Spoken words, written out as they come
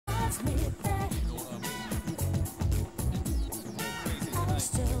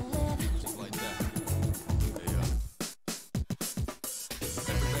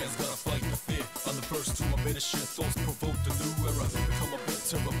First to my better shit, thoughts provoked a new era. Become a bit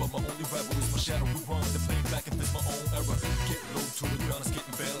terror, but my only rival is my shadow. We run the play back if there's my own error. Get low to the ground, it's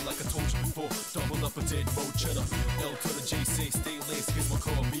getting better like I told you before. Double up a dead road cheddar. L to the J, say stay laced. Here's my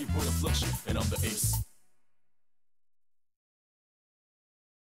car, me with a flush, and I'm the ace.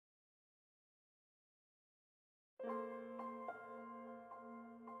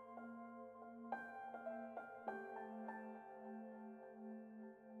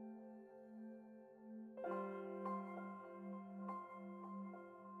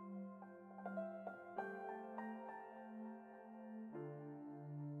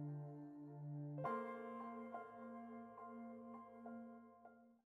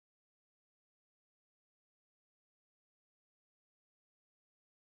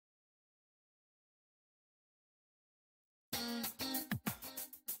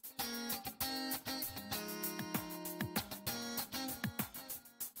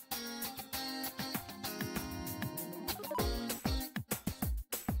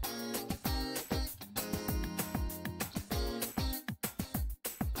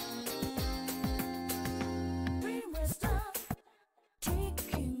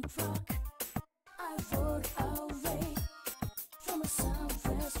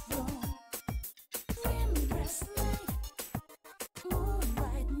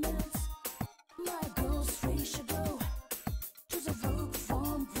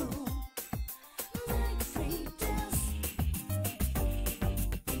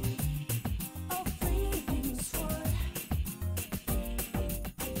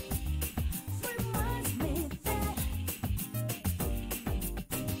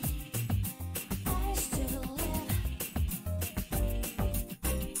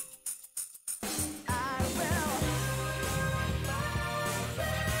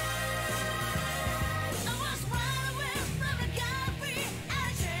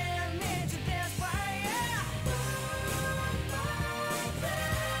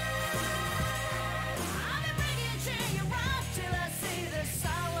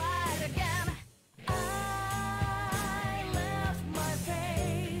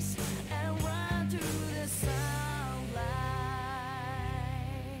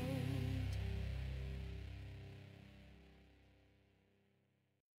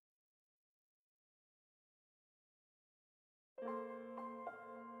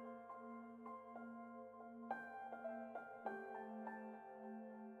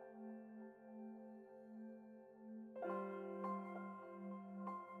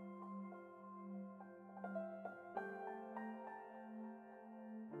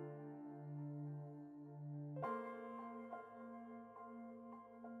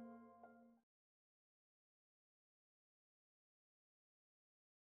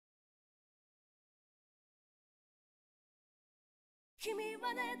君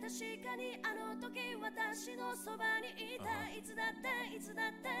はね、確かにあの時私のそばにいた。いつだっていつだ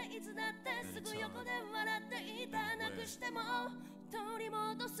っていつだってすぐ横で笑っていた。なくしても取り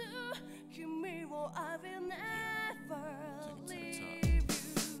戻す君を I will never leave you。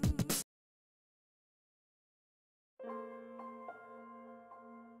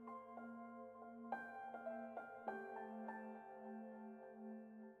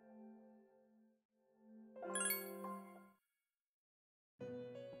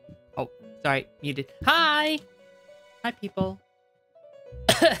 Oh, sorry, muted. Hi! Hi, people.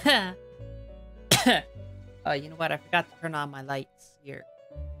 You know what? I forgot to turn on my lights here.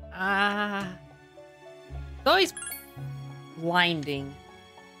 It's always blinding.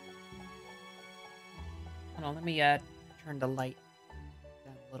 Hold on, let me turn the light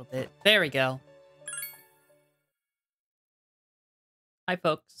down a little bit. There we go. Hi,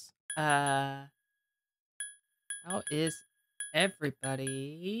 folks. How is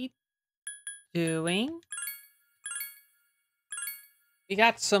everybody doing? We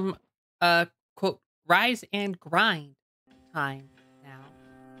got some quote rise and grind time now.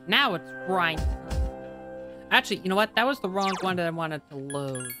 Now it's grind time. Actually, you know what? That was the wrong one that I wanted to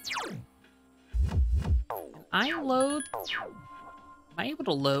load. Can I load? Am I able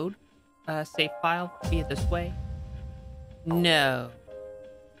to load a save file via this way? No.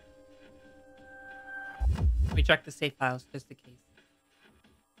 Let me check the save files just in case.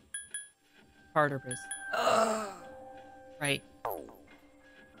 Tartarus. Right.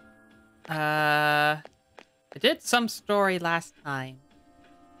 I did some story last time.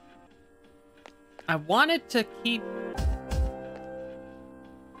 I wanted to keep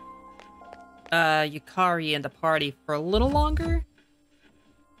Yukari in the party for a little longer.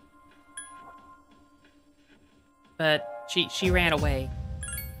 but she ran away.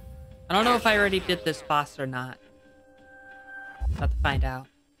 I don't know if I already did this boss or not. About to find out.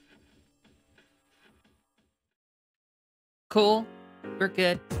 Cool. We're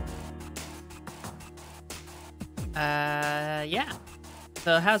good. Yeah.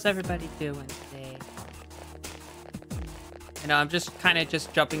 So how's everybody doing today? You know, I'm just kind of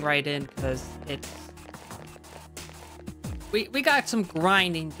just jumping right in because it's... We got some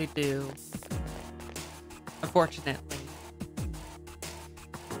grinding to do. Unfortunately.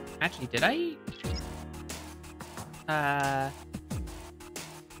 Actually, did I?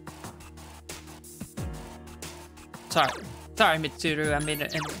 Sorry, Mitsuru. I'm in a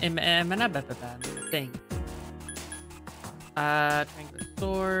thing. Triangular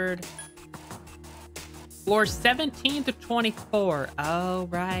sword. Floor 17 to 24. Oh,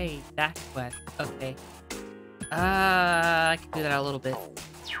 right. That's what. Okay. I can do that a little bit.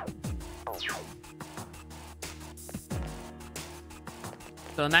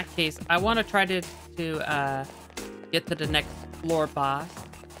 So in that case, I want to try to get to the next floor boss.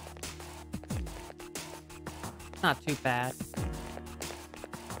 Not too bad.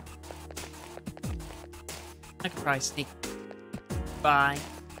 I could probably sneak by.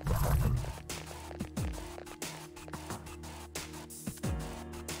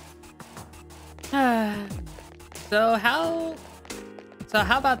 So how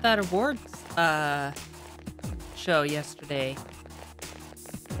about that awards show yesterday?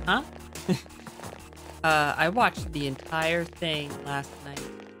 Huh? I watched the entire thing last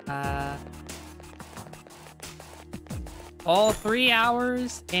night. All 3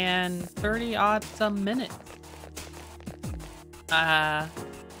 hours and 30 odd some minutes. I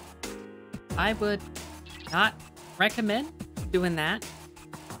would not recommend doing that.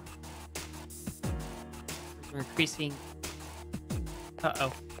 We're increasing.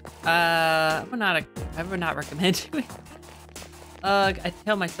 I would not recommend doing that. I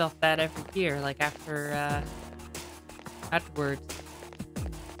tell myself that every year, like afterwards.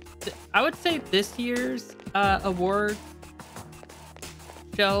 I would say this year's award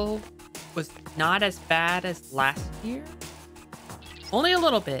show was not as bad as last year. Only a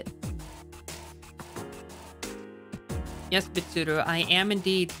little bit. Yes, Bitsuru, I am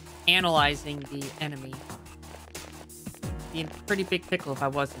indeed analyzing the enemy. Be in a pretty big pickle if I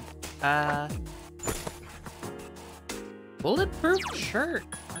wasn't. Bulletproof shirt.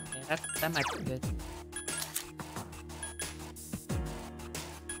 Okay, that might be good.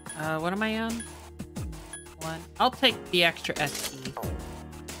 What am I on? 1. I'll take the extra SE.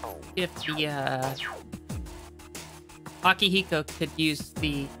 If the Akihiko could use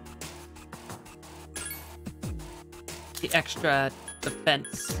the extra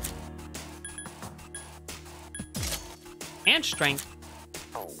defense and strength.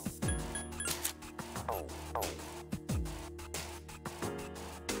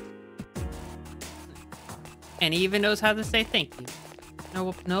 And he even knows how to say thank you.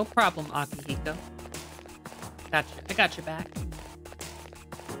 No problem, Akihiko. I got your back.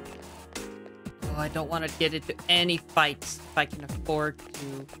 Oh, I don't want to get into any fights if I can afford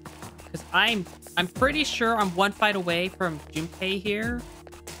to. Because I'm pretty sure I'm one fight away from Junpei here.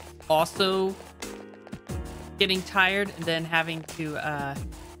 Also getting tired and then having to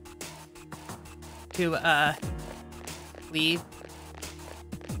leave.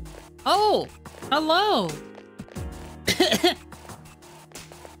 Oh, hello.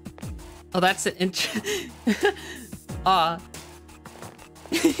 Oh, that's an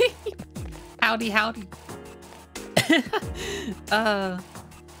howdy.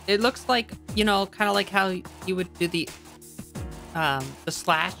 It looks like, you know, kind of like how you would do the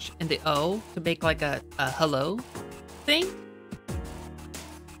slash and the O to make like a hello thing.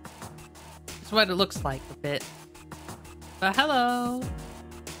 That's what it looks like a bit. But hello.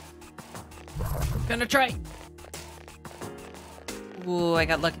 Gonna try. Ooh, I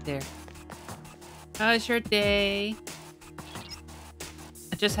got lucky there. How's your day?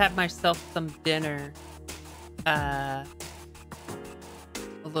 I just had myself some dinner. A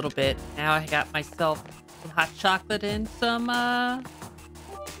little bit. Now I got myself some hot chocolate and some, oh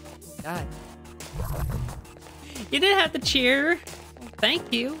God. You didn't have to cheer. Well,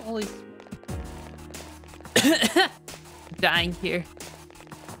 thank you. Holy... dying here.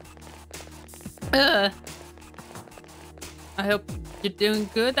 I hope you're doing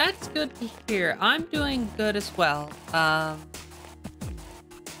good. That's good to hear. I'm doing good as well. I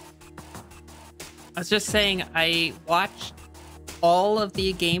was just saying, I watched all of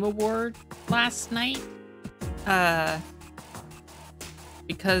the Game Award last night.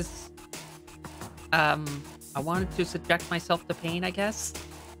 Because I wanted to subject myself to pain, I guess.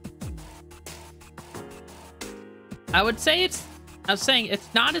 I would say I was saying it's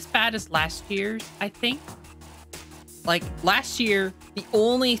not as bad as last year's, I think. Like, last year, the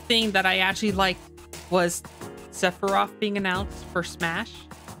only thing that I actually liked was Sephiroth being announced for Smash.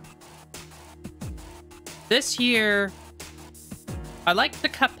 This year, I liked the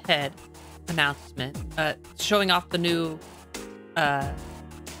Cuphead announcement, showing off the new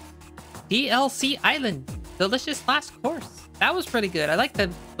DLC Island, Delicious Last Course. That was pretty good. I liked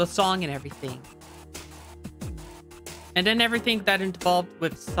the song and everything. And then everything that involved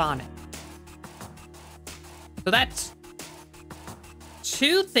with Sonic. So that's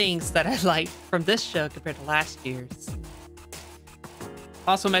two things that I liked from this show compared to last year's.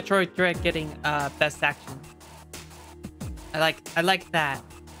 Also, Metroid Dread getting Best Action. I like that.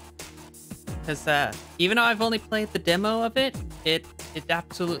 Because even though I've only played the demo of it, it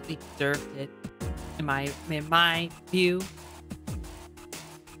absolutely deserved it in my view.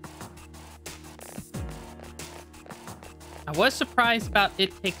 I was surprised about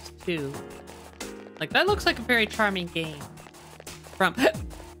It Takes Two. Like, that looks like a very charming game. From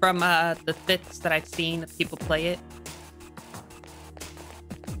the bits that I've seen of people play it.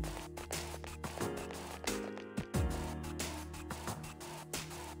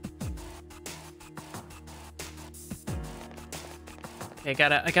 Okay, I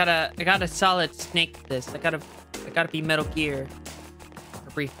gotta solid snake this. I gotta be Metal Gear for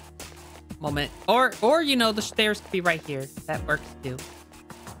a brief moment. Or you know, the stairs could be right here. That works too.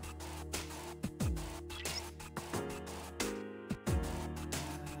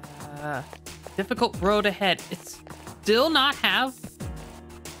 Difficult road ahead. It's still not have.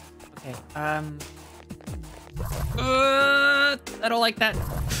 Okay. I don't like that.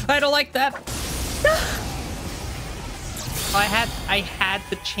 I don't like that. I had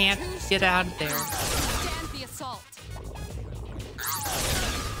the chance to get out of there. Stand the assault.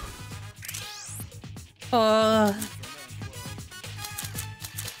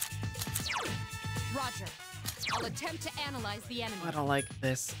 Roger. I'll attempt to analyze the enemy. I don't like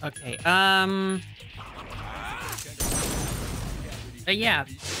this. Okay. Yeah.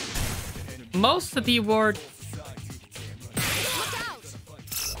 Most of the award. Look out!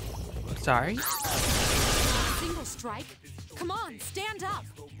 Sorry. Single strike. Come on, stand up.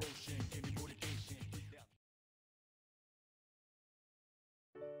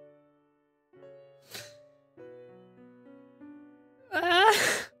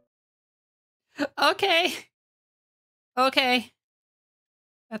 Okay. Okay.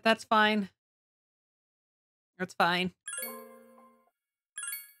 That's fine. That's fine.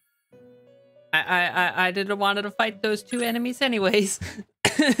 I didn't want to fight those two enemies anyways.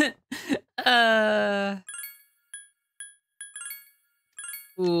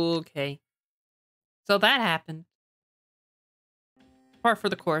 Okay. So that happened. Par for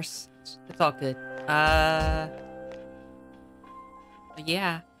the course. It's all good.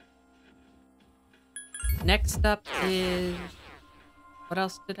 Yeah. Next up is... What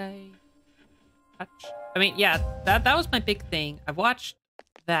else did I touch? I mean, yeah, that was my big thing. I watched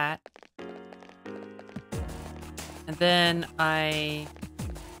that. And then I...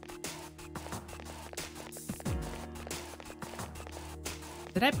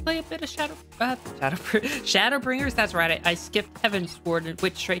 Did I play a bit of Shadowbringers? That's right. I skipped Heaven's Sword and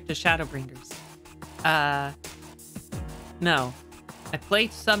went straight to Shadowbringers. No. I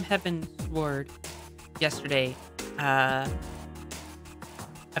played some Heaven's Sword yesterday. I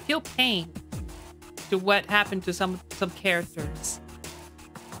feel pain to what happened to some characters.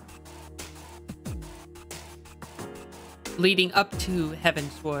 Leading up to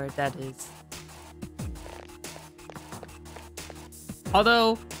Heaven's Sword, that is.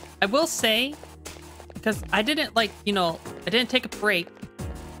 Although, I will say, because I didn't I didn't take a break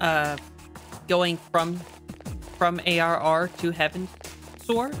going from ARR to Heaven's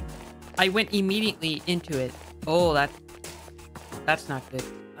Sword. I went immediately into it. Oh, that's not good.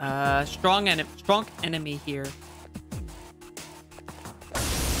 Strong enemy here.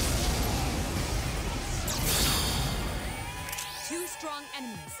 Two strong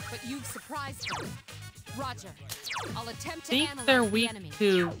enemies, but you've surprised them. Roger. I'll attempt to I think analyze they're the weak enemy.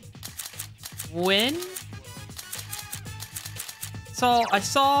 to win. So I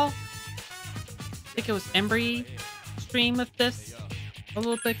saw, I think it was Embry stream of this a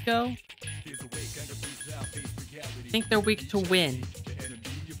little bit ago. I think they're weak to win.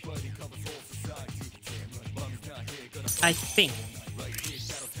 I think.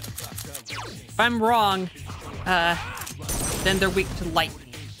 If I'm wrong, then they're weak to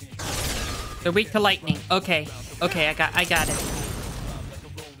lightning. They're weak to lightning. Okay. Okay, I got it.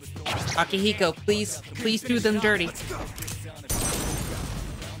 Akihiko, please do them dirty.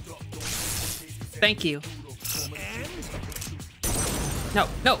 Thank you. No,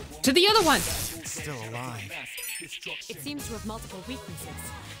 no, to the other one. Still alive. It seems to have multiple weaknesses.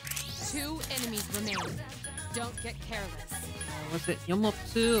 2 enemies remain. Don't get careless. Was it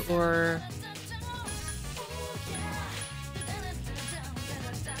Yomotsu or...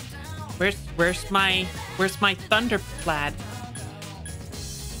 Where's my Thunderblad?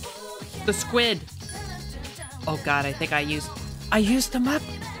 The squid. Oh god, I think I used him up.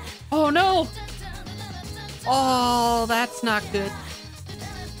 Oh no! Oh, that's not good.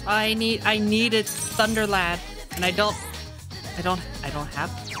 I needed Thunderlad, and I don't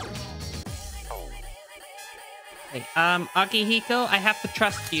have. Okay, Akihiko, I have to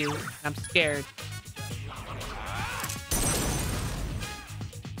trust you. I'm scared.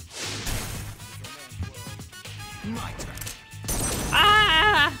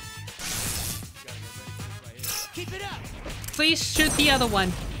 Ah! Keep it up. Please shoot the other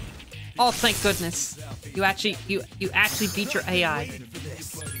one. Oh, thank goodness. You actually beat your AI.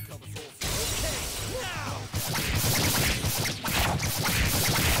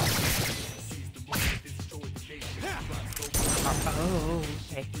 Oh,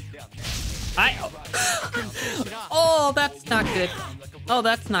 okay. Oh, that's not good. Oh,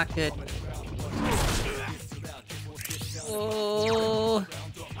 that's not good. Oh.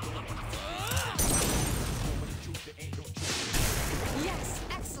 Yes,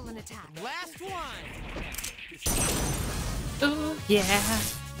 excellent attack. Last one. Oh, yeah.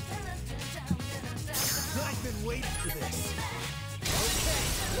 I've been waiting for this.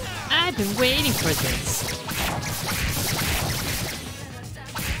 I've been waiting for this.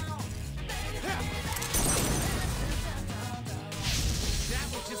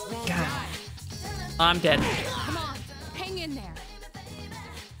 God. I'm dead. Come on, hang in there.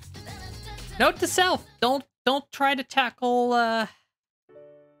 Note to self: don't try to tackle the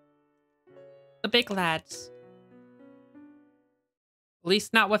big lads. At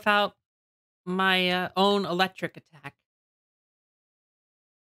least not without my own electric attack.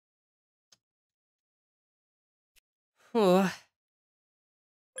 Whew.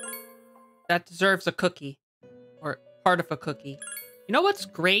 That deserves a cookie, or part of a cookie. You know what's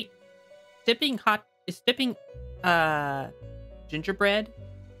great? Dipping gingerbread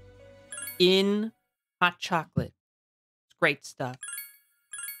in hot chocolate. It's great stuff.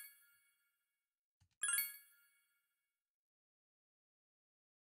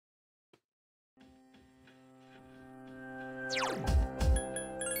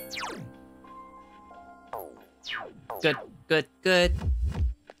 Good, good, good.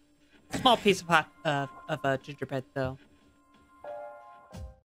 Small piece of gingerbread though.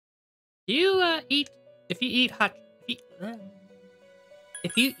 Do you if you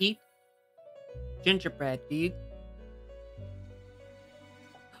eat gingerbread, do you?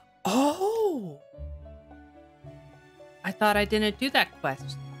 Oh! I thought I didn't do that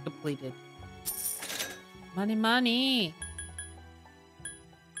quest completed. Money, money.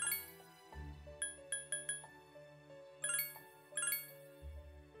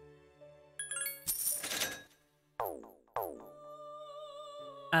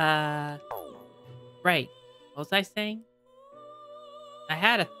 Right. What was I saying? I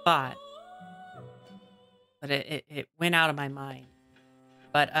had a thought, but it went out of my mind.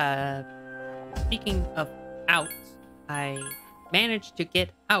 But speaking of out, I managed to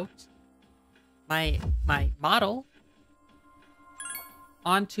get out my model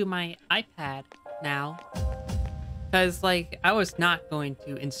onto my iPad now, because like I was not going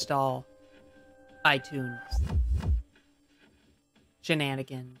to install iTunes.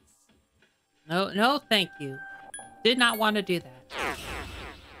 Shenanigans. No, thank you. Did not want to do that.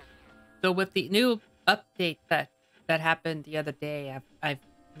 So with the new update that happened the other day, I've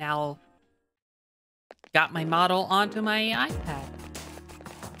now got my model onto my iPad.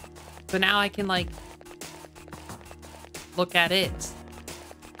 So now I can like look at it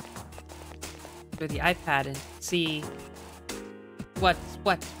through the iPad and see what's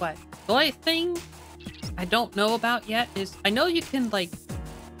what. The only thing I don't know about yet is I know you can like,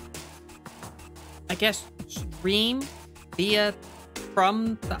 I guess, stream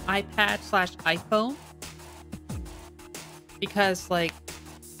from the iPad / iPhone, because like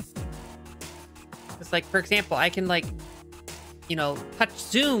it's like, for example, I can like, you know, touch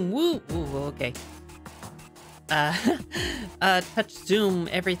zoom. Woo, okay. Touch zoom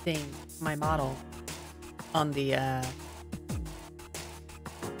everything, my model on the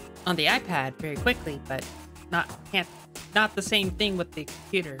iPad very quickly, but not the same thing with the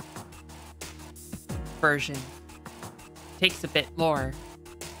computer version. Takes a bit more.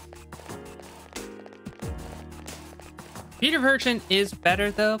 Computer version is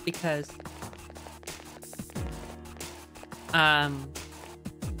better though, because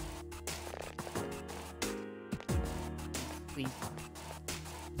Please.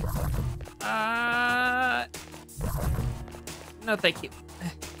 No, thank you.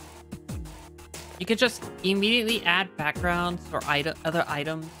 You could just immediately add backgrounds or other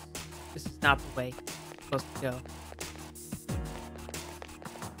items. This is not the way it's supposed to go.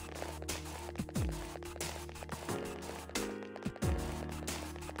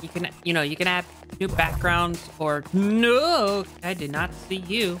 You can, you can add new backgrounds or no, I did not see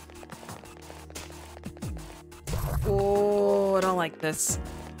you. Oh, I don't like this.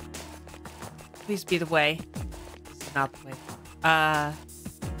 Please be the way. This is not the way.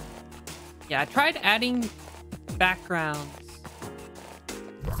 Yeah, I tried adding backgrounds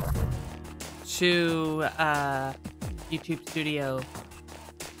to YouTube Studio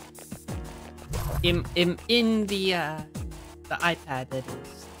in the iPad, that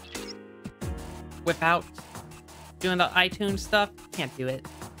is. Without doing the iTunes stuff, can't do it.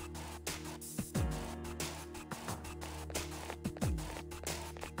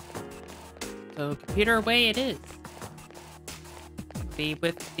 So computer away it is. Be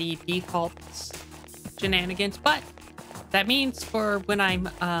with the default shenanigans, but that means for when I'm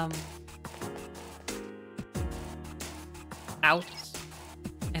out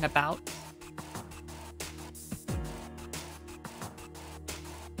and about,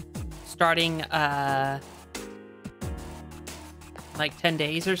 starting like 10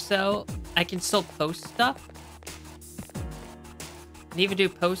 days or so, I can still post stuff. I can even do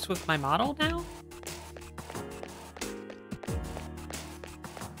posts with my model now.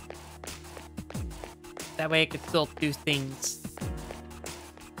 That way I could still do things.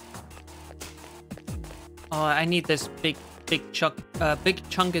 Oh, I need this big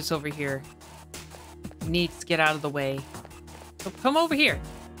chungus over here. Needs to get out of the way. So come over here.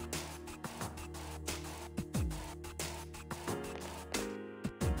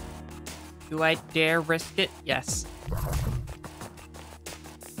 Do I dare risk it? Yes.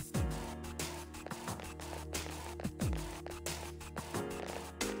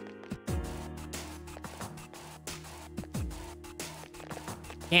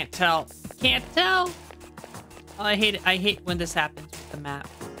 Can't tell. Can't tell. Oh, I hate it. I hate when this happens with the map.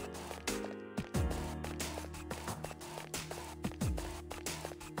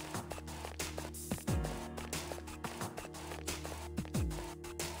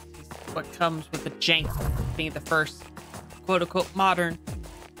 This is what comes with the jank of being the first quote-unquote modern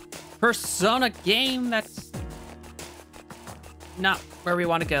Persona game. That's not where we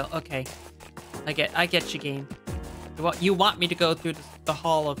want to go. Okay. I get you, game. You want me to go through the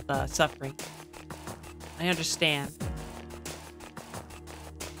hall of suffering. I understand.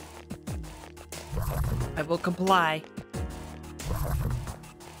 I will comply.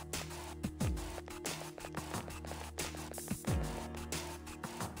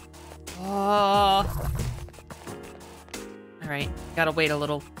 Oh. Alright, gotta wait a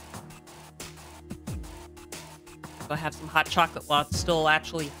little. Go have some hot chocolate while it's still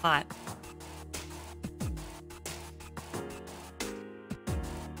actually hot.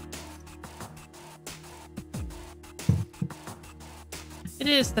 It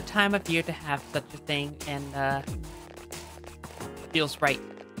is the time of year to have such a thing, and feels right.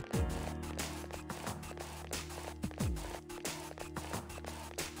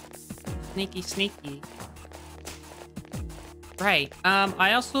 Sneaky, sneaky. Right.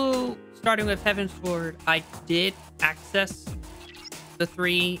 I also, starting with Heaven's Sword, I did access the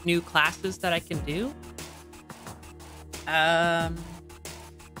 3 new classes that I can do. But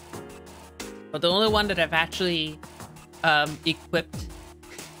the only one that I've actually equipped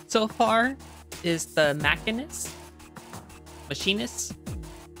so far is the machinist.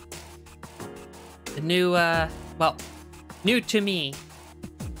 The new, well, new to me.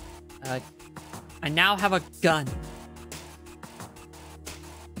 I now have a gun.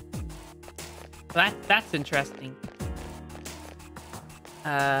 That's interesting.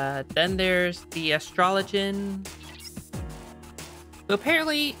 Then there's the Astrologian, who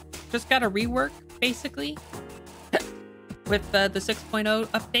apparently just got a rework, basically. With the 6.0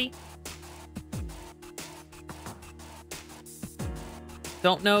 update.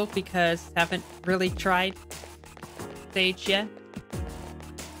 Don't know because haven't really tried Sage yet.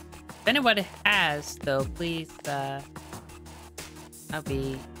 If anyone has, though, please, I'll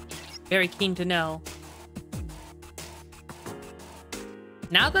be very keen to know.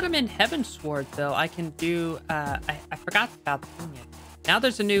 Now that I'm in Heaven's Sword, though, I can do, I forgot about the thing yet. Now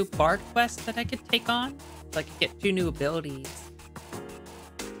there's a new Bard quest that I could take on. So I could get 2 new abilities.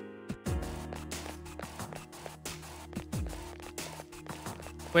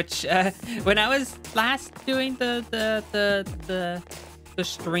 Which, when I was last doing the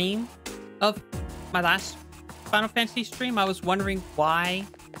stream of my last Final Fantasy stream, I was wondering why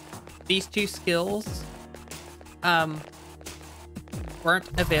these two skills weren't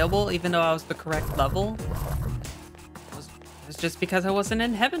available, even though I was the correct level. It was just because I wasn't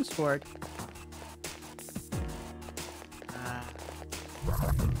in Heavensward.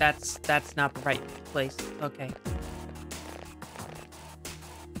 That's not the right place. Okay.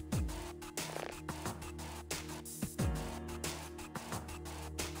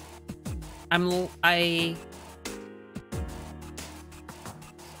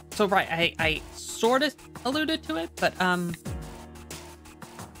 So right, I sort of alluded to it, but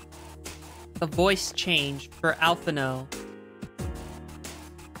the voice change for Alphino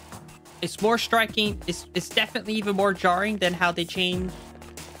is more striking. It's definitely even more jarring than how they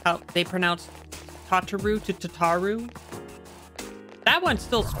pronounce Tataru to Tataru. That one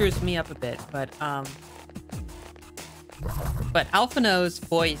still screws me up a bit, but Alphino's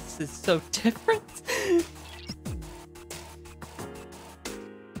voice is so different.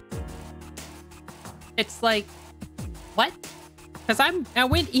 It's like, what? Because I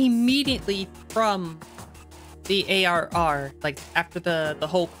went immediately from the ARR, like after the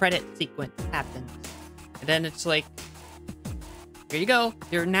whole credit sequence happened, and then it's like, here you go.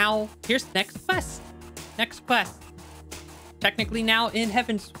 Here's next quest. Next quest. Technically now in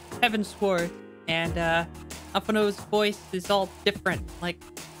Heavensward, and Alphino's voice is all different. Like,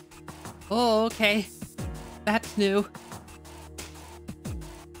 oh, okay, that's new.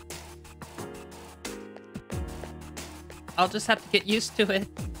 I'll just have to get used to it,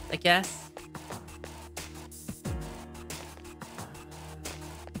 I guess.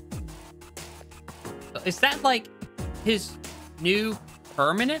 Is that like his new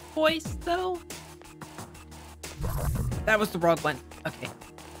permanent voice, though? That was the wrong one. Okay.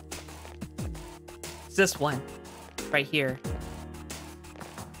 It's this one. Right here.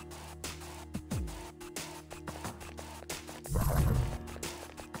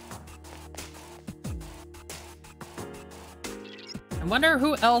 I wonder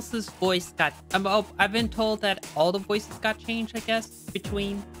who else's voice got... I've been told that all the voices got changed, I guess,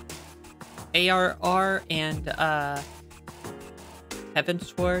 between ARR and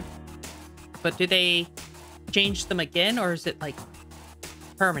Heavensward. But do they change them again, or is it like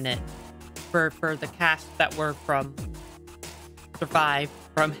permanent for the cast that were from Survive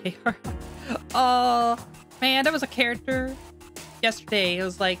from ARR? Oh man, there was a character yesterday. It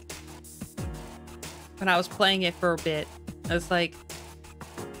was like, when I was playing it for a bit, I was like,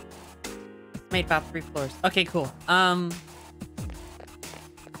 made about 3 floors. Okay, cool.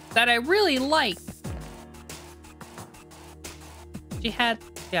 That I really liked. She had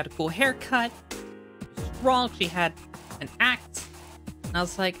a cool haircut, strong. She had an axe. And I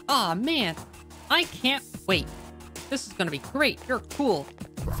was like, oh man, I can't wait. This is gonna be great. You're cool.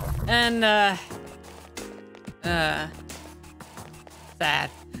 And sad.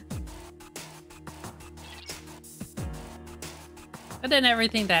 But then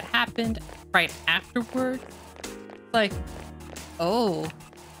everything that happened right afterward, like, oh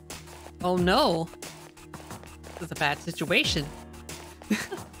no, this is a bad situation.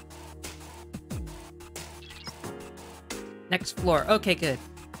 Next floor. Okay, good.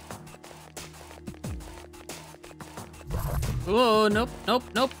 Oh, nope.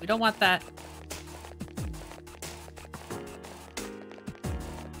 We don't want that.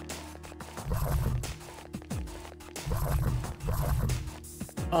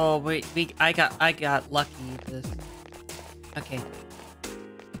 Oh wait, I got lucky with this. Okay.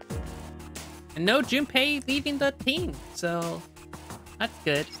 And no Junpei leaving the team, so that's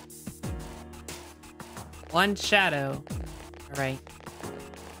good. One shadow. Alright.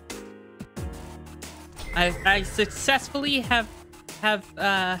 I successfully have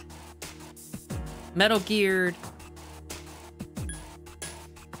Metal Geared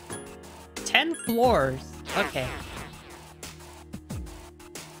 10 floors. Okay.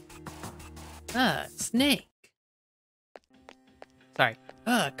 Snake. Sorry.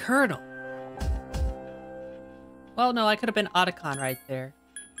 Colonel. Well, no, I could have been Otacon right there.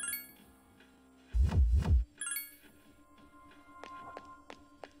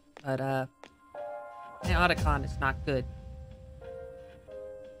 But, yeah, Otacon is not good.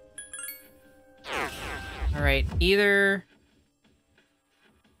 Alright, either...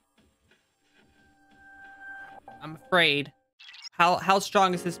 I'm afraid. How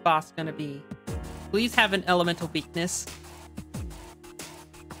strong is this boss gonna be? Please have an elemental weakness.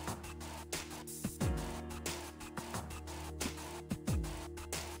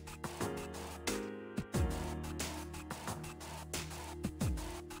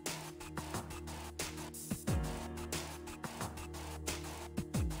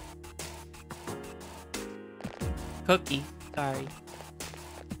 cookie. Sorry.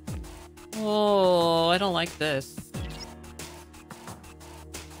 Oh, I don't like this.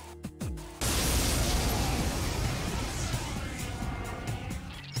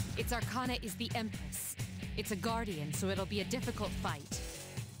 Its arcana is the Empress. It's a guardian, so it'll be a difficult fight.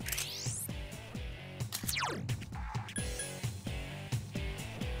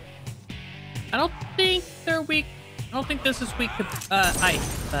 I don't think they're weak. I don't think this is weak to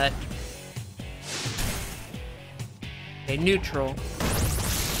ice, but okay, neutral.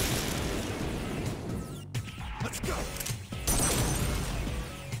 Let's go.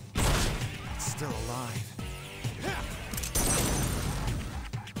 It's still alive.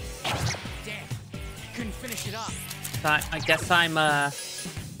 Damn. Couldn't finish it off. So I guess I'm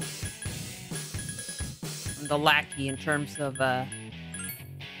the lackey in terms of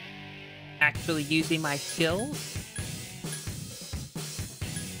actually using my skills.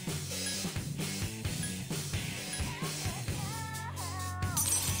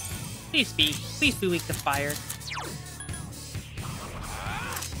 Please be weak to fire.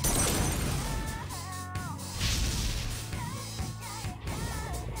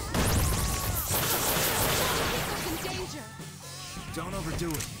 Don't overdo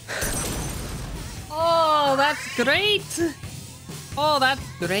it. Oh, that's great. Oh, that's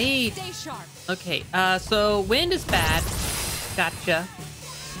great. Stay sharp. Okay, so wind is bad. Gotcha.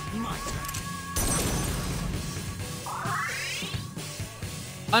 My turn.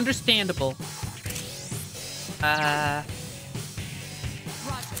 Understandable. Roger.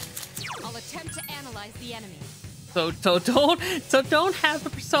 I'll attempt to analyze the enemy. So don't have a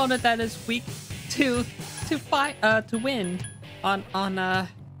persona that is weak to win on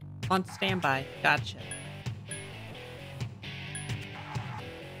standby. Gotcha.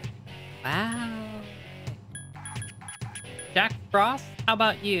 Wow. Jack Frost, how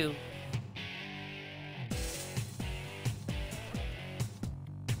about you?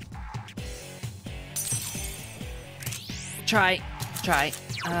 Try.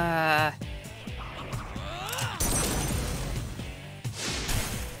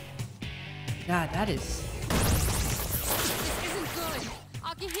 God, that is... This isn't good.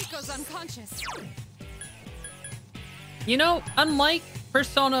 Akihiko's unconscious. You know, unlike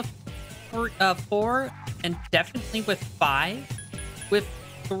Persona 4, and definitely with 5, with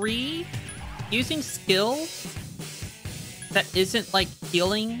 3, using skills that isn't like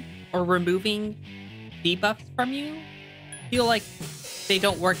healing or removing debuffs from you, feel like they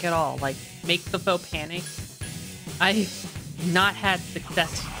don't work at all. Like, make the foe panic. I've not had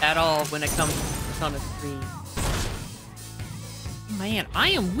success at all when it comes to Persona 3. Man, I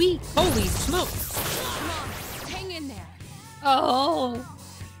am weak. Holy smokes. Come on, hang in there. Oh.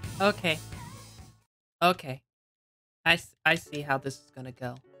 Okay. Okay. I see how this is gonna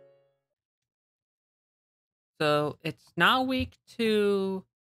go. So, it's not weak to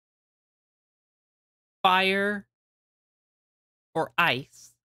fire or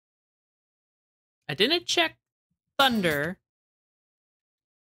ice. I didn't check thunder.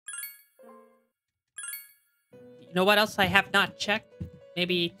 You know what else I have not checked?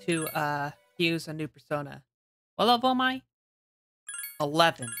 Maybe to use a new persona. What level am I?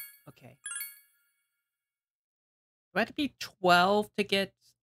 11. Okay. Do I have to be 12 to get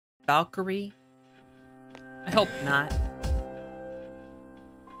Valkyrie? I hope not.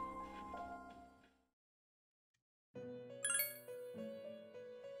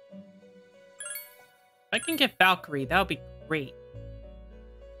 If I can get Valkyrie, that would be great.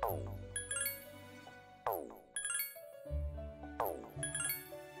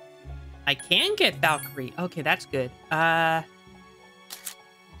 I can get Valkyrie. Okay, that's good.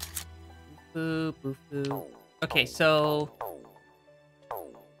 Boo, boo, boo. Okay, so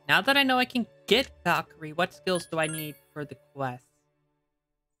now that I know I can get Valkyrie, what skills do I need for the quest?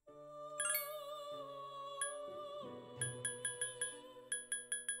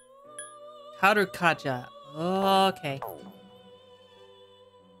 Tarukaja. Okay.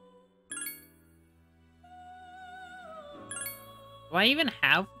 Do I even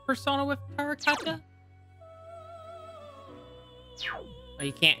have a persona with Tarukaja? Oh,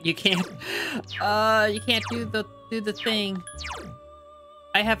 you can't you can't do the thing.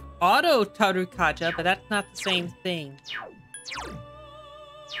 I have auto Tarukaja, but that's not the same thing.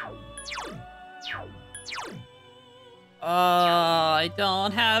 I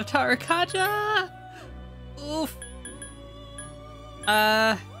don't have Tarukaja. Oof.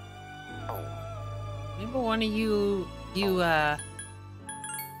 Maybe one of you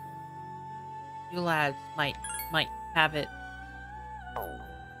lads might have it.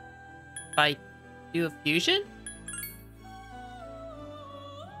 If I do a fusion?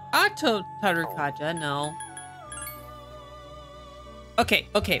 Auto Tarukaja, no. Okay,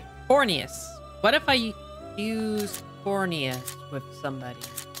 okay. Fornius. What if I use Fornius with somebody?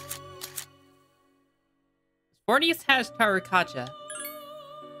 Fornius has Tarukaja.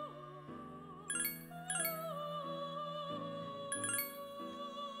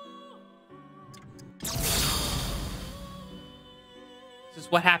 This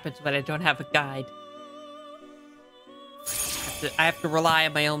is what happens when I don't have a guide. I have to rely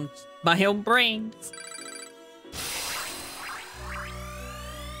on my own brains.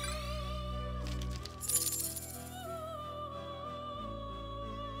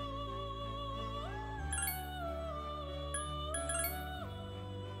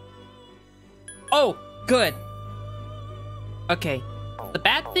 Oh, good. Okay. The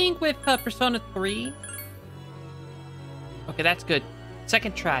bad thing with Persona 3... Okay, that's good.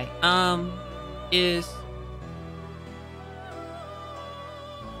 Second try. Is...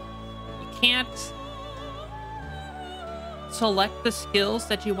 You can't select the skills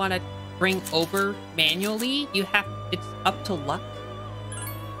that you want to bring over manually. It's up to luck.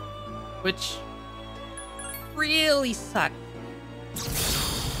 Which really sucks.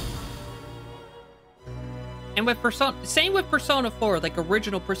 And with same with Persona 4, like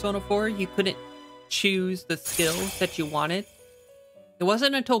original Persona 4, you couldn't choose the skills that you wanted. It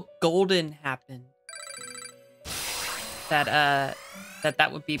wasn't until Golden happened that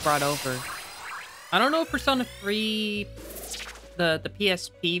that would be brought over. I don't know if Persona 3, the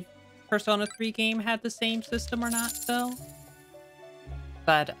PSP Persona 3 game had the same system or not, though.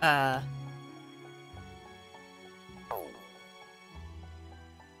 But God,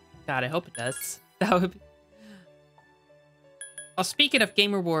 I hope it does. That would be... Well, speaking of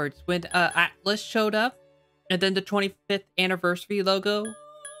Game Awards, when Atlas showed up, and then the 25th anniversary logo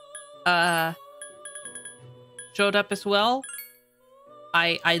showed up as well,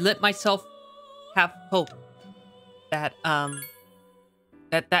 I let myself have hope that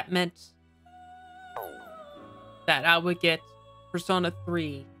that meant that I would get Persona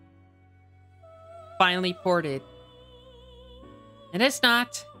 3 finally ported. And it's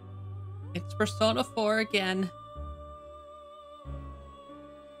not. It's Persona 4 again.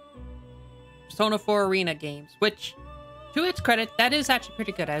 Persona 4 Arena games, which, to its credit, that is actually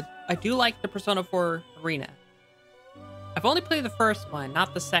pretty good. I do like the Persona 4 Arena. I've only played the first one,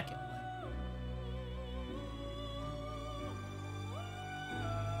 not the second one.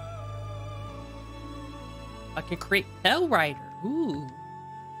 I can create Bell Rider. Ooh.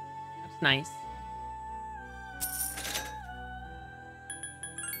 That's nice.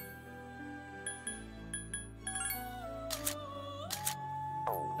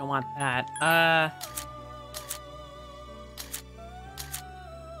 Don't want that.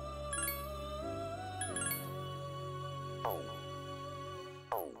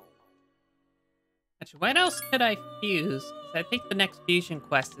 Actually, what else could I fuse? 'Cause I think the next fusion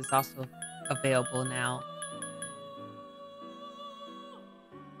quest is also available now.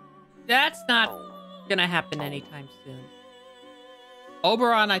 That's not gonna happen anytime soon.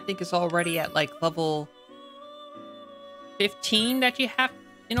 Oberon, I think, is already at like level 15 that you have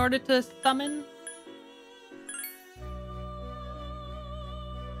in order to summon.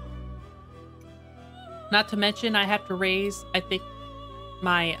 Not to mention, I have to raise, I think,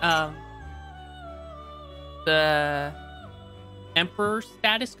 my the Emperor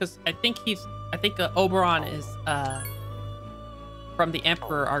status, because I think Oberon is from the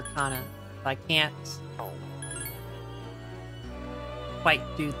Emperor Arcana. So I can't quite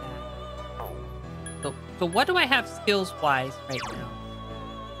do that. So what do I have skills-wise right now?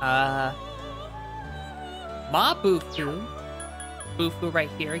 Ma Bufu. Bufu right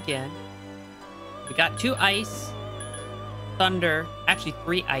here again. We got 2 ice, thunder, actually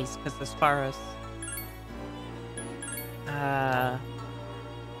 3 ice, because as far as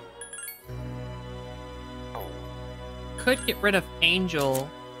could get rid of Angel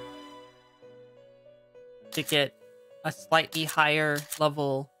to get a slightly higher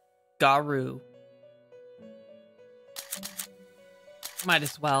level Garu. Might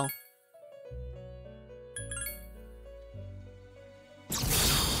as well.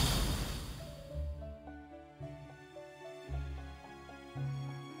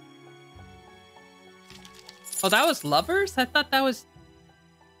 Oh, that was Lovers? I thought that was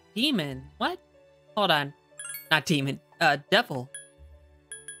Demon. What? Hold on. Not Demon. Devil.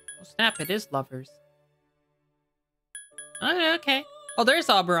 Oh, snap. It is Lovers. Oh, okay. Oh, there's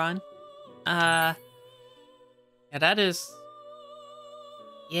Oberon. Yeah, that is...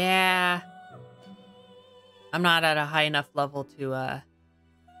 Yeah. I'm not at a high enough level to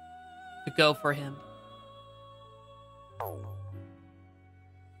go for him.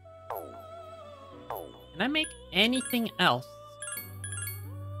 Can I make anything else?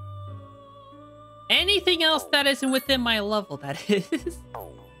 Anything else that isn't within my level, that is.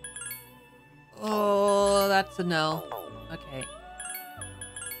 Oh, that's a no. Okay.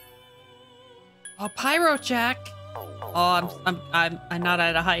 Oh, Pyro Jack. Oh, I'm not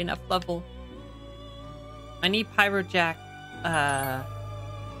at a high enough level. I need Pyro Jack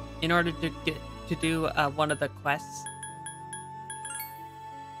in order to do one of the quests.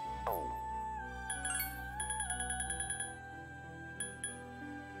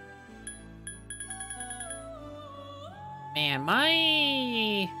 Man,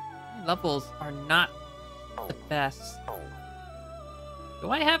 my levels are not the best.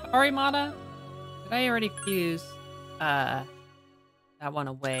 Do I have Arimata? Did I already fuse that one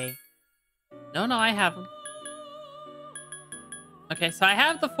away? No, I haven't. Okay, so I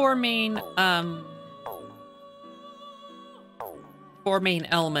have the four main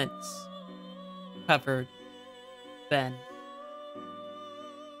elements covered then.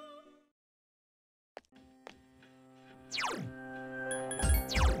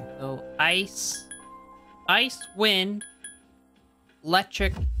 So ice, wind,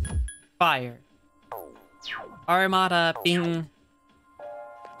 electric, fire. Arimata being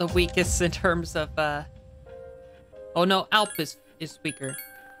the weakest in terms of oh no, Alp is weaker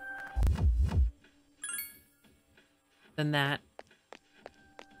than that.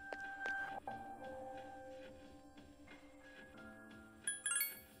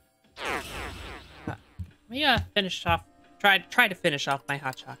 Let me finish off. Try to finish off my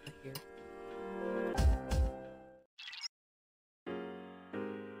hot chocolate here.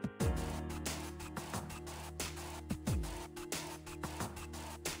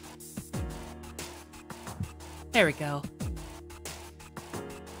 There we go.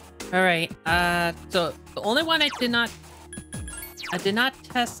 All right. So the only one I did not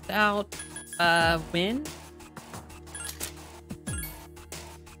test out wind.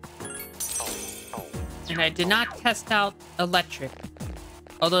 And I did not test out electric.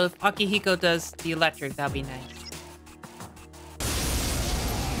 Although if Akihiko does the electric, that'd be nice.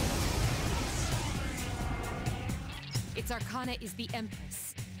 Its arcana is the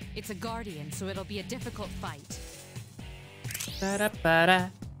Empress. It's a guardian, so it'll be a difficult fight. Ba-da-ba-da.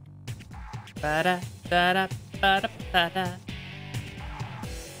 Ba-da-ba-da-ba-da-ba-da.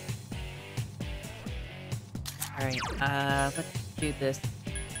 Alright, let's do this.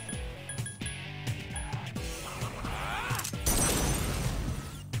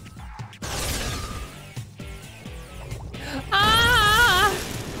 Ah!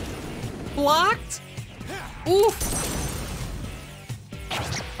 Blocked? Oof.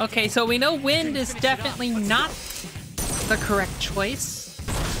 Okay, so we know wind is definitely not the correct choice.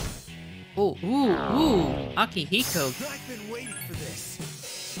 Ooh, Akihiko. I've been waiting for this.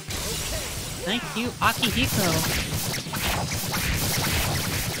 Thank you, Akihiko.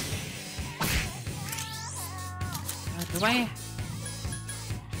 Do I...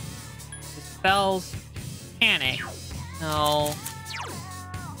 Dispels panic. No.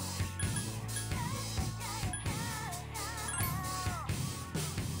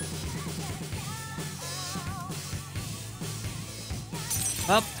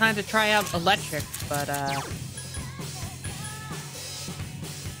 Well, time to try out electric, but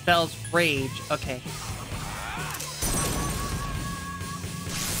spells rage. Okay.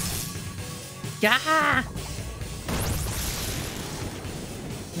 Yeah.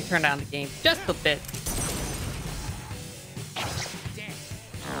 Let me turn down the game just a bit.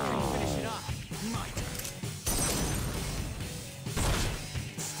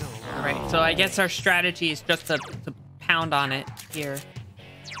 All right, so I guess our strategy is just to pound on it here.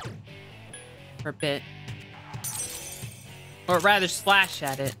 For a bit. Or rather slash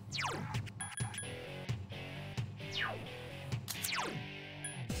at it.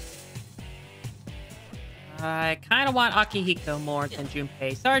 I kind of want Akihiko more than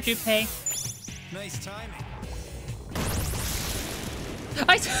Junpei. Sorry, Junpei. Nice timing.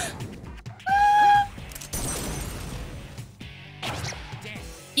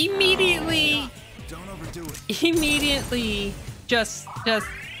 Immediately. Don't overdo it. Immediately. Just.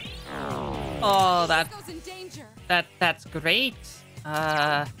 Oh, that's great.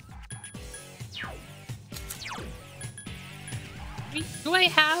 Do I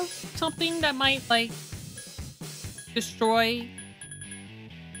have something that might like destroy,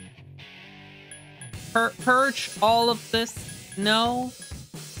 purge all of this? No,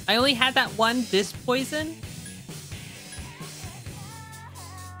 I only had that one Vis poison.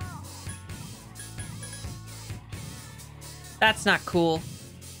 That's not cool.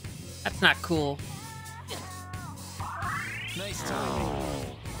 That's not cool. Nice timing.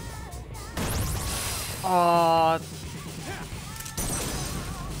 Oh.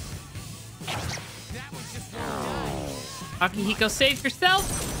 Akihiko, save yourself!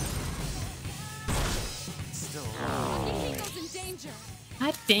 Still Akihiko's in danger.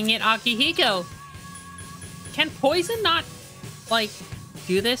 God dang it, Akihiko! Can poison not, like,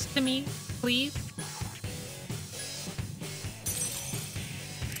 do this to me, please?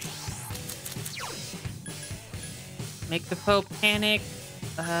 Make the foe panic.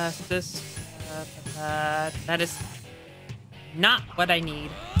 That is not what I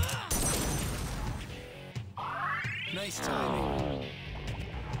need. nice timing.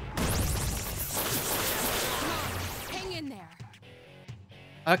 Hang in there.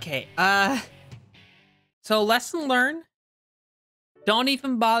 Okay, so lesson learned. Don't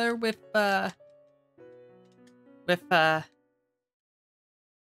even bother with the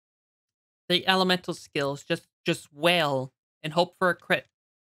elemental skills. Just wail and hope for a crit.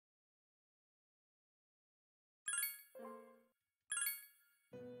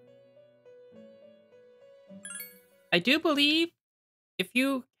 I do believe if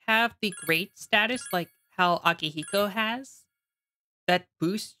you have the great status like how Akihiko has, that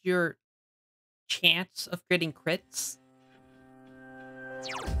boosts your chance of getting crits.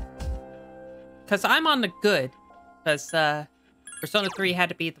 Because I'm on the good. Because Persona 3 had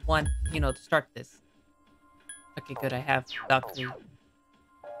to be the one, you know, to start this. Okay, good, I have Valkyrie.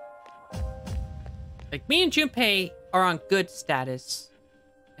 Like, me and Junpei are on good status.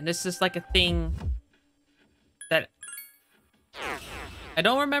 And this is like a thing that... I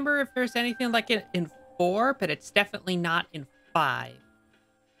don't remember if there's anything like it in 4, but it's definitely not in 5.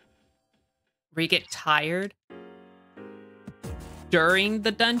 Where you get tired during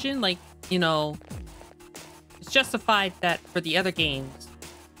the dungeon, like, you know, it's justified that for the other games,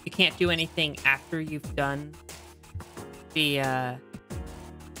 you can't do anything after you've done the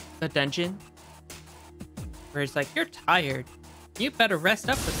dungeon. Where it's like, you're tired. You better rest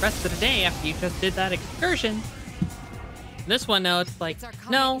up for the rest of the day after you just did that excursion. This one, though, it's like,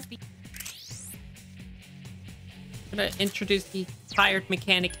 no. I'm gonna introduce the tired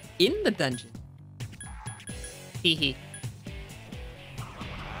mechanic in the dungeon. Hee hee.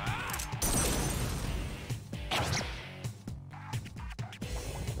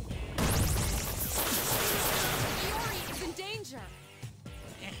 Iori is in danger.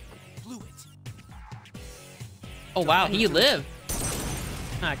 Blew it. Oh wow, he lived.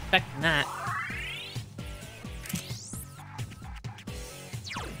 Not expecting that.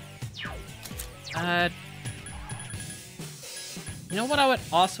 You know what I would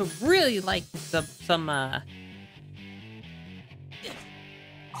also really like some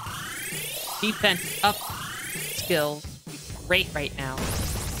defense up skills. Be great right now.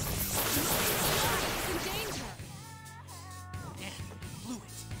 In danger. Blew it.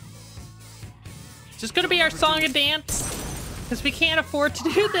 It's just gonna be our song and dance. Because we can't afford to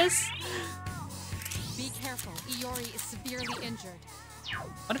do this. Be careful. Iori is severely injured.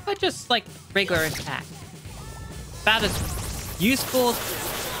 What if I just, like, regular attack? About as useful.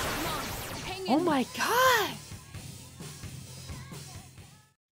 Come on. Hang in. Oh my god!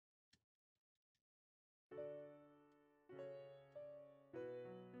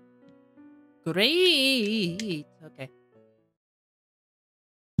 Great! Okay.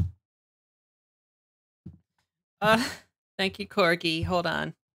 Thank you, Corgi. Hold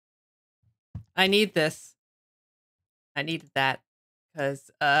on. I need this. I needed that.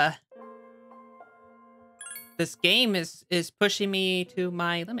 Because, this game is pushing me to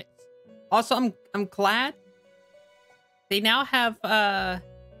my limits. Also, I'm glad they now have,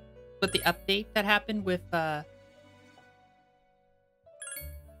 with the update that happened with,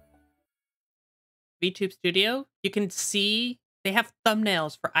 VTube Studio, you can see they have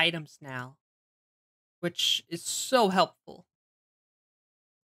thumbnails for items now, which is so helpful.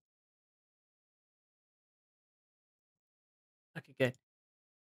 Okay, good.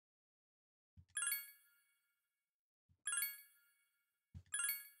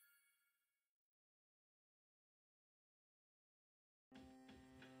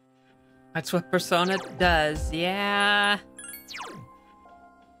 That's what Persona does, yeah.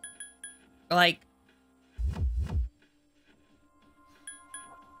 Like...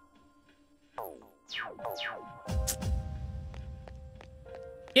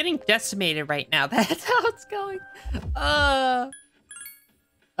 Getting decimated right now. That's how it's going. Other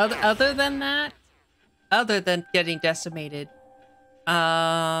than that, other than getting decimated,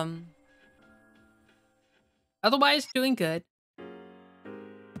 otherwise doing good.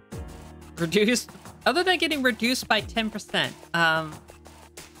 Reduced, other than getting reduced by 10%, I'm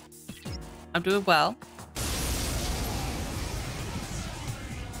doing well.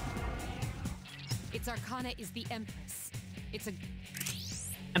 Its arcana is the Empress. It's a...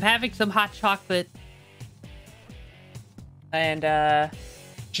 I'm having some hot chocolate and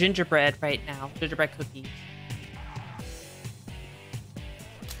gingerbread right now. Gingerbread cookies.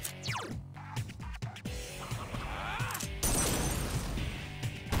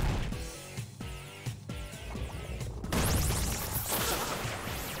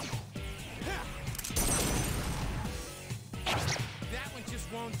 That one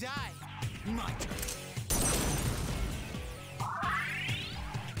just won't die. My turn.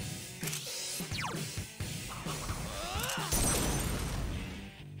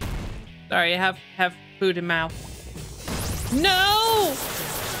 Sorry, I have food in mouth. No!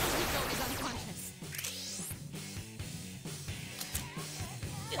 Rico is unconscious.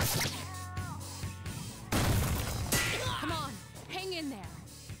 Come on, hang in there.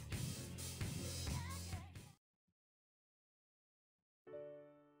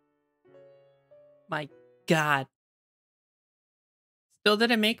 My God. Still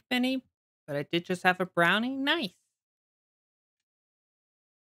didn't make many, but I did just have a brownie. Nice.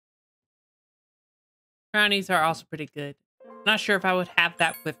 Brownies are also pretty good. Not sure if I would have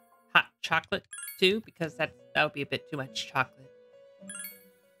that with hot chocolate too, because that would be a bit too much chocolate.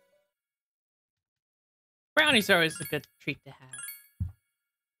 Brownies are always a good treat to have.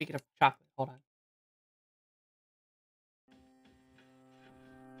 Speaking of chocolate, hold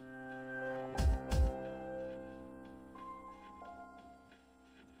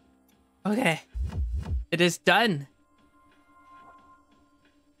on. Okay. It is done.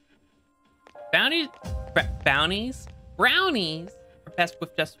 Brownies are best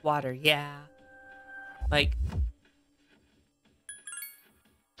with just water. Yeah. Like,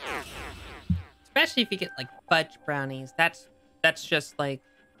 especially if you get like fudge brownies. That's just like,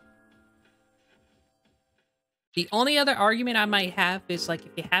 the only other argument I might have is like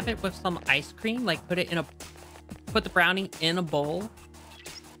if you have it with some ice cream, like put the brownie in a bowl.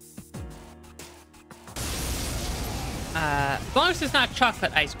 As long as it's not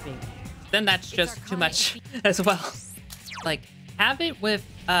chocolate ice cream, then that's just too much as well. Like, have it with,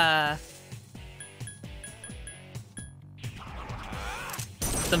 some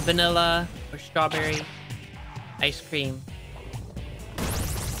vanilla or strawberry ice cream.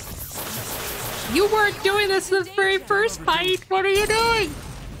 You weren't doing this the very first fight! What are you doing?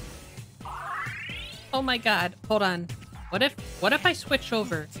 Oh my God, hold on. What if I switch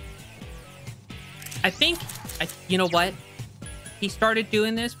over? You know what? He started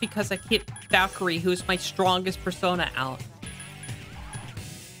doing this because I hit Valkyrie, who's my strongest persona, out.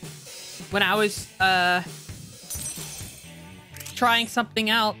 When I was, trying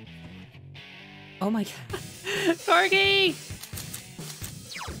something out. Oh my God. Corgi!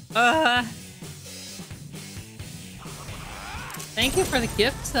 Thank you for the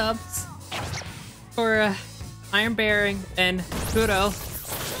gift subs. For, Iron Bearing and Kuro.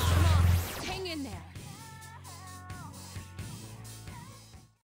 Hang in there.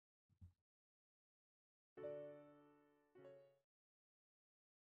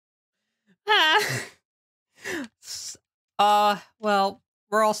 Well,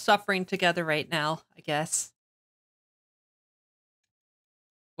 we're all suffering together right now, I guess.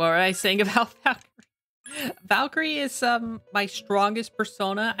 What were I saying about Valkyrie? Valkyrie is my strongest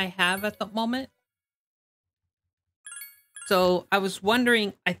persona I have at the moment. So I was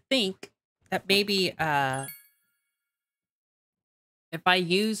wondering, I think that maybe if I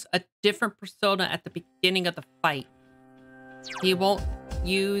use a different persona at the beginning of the fight, he won't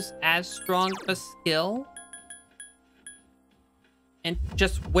use as strong of a skill and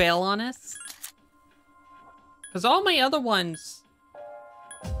just wail on us. Because all my other ones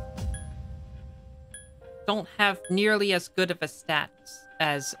don't have nearly as good of a stats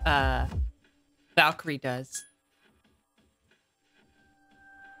as Valkyrie does.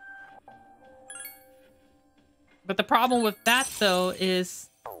 But the problem with that, though, is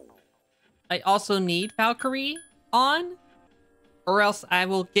I also need Valkyrie on, or else I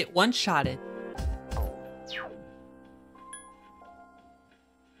will get one-shotted.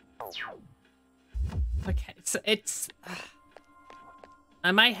 Okay, so it's...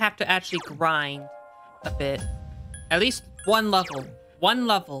 I might have to actually grind a bit. At least one level. One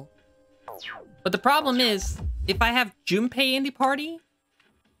level. But the problem is, if I have Junpei in the party...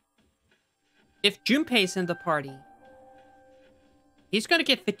 If Junpei's in the party, he's gonna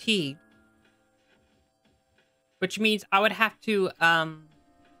get fatigued. Which means I would have to,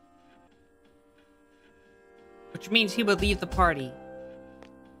 which means he would leave the party.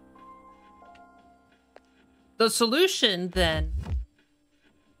 The solution, then,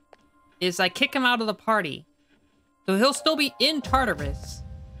 is I kick him out of the party. So he'll still be in Tartarus.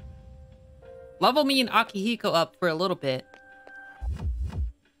 Level me and Akihiko up for a little bit.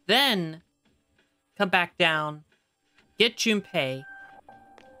 Then... come back down, get Junpei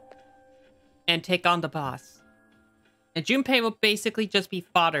and take on the boss. And Junpei will basically just be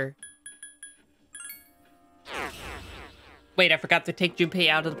fodder. Wait, I forgot to take Junpei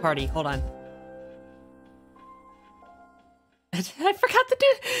out of the party. Hold on. I forgot to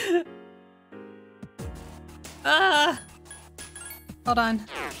do... hold on.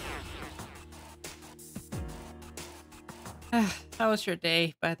 How was your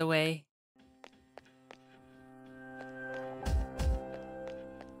day, by the way?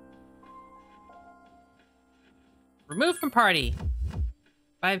 Remove from party.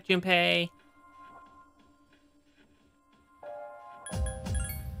 Bye, Junpei.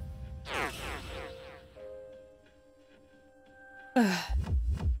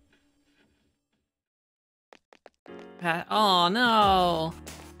 Oh no,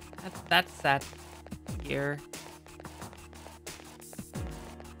 that's sad. Here.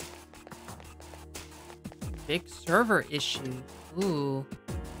 Big server issue. Ooh.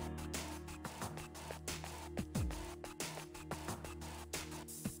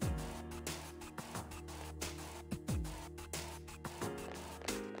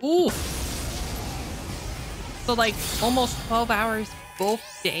 Ooh. So like almost 12 hours both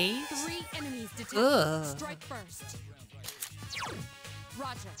days? 3 enemies detected. Ugh. Strike first.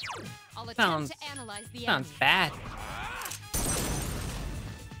 Roger. I'll attempt Sounds to analyze the sounds enemy. bad.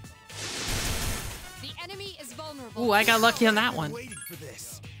 The enemy is vulnerable. Ooh, I got lucky on that one. Waiting for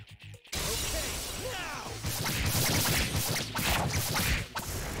this.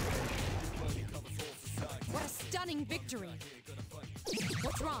 What a stunning victory.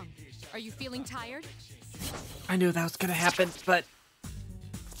 What's wrong? Are you feeling tired? I knew that was gonna happen, but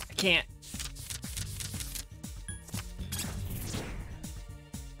I can't.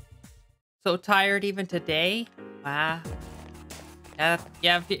 So tired even today? Wow.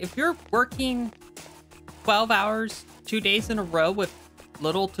 Yeah, if you're working 12 hours, 2 days in a row with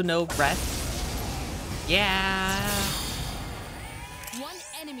little to no rest, yeah. 1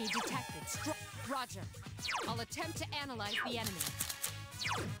 enemy detected. Roger. I'll attempt to analyze the enemy.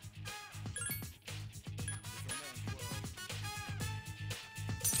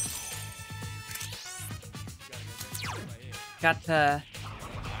 Got to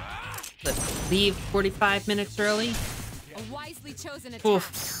leave 45 minutes early. A wisely chosen attack.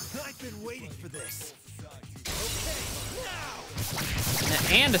 Oof. I've been waiting for this.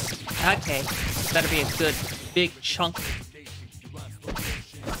 And okay, better be a good big chunk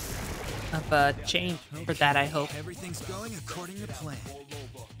of change for that, I hope. Everything's going according to plan.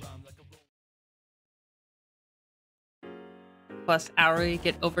 Plus hourly,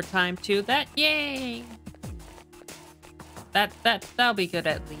 get overtime too. That yay! That'll be good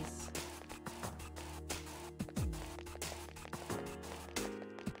at least.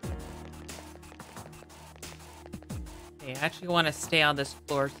 Okay, I actually want to stay on this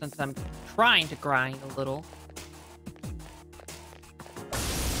floor since I'm trying to grind a little.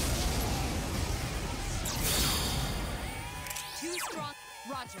 Too strong.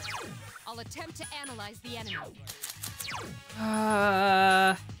 Roger. I'll attempt to analyze the enemy.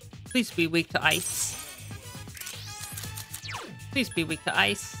 Please be weak to ice. Please be weak to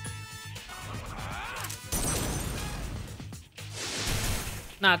ice.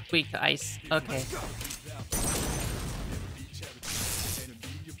 Not weak to ice. Okay.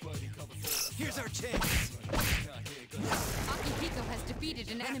 Here's our chance. Akihiko has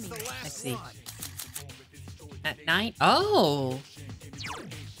defeated an enemy. I see. At night? Oh!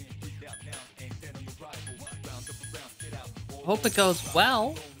 Hope it goes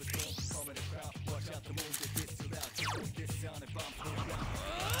well.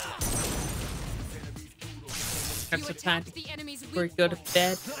 Got some time before we go to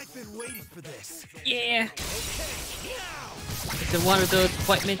bed. I've been waiting for this. Yeah. Is it one of those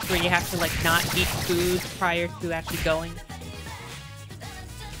appointments where you have to like not eat food prior to actually going?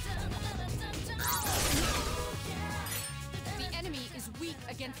 The enemy is weak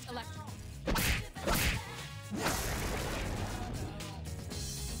against electric.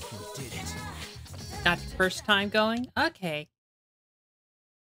 We did it. Not the first time going? Okay.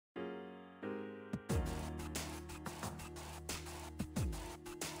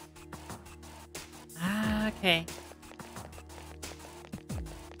 Okay.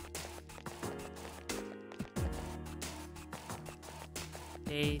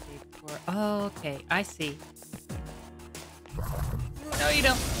 Day before. Oh, okay. I see. No, you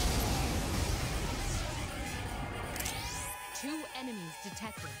don't. 2 enemies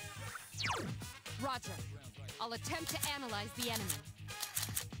detected. Roger. I'll attempt to analyze the enemy.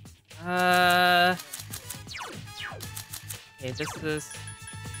 Okay, this is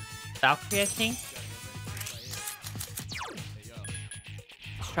Valkyrie, I think.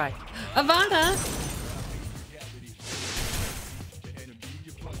 Let's try. Avada!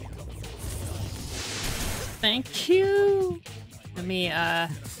 Thank you! Let me,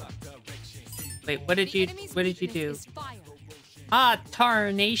 wait, what did you do? Ah,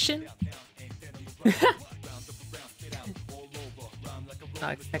 Tarnation?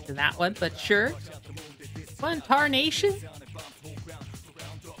 Not expecting that one, but sure. One Tarnation?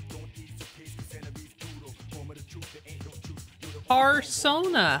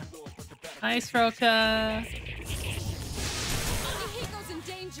 Persona. Nice, Roka.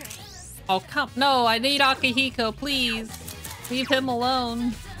 Oh, come. No, I need Akihiko, please. Leave him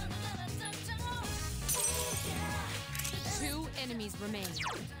alone. 2 enemies remain.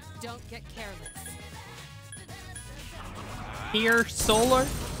 Don't get careless. Here, Solar.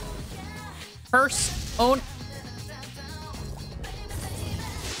 First, own.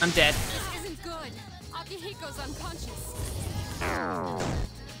 I'm dead. This isn't good. Akihiko's unconscious.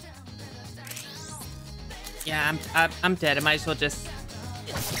 Yeah, I'm dead. I might as well just.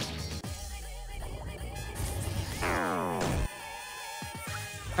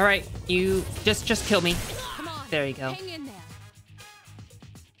 All right, you just kill me. Come on. There you go. Hang in there.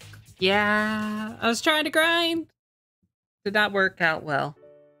 Yeah, I was trying to grind. Did not work out well.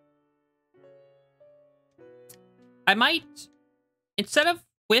 I might, instead of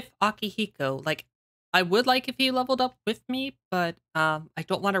with Akihiko, like, I would like if he leveled up with me, but I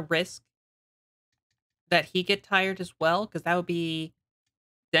don't want to risk that he get tired as well, because that would be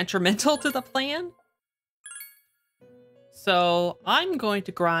detrimental to the plan. So I'm going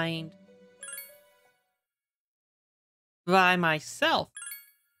to grind by myself,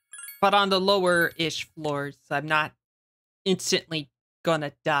 but on the lower-ish floors, so I'm not instantly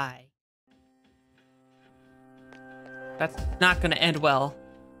gonna die. That's not gonna end well.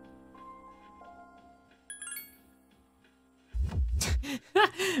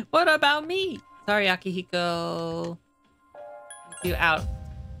 What about me? Sorry, Akihiko. You out.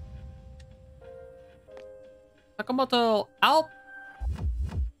 Sakamoto out.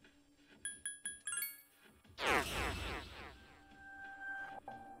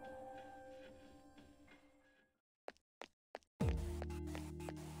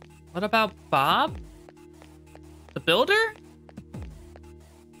 What about Bob? The builder?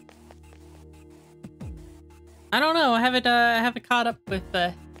 I don't know. I haven't caught up with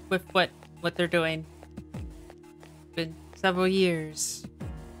what they're doing. It's been several years.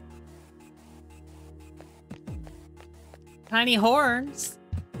 Tiny horns.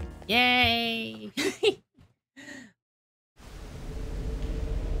 Yay!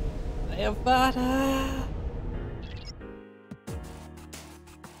 Ayavada.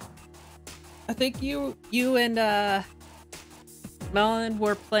 I think you and Melon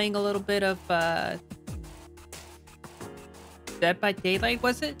were playing a little bit of Dead by Daylight,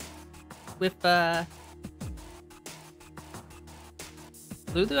 was it? With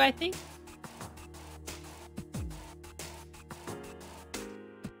Lulu, I think.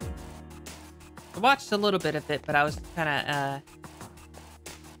 I watched a little bit of it, but I was kind of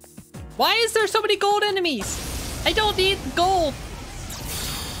Why is there so many gold enemies? I don't need the gold.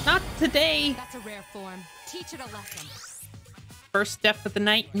 Not today. That's a rare form. Teach it a lesson. First death of the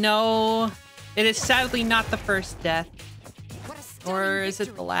night? No. It is sadly not the first death. What a stunning Or is it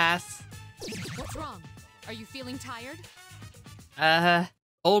victory. the last? What's wrong? Are you feeling tired?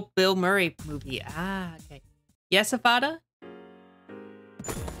 Old Bill Murray movie. Ah, okay. Yes, Avada?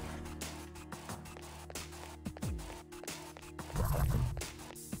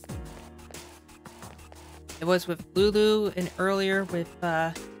 It was with Lulu and earlier with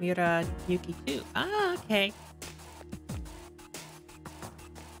Mira Yuki too. Ah, okay.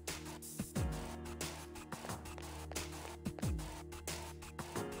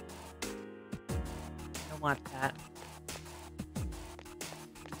 I want that.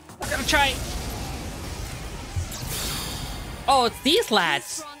 I'm gonna try. Oh, it's these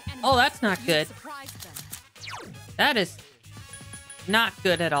lads. Oh, that's not good. That is not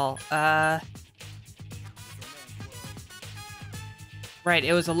good at all. Right,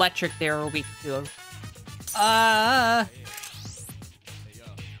 it was electric there a week ago.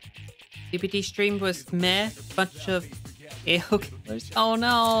 DPD stream was meh. Bunch of AO killers. Oh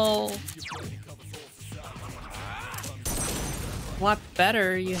no. What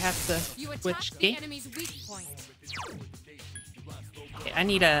better? You have to switch game. Okay, I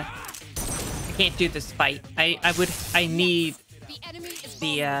need a. I can't do this fight. I need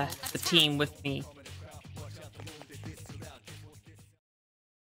the team with me.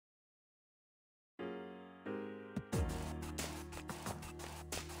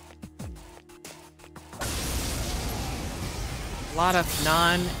 A lot of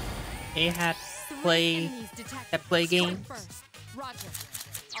non-AHAT play Enemies detected. that play Strike games. First. Roger.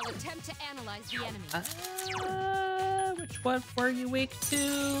 I'll attempt to analyze the enemy. Which one were you weak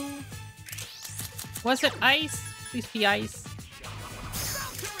to? Was it ice? Please be ice.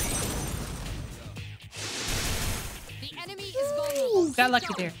 The enemy is vulnerable. Ooh, got Keep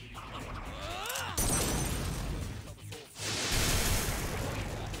lucky going. there.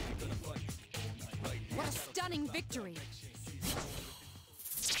 What a stunning victory.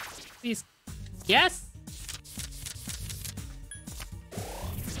 Please. Yes.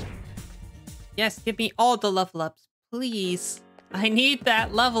 Yes, give me all the level ups, please. I need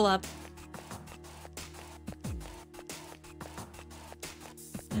that level up.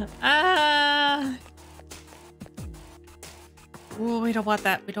 Oh, we don't want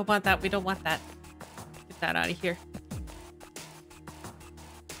that. We don't want that. We don't want that. Get that out of here.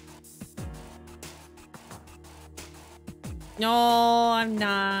 No, I'm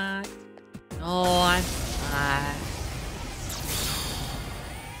not. No, I'm not.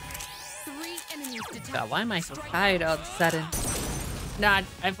 3 enemies detected. God, why am I so Strike tired all of a sudden? Nah,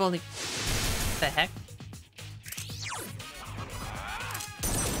 I've only... The heck?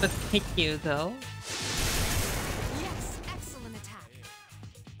 But thank you, though. Yes, excellent attack.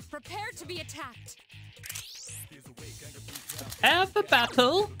 Prepare to be attacked. Have a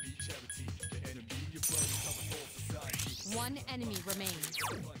battle. 1 enemy remains.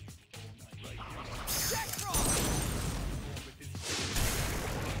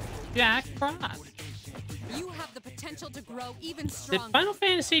 Jack Frost. You have the potential to grow even Did stronger. Final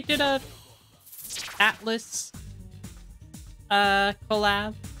Fantasy did a Atlas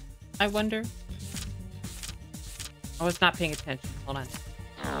collab? I wonder. I was not paying attention. Hold on.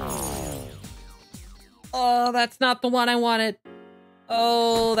 Oh, that's not the one I wanted.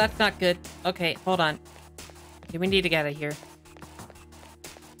 Oh, that's not good. Okay, hold on. Okay, we need to get out of here.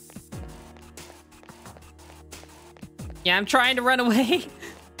 Yeah, I'm trying to run away.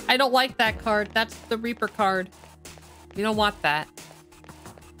 I don't like that card. That's the Reaper card. We don't want that.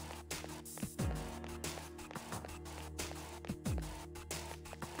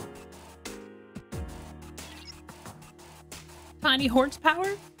 Tiny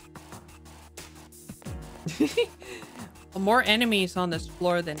horsepower? Well, more enemies on this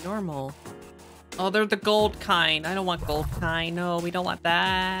floor than normal. Oh, they're the gold kind. I don't want gold kind. No, we don't want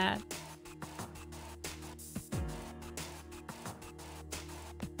that.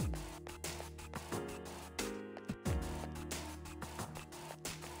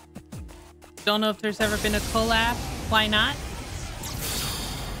 Don't know if there's ever been a collab. Why not?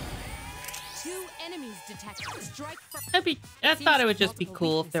 2 enemies detected. Strike first. I thought it would just be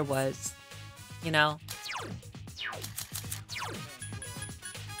cool if there was. You know?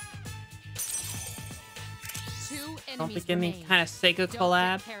 Don't think any kind of Sega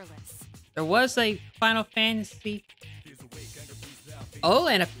collab. There was a Final Fantasy. Oh,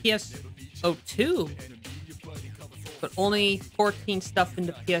 and a PSO2. But only 14 stuff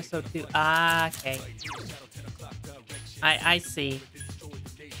into PSO2. Ah, okay. I see.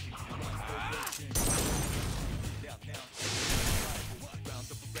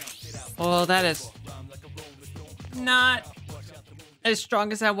 Oh, that is not as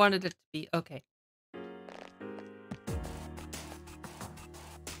strong as I wanted it to be. Okay.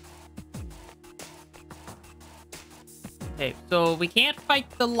 Okay, so we can't fight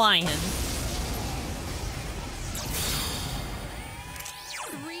the lion.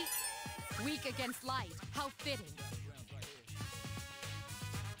 3 weak against light. How fitting.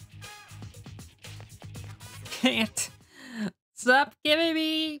 Can't. Stop giving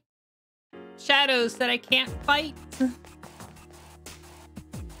me shadows that I can't fight.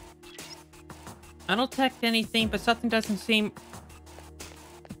 I don't detect anything, but something doesn't seem...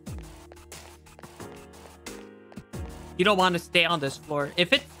 You don't want to stay on this floor.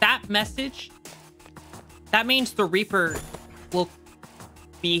 If it's that message, that means the Reaper will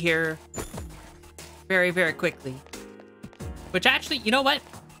be here very, very quickly. Which actually, you know what?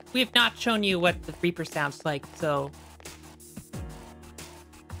 We have not shown you what the Reaper sounds like, so...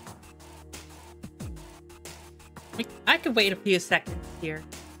 I could wait a few seconds here.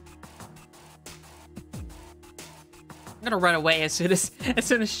 I'm gonna run away as soon as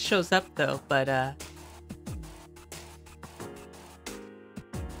it shows up, though. But I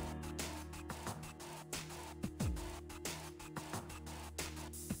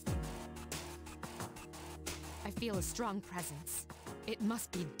feel a strong presence. It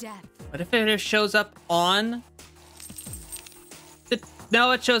must be death. what if it shows up on the?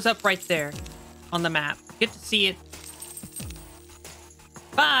 No, it shows up right there on the map. Get to see it.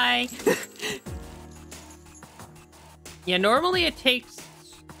 Yeah, normally it takes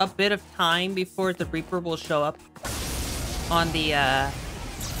a bit of time before the Reaper will show up on the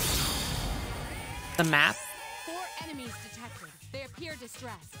map. 4 enemies detected. They appear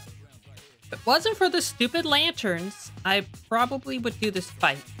distressed. If it wasn't for the stupid lanterns, I probably would do this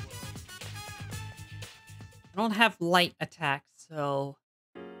fight. I don't have light attacks, so...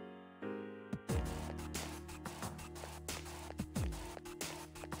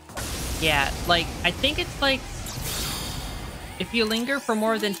 Yeah, like, I think it's like... If you linger for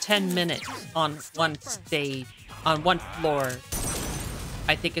more than 10 minutes on one stage, on one floor,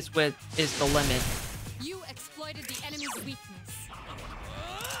 I think is the limit. You exploited the enemy's weakness.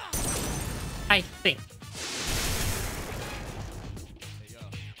 I think.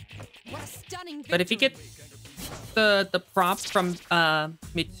 What a stunning But if you get the prompt from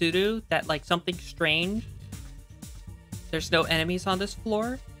Mitsuru that like something strange, there's no enemies on this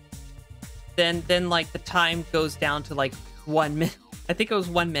floor, then like the time goes down to like 1 minute. I think it was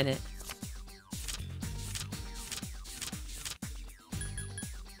 1 minute.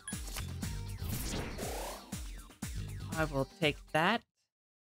 I will take that.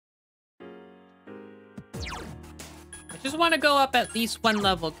 I just want to go up at least 1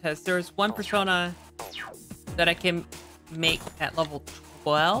 level because there's one persona that I can make at level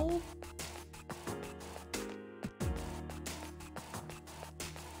 12.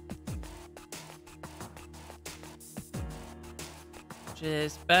 Which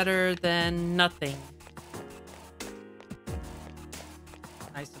is better than nothing,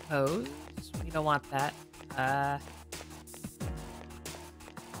 I suppose. We don't want that.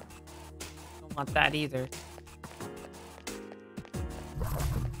 Don't want that either.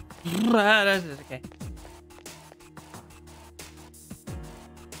 Okay.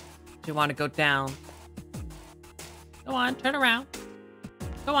 Do you want to go down? Go on, turn around.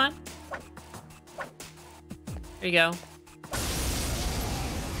 Go on. There you go.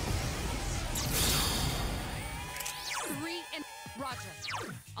 Roger.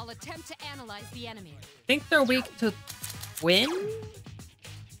 I'll attempt to analyze the enemy. Think they're weak to win?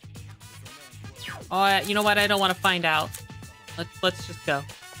 Oh, you know what? I don't want to find out. Let's just go.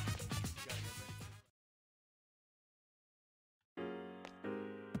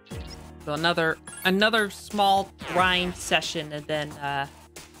 So another small grind session, and then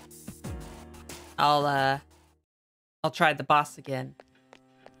I'll try the boss again.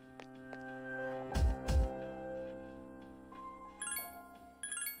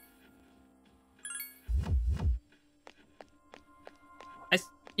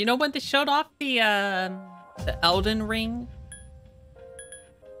 You know when they showed off the Elden Ring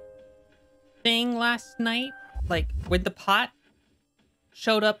thing last night? Like, when the pot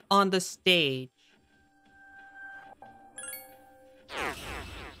showed up on the stage.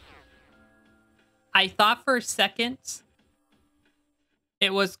 I thought for a second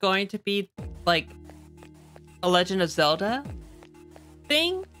it was going to be, like, a Legend of Zelda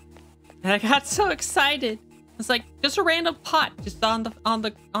thing. And I got so excited. It's like just a random pot just on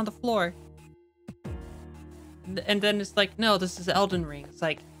the floor. And then it's like, no, this is Elden Ring. It's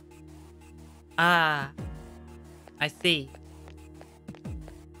like, ah, I see.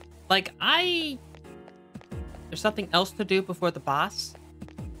 Like, there's something else to do before the boss.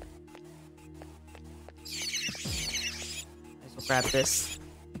 Might as well grab this.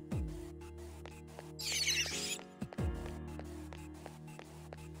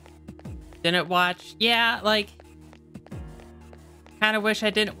 Didn't watch. Yeah, like, kind of wish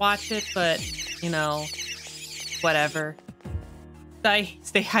I didn't watch it, but, you know, whatever. Stay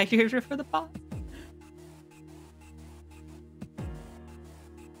hydrated for the boss.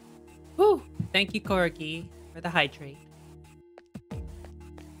 Whew. Thank you, Corgi, for the hydrate.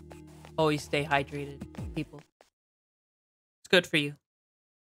 Always stay hydrated, people. It's good for you.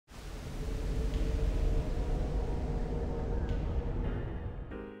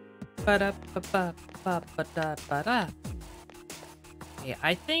 Ba-da-ba-ba-ba-ba-da-ba-da. Okay,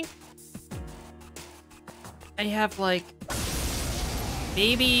 I think I have like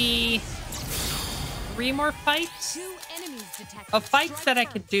maybe 3 more fights. 2 enemies detected. Of fights that I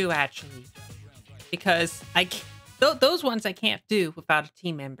could do actually, because those ones I can't do without a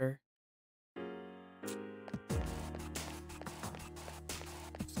team member.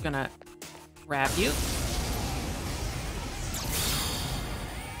 Just gonna grab you.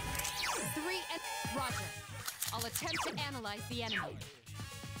 Roger. I'll attempt to analyze the enemy.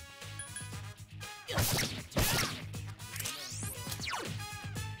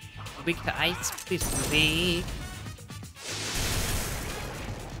 Weak to ice, please be weak.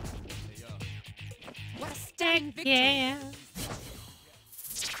 What a stunning victory. Yeah.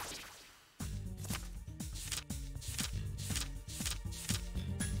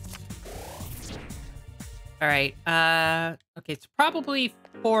 All right. Okay, it's probably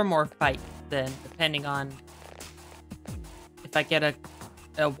 4 more fights then, depending on if I get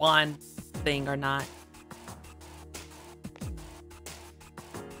a wand thing or not.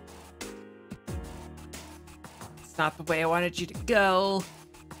 It's not the way I wanted you to go.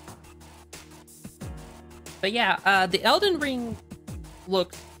 But yeah, the Elden Ring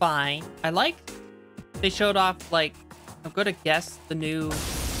looks fine. I like they showed off, like, I'm gonna guess the new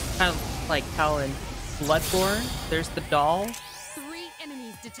kind of like how in Bloodborne there's the doll. 3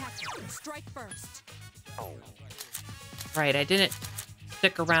 enemies detected. Strike first. Right, I didn't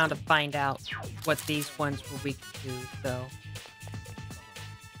stick around to find out what these ones were weak to, so.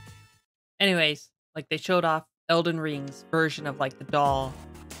 Anyways, like they showed off Elden Ring's version of like the doll,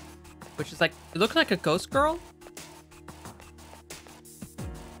 which is like, it looked like a ghost girl.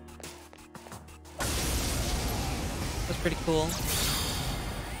 That's pretty cool.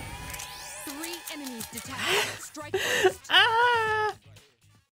 3 enemies detected. Strike first. Ah!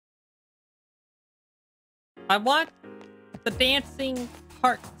 I want the dancing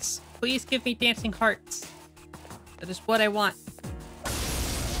hearts. Please give me dancing hearts. That is what I want.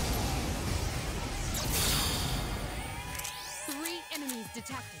 Enemies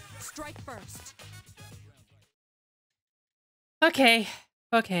detected. Strike first. Okay.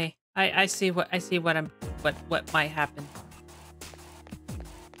 Okay. I see what what might happen.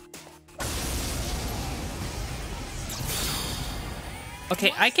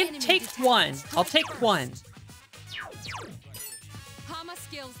 Okay, I can take one. I'll take one. Hama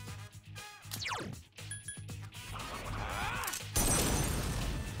skills.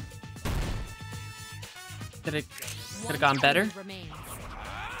 Could have gone better.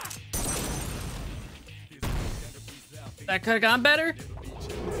 That could have gone better.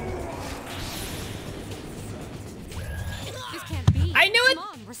 This can't be. I knew it. Come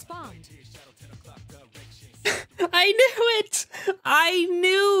on, respond. I knew it. I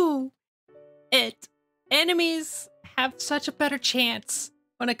knew it. Enemies have such a better chance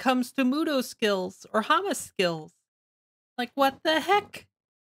when it comes to Mudo skills or Hama skills. Like, what the heck?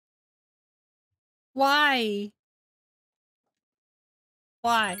 Why?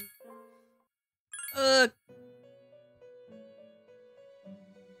 Why? Ugh.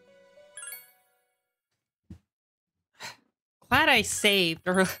 Glad I saved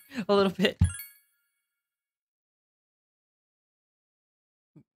a little bit.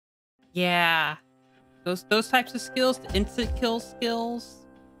 Yeah. Those types of skills, the instant kill skills.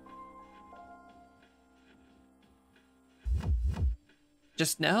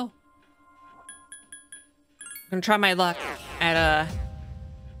 Just know. I'm gonna try my luck at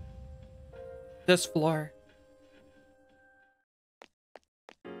this floor.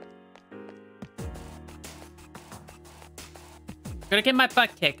 I'm gonna get my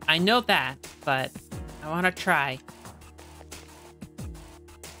butt kicked. I know that, but I wanna try.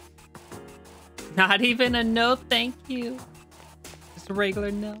 Not even a no thank you. Just a regular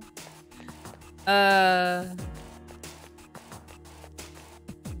no.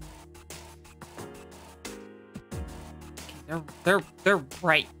 Okay, they're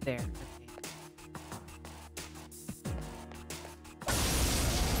right there. Okay.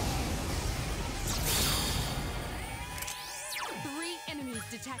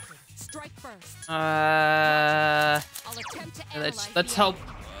 Detected. Strike first. I'll attempt to analyze let's hope.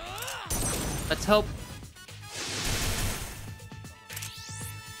 Let's hope.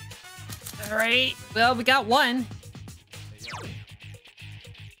 All right. Well, we got one.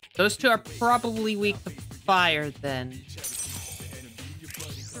 Those two are probably weak to fire then.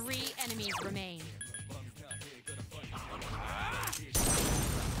 3 enemies remain.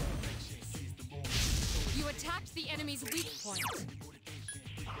 You attacked the enemy's weak point.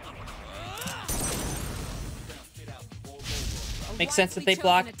 Makes sense that they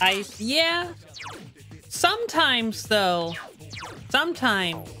block ice. Yeah. Sometimes, though,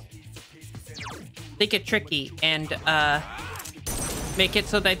 sometimes they get tricky and make it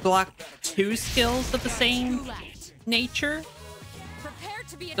so they block 2 skills of the same nature.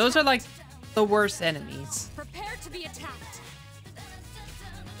 Those are like the worst enemies. Prepare to be attacked.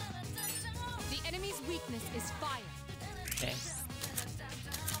 The enemy's weakness is fire. Okay.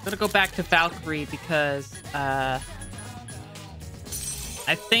 I'm gonna go back to Valkyrie because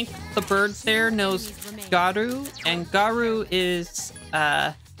I think the bird there knows Garu, and Garu is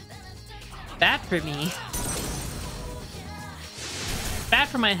bad for me. Bad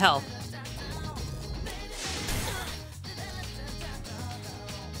for my health.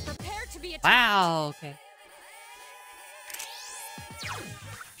 Prepare to be attacked. Wow, okay.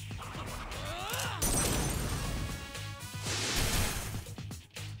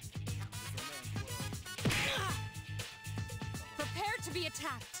 be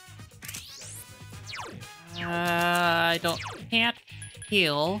attacked. Can't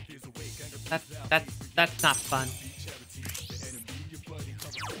heal. That's not fun.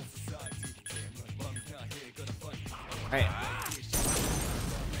 Alright.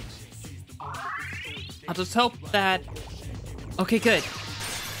 I'll just hope that... Okay, good.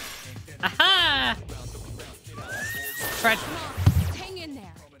 Aha! Fred. Hang in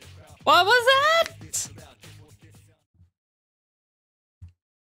there. What was that?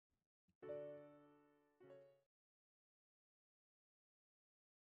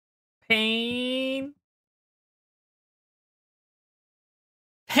 Pain.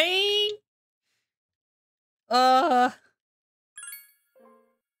 Pain.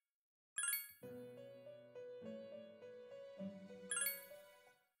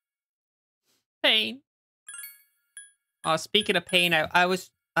 Pain. Oh, speaking of pain, I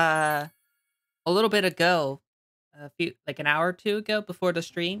was a little bit ago, like an hour or two ago before the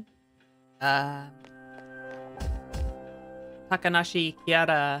stream, Takanashi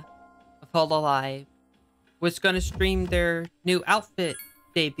Kiara of Hololive was going to stream their new outfit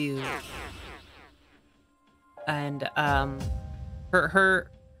debut. And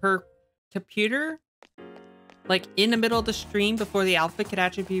her computer, like in the middle of the stream before the outfit could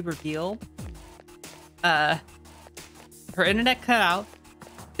actually be revealed, her internet cut out.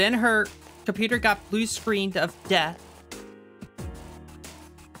 Then her computer got blue screened of death.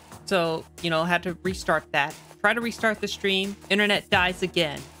 So, you know, had to restart that. Try to restart the stream. Internet dies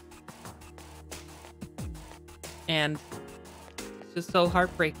again. And it's just so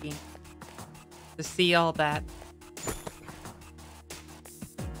heartbreaking to see all that.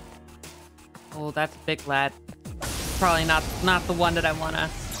 Oh, that's a big lad. Probably not the one that I want to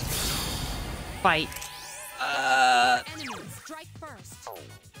fight. Strike first.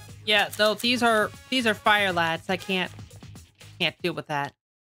 Yeah, no, these are fire lads. I can't deal with that.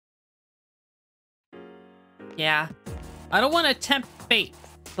 Yeah, I don't want to tempt fate.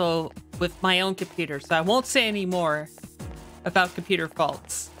 So with my own computer, so I won't say any more about computer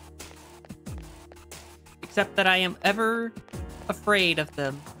faults. Except that I am ever afraid of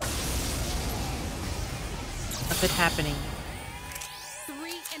them. Of it happening.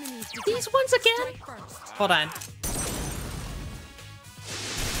 3 enemies. These ones again? Hold on.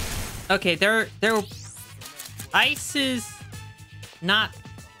 Okay, they're ice is not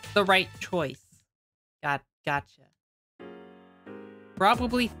the right choice. Gotcha.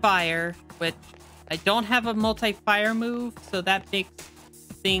 Probably fire, which I don't have a multi-fire move, so that makes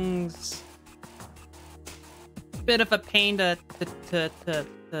things a bit of a pain to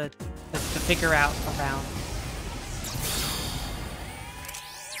figure out around.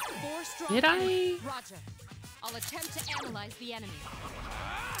 Did I? Roger. I'll attempt to analyze the enemy.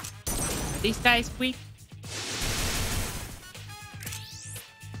 Are these guys weak?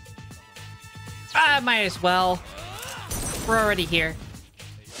 Might as well. We're already here.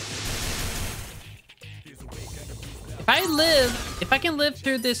 If I can live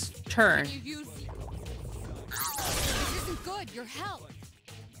through this turn. This isn't good. Your health.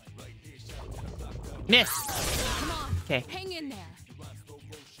 Miss. Come on. Okay. Hang in there.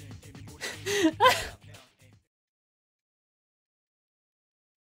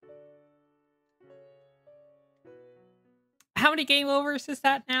 How many game overs is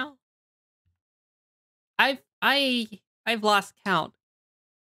that now? I've lost count.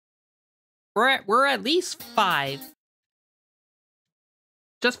 We're at least 5.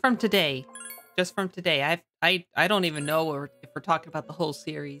 Just from today. I don't even know if we're talking about the whole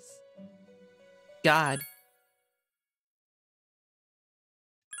series. God.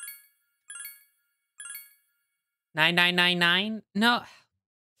 $9,999? No.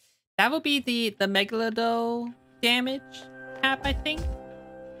 That would be the Megalado damage cap, I think.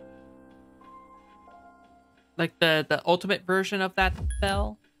 Like the ultimate version of that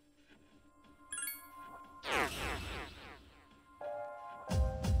spell.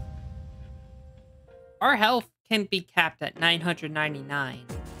 Our health can be capped at 999.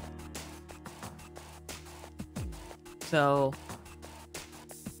 So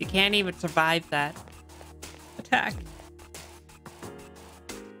you can't even survive that attack.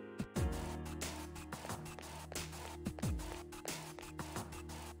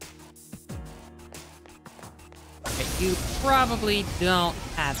 Okay, you probably don't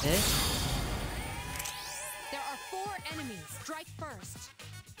have it. There are 4 enemies. Strike first.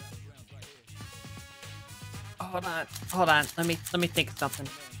 Hold on. Let me think of something.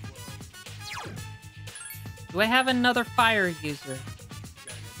 Do I have another fire user?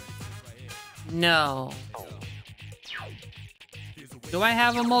 No. Do I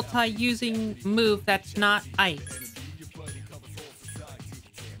have a multi-using move that's not ice?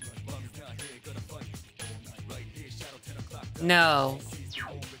 No.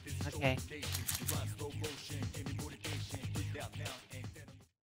 Okay.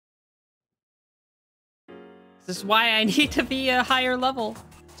 This is why I need to be a higher level,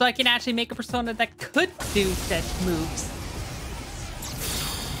 so I can actually make a persona that could do such moves.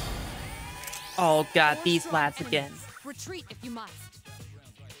 Oh god, Four these strong lads enemies. again. Retreat if you must.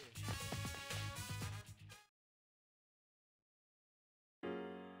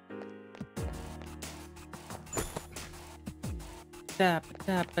 Da, ba,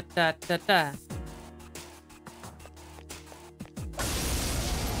 da, ba, da, da, da.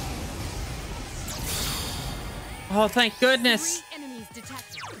 Oh, thank goodness. 3 enemies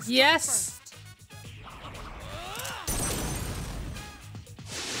detected. Strike Yes. first.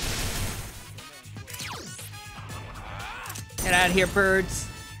 Get out of here, birds.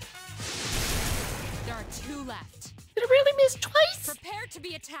 There are 2 left. Did I really miss twice? Prepare to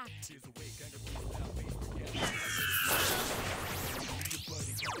be attacked.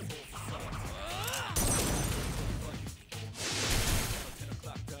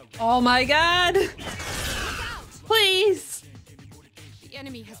 Oh my god. Look out! Please. The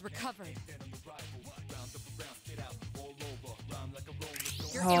enemy has recovered.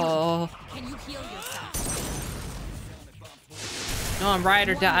 You're Oh. injured. Can you heal yourself? No, I'm ride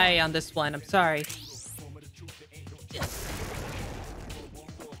or die on this one. I'm sorry.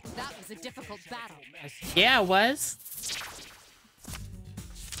 That was a difficult battle. Yeah, it was.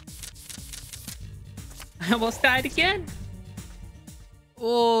 I almost died again.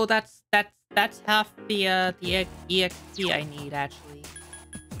 Oh, that's half the EXP I need actually.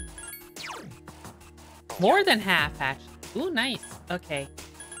 More than half actually. Ooh, nice. Okay.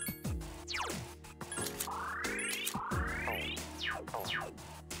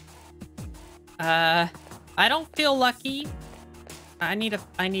 I don't feel lucky. I need to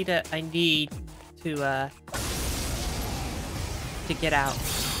get out.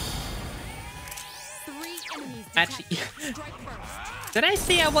 3 enemies Actually- detected. Strike first. Did I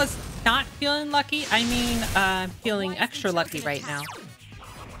say I was not feeling lucky? I mean, I'm feeling extra lucky right now.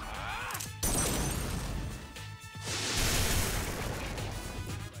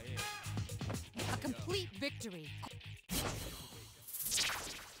 A complete victory.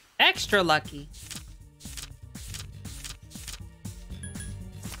 Extra lucky.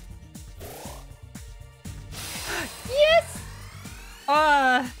 Yes!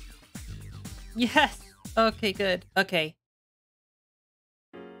 Yes! Okay, good. Okay.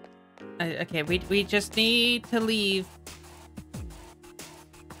 Okay, we just need to leave.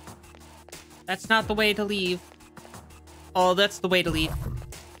 That's not the way to leave. Oh, that's the way to leave.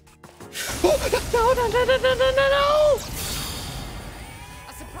 No, no, no, no, no, no, no, no!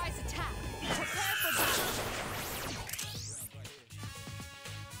 A surprise attack. Prepare for battle.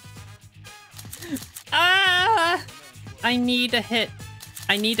 Ah! I need to hit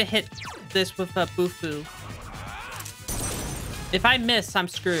this with a Bufu. If I miss, I'm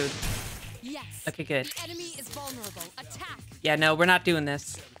screwed. Yes. Okay, good. The enemy is vulnerable. Attack. Yeah, no, we're not doing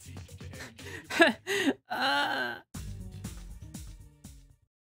this.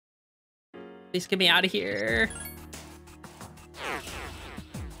 Please get me out of here.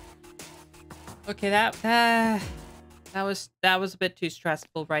 Okay, that was a bit too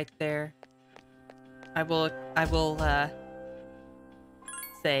stressful right there. I will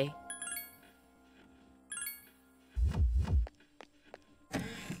say.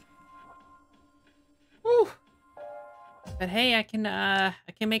 Whew. But hey, I can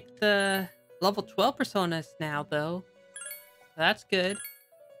make the level 12 personas now though. That's good.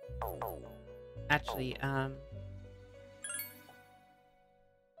 Actually, I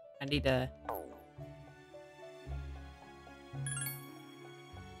need to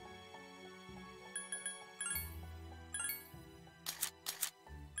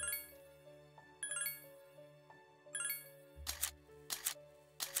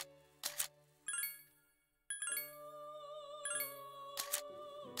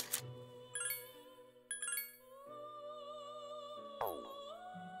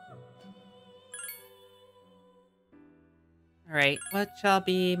All right, what shall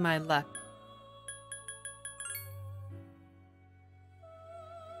be my luck?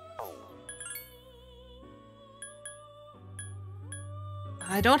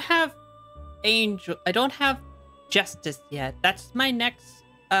 I don't have Angel. I don't have Justice yet. That's my next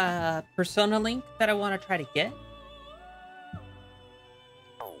persona link that I want to try to get.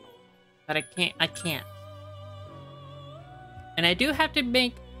 But I can't. And I do have to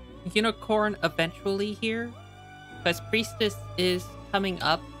make Unicorn eventually here. Because Priestess is coming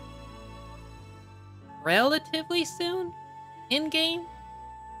up relatively soon in game.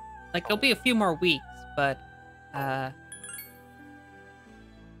 Like, it'll be a few more weeks, but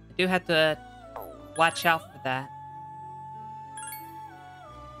do have to watch out for that.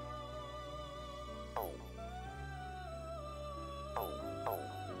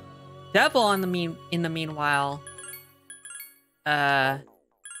 Devil in the meanwhile, might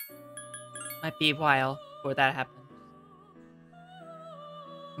be a while before that happens.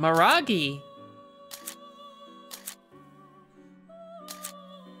 Maragi.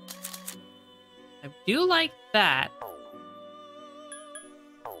 I do like that.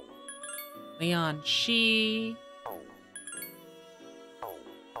 Leon Shi.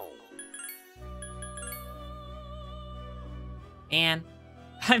 And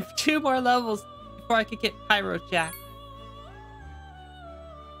I have 2 more levels before I could get Pyro Jack.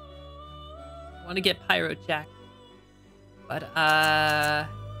 I want to get Pyro Jack. But,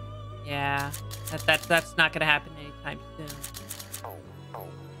 yeah. That's not gonna happen anytime soon.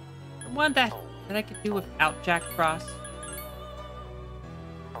 The one that I could do without Jack Frost.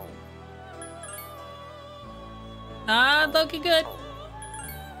 Looking good.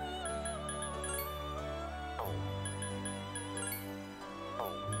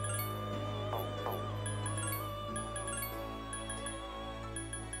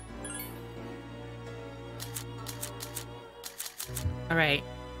 All right.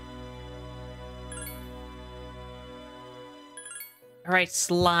 All right,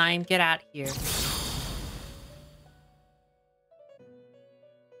 slime, get out here.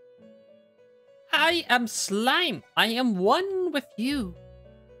 I am slime. I am one with you.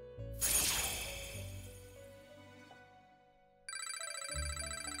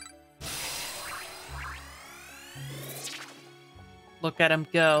 Look at him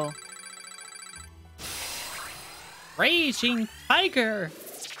go. Raging Tiger.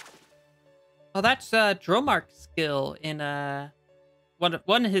 Oh, that's Dromark's skill in one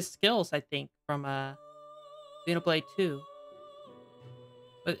of his skills, I think, from Xenoblade 2.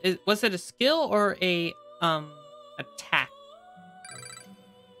 But was it a skill or a attack?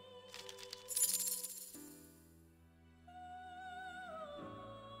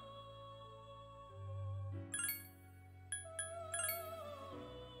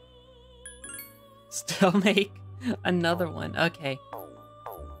 Still make another one. Okay.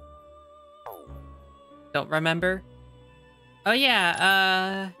 Don't remember. Oh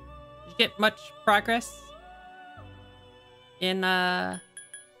yeah, did you get much progress in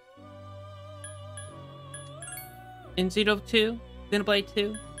Xenoblade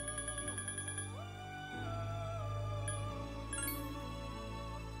 2?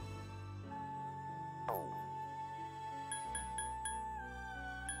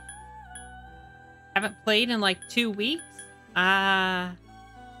 Haven't played in like 2 weeks?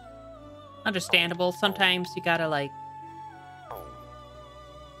 Understandable. Sometimes you gotta like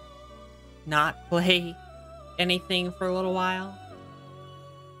not play anything for a little while.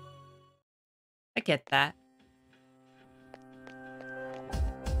 I get that.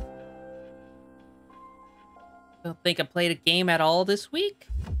 Don't think I played a game at all this week.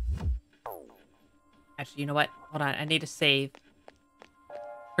 Actually, you know what? Hold on, I need to save.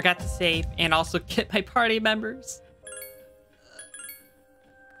 Forgot to save and also get my party members.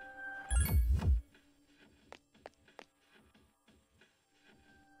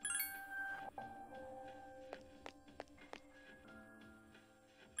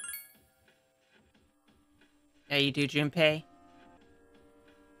 Yeah, you do, Junpei.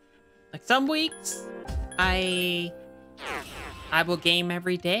 Like some weeks, I will game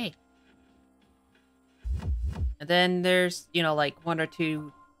every day. And then there's, you know, like 1 or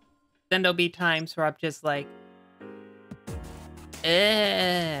 2 Zendobi times where I'm just like,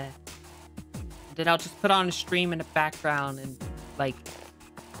 eh. Then I'll just put on a stream in the background and like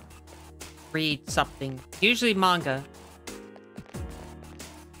read something. Usually manga.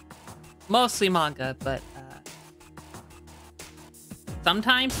 Mostly manga, but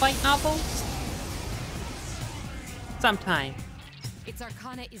sometimes light novels. Sometimes. Its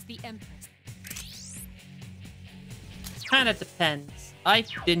arcana is the Empress. Kind of depends. I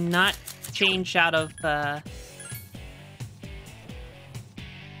did not change out of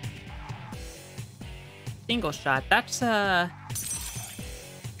single shot. That's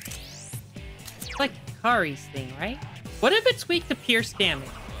it's like Kari's thing, right? What if it's weak to pierce damage?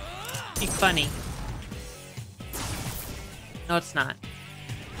 Be funny. No, it's not.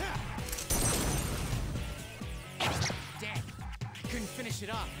 Damn, couldn't finish it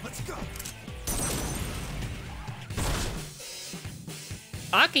up. Let's go.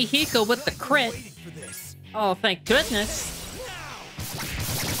 Akihiko with the crit. Oh, thank goodness.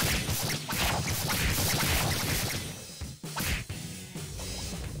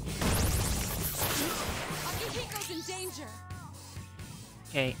 Akihiko's in danger.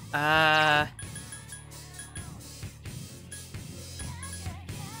 Okay,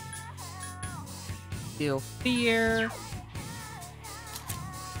 feel fear.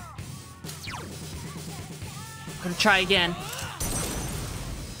 I'm gonna try again.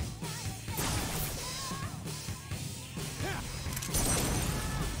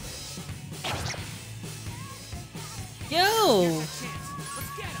 Yo!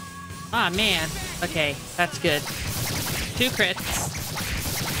 Ah, man. Okay, that's good. 2 crits.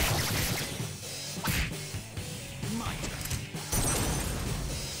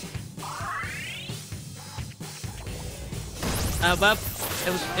 Well,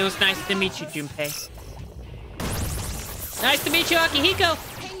 it was nice to meet you, Junpei. Nice to meet you, Akihiko.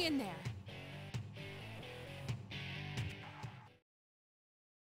 Hang in there.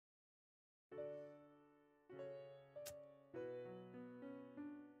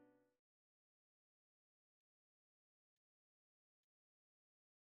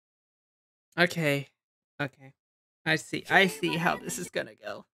 Okay. Okay. I see how this is gonna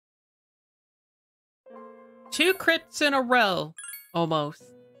go. 2 crits in a row. Almost.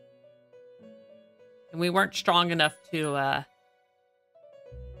 And we weren't strong enough to,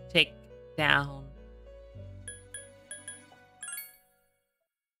 take down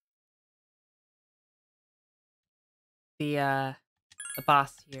the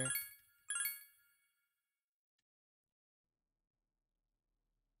boss here.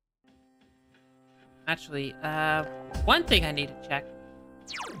 Actually, one thing I need to check.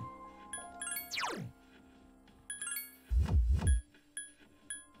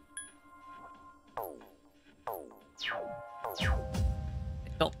 I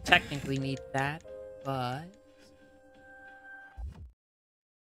don't technically need that, but...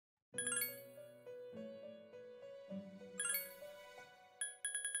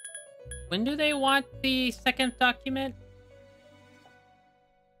 When do they want the second document?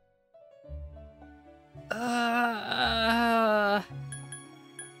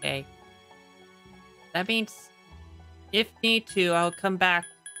 Okay. That means if need to, I'll come back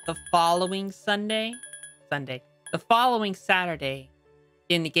the following Sunday. The following Saturday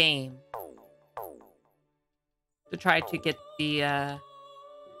in the game. To try to get the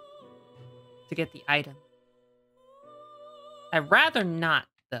item. I'd rather not,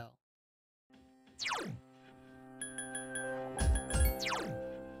 though.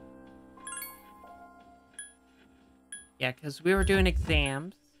 Yeah, because we were doing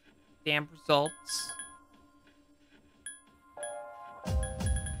exam results.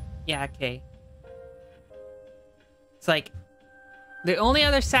 Yeah, okay. It's like the only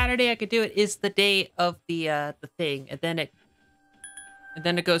other Saturday I could do it is the day of the thing, and then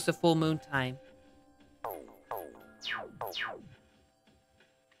it goes to full moon time.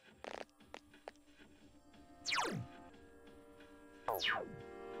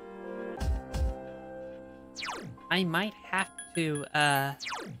 I might have to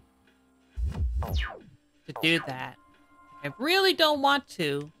do that. I really don't want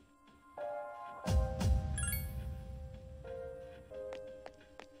to.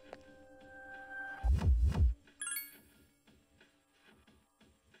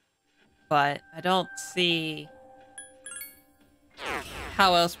 But I don't see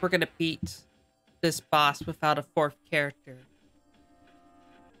how else we're gonna beat this boss without a 4th character.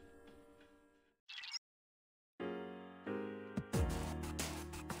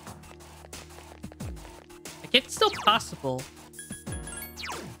 Like, it's still possible.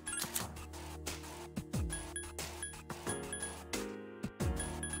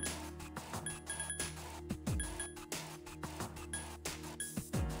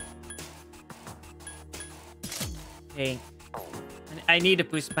 Okay. I need to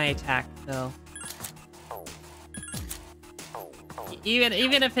boost my attack, though. Even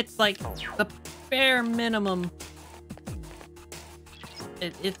if it's like the bare minimum,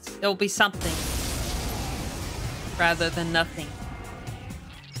 it'll be something rather than nothing.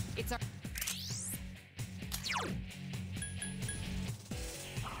 It's our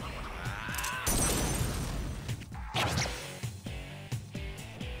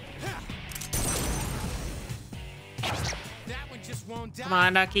That one just won't die. Come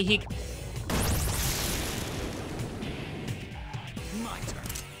on, Akihiko. My turn.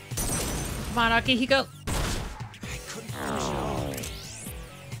 Come on, Akihiko. I couldn't finish it.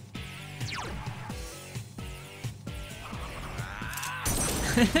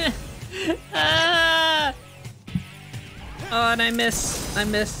 Ah! Oh, and I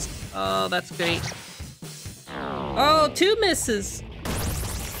missed. Oh, that's great. Oh, 2 misses.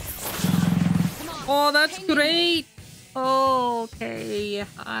 Oh, that's great. Oh, okay.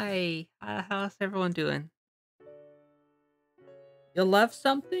 Hi. How's everyone doing? You love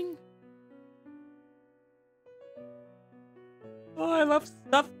something? Oh, I love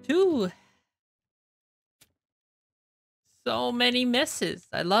stuff too. So many misses.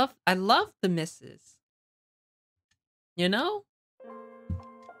 I love the misses. You know?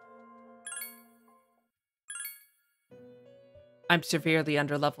 I'm severely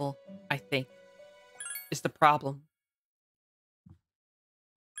underlevel, I think, is the problem.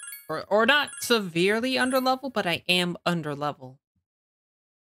 Or not severely underlevel, but I am underlevel.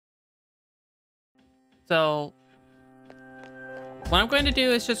 So what I'm going to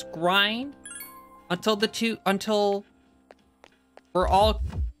do is just grind until we're all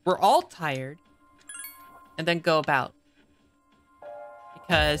tired, and then go about.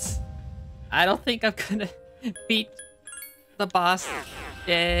 Because I don't think I'm gonna beat the boss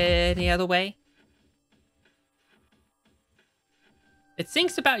any other way. It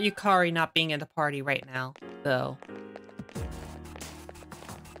stinks about Yukari not being in the party right now, though.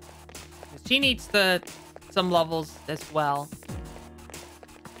 She needs some levels as well.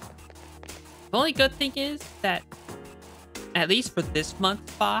 The only good thing is that, at least for this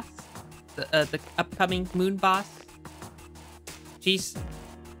month's boss, the upcoming moon boss, she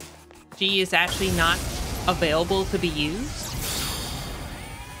is actually not available to be used.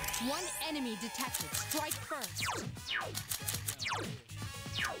 One enemy detected. Strike first.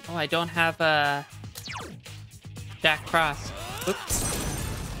 Oh, I don't have Jack Frost. Oops.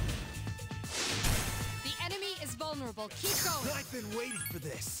 The enemy is vulnerable. Keep going. I've been waiting for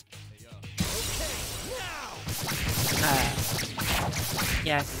this.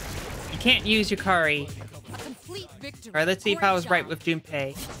 Yes. You can't use Yukari. A complete victory. Alright, let's see if Great I was right job. with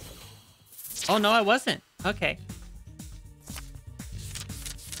Junpei. Oh, no, I wasn't. Okay.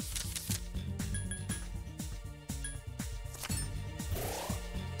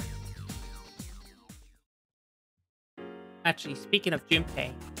 Actually, speaking of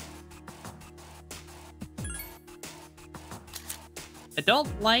Junpei, I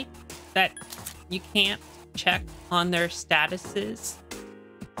don't like that you can't check on their statuses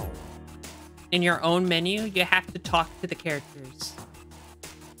in your own menu. You have to talk to the characters.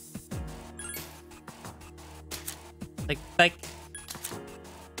 Like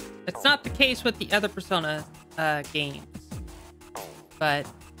it's not the case with the other Persona games, but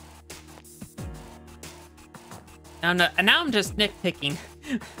now I'm just nitpicking.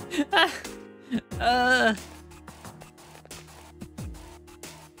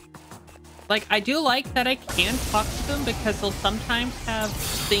 Like, I do like that I can talk to them because they'll sometimes have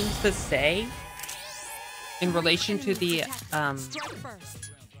things to say in relation to the Strike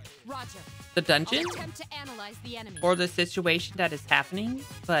first. Roger. the dungeon I'll attempt to analyze the enemy. or the situation that is happening,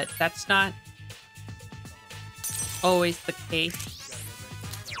 but that's not always the case.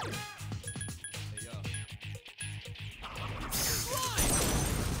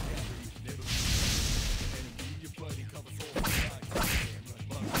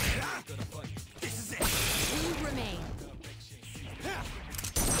 Two remain.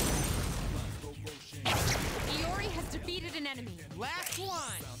 Iori has defeated an enemy. Last one.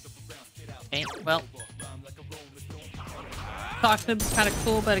 Okay, well, talk to them is kind of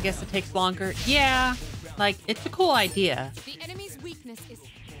cool, but I guess it takes longer. Yeah, like, it's a cool idea. The enemy's weakness is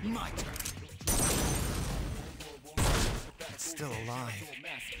My turn. It's still alive.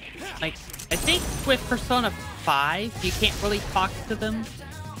 Like, I think with Persona 5, you can't really talk to them.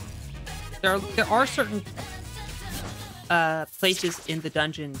 There are certain places in the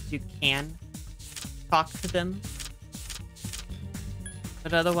dungeons you can talk to them,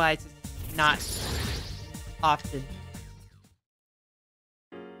 but otherwise it's not often.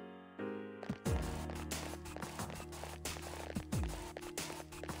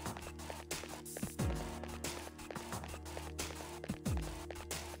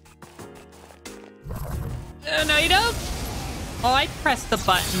 No, you don't. Oh, I pressed the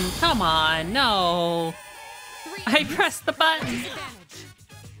button. Come on, no. three. I pressed the button. Disadvantage.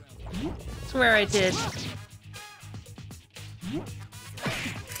 Swear I did.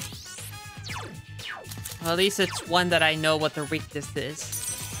 Well, at least it's one that I know what their weakness is.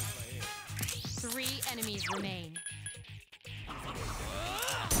 Three enemies remain.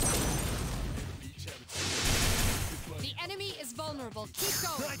 The enemy is vulnerable. Keep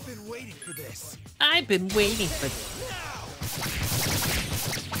going. I've been waiting for this. I've been waiting for this.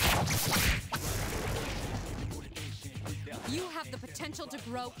 You have the potential to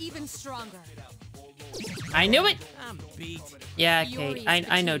grow even stronger. I knew it. I'm beat. Yeah, Iori okay. is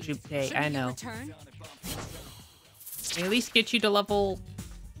I know, fatigued. Junpei. I Shouldn't you know. return? At least get you to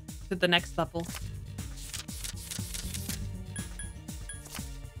the next level.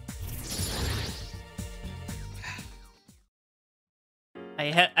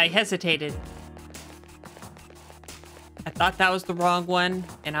 I hesitated. I thought that was the wrong one,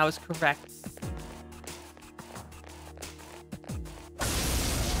 and I was correct.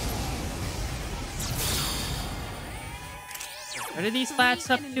 What are these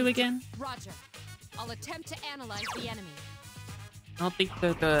flats up to again? Roger. I'll attempt to analyze the enemy. I don't think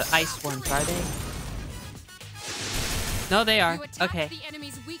they're the ice ones, are they? No, they are. You attack Okay. the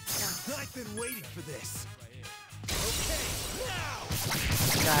enemy's weak point. I've been waiting for this.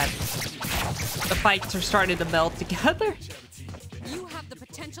 God. The fights are starting to meld together. You have the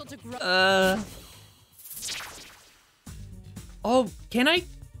potential to grow. Oh, can I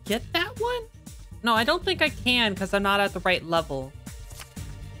get that one? No, I don't think I can because I'm not at the right level.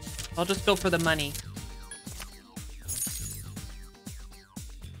 I'll just go for the money.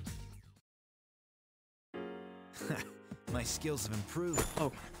 My skills have improved.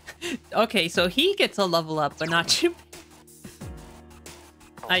 Oh. Okay, so he gets a level up, but not Junpei.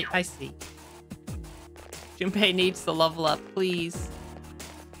 I see. Junpei needs to level up, please.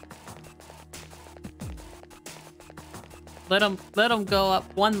 Let him go up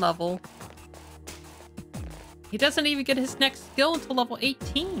one level. He doesn't even get his next skill until level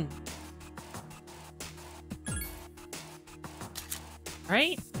 18.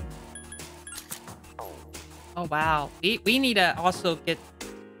 Right? Oh wow. We need to also get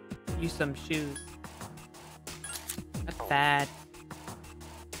you some shoes. That's bad.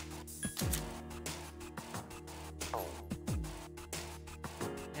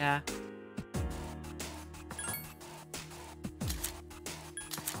 Yeah.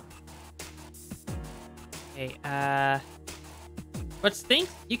 Okay, what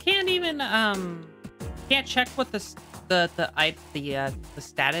stinks? You can't even can't check what the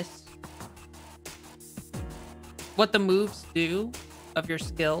status, what the moves do of your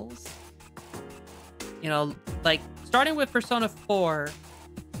skills. You know, like starting with Persona 4,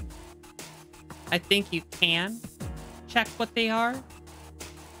 I think you can check what they are.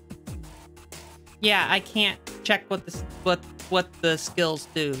 Yeah, I can't check what the skills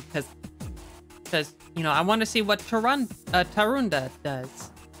do because you know I want to see what Tarunda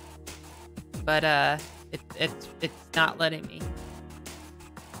does, but it's not letting me.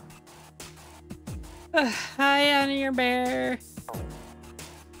 Hi, Annie your bear.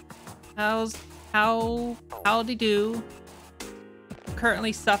 Howdy do?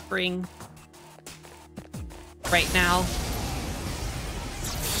 Currently suffering right now.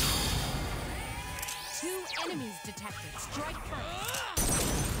 Enemies detected. Strike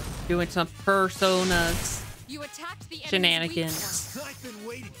first. Doing some personas You attacked the shenanigans. I've been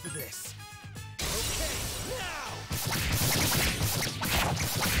waiting for this.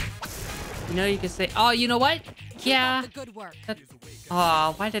 You know, you can say, "Oh, you know what? Yeah." The good work.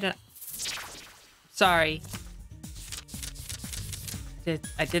 Oh, why did I? Sorry.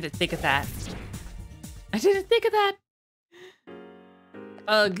 I didn't think of that. I didn't think of that.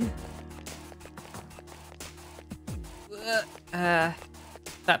 Ugh.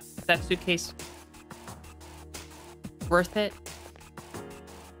 That suitcase worth it?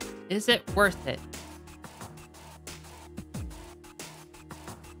 Is it worth it?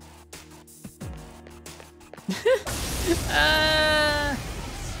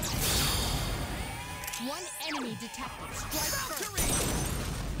 One enemy detected. Strike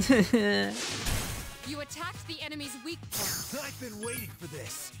first. You attacked the enemy's weak point. I've been waiting for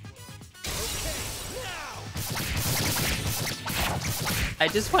this. I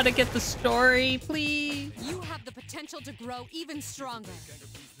just want to get the story, please. You have the potential to grow even stronger.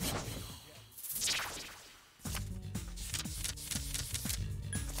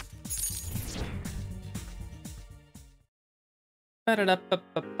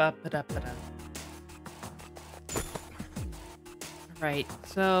 Right,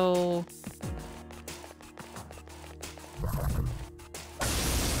 so...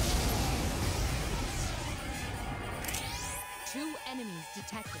 Two enemies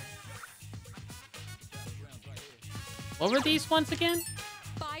detected. What were these ones again?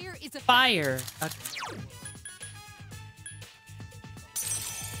 Fire is a Fire. Okay.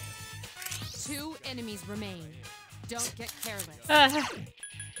 Two enemies remain. Don't get careless.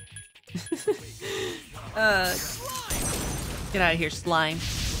 Get out of here, slime.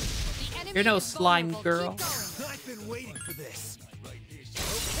 The enemy You're no is slime vulnerable. girl. Keep going. I've been waiting for this.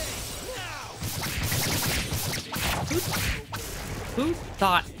 Who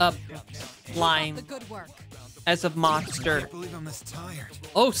thought up Keep slime up the good work. as a I monster? can't believe I'm this tired.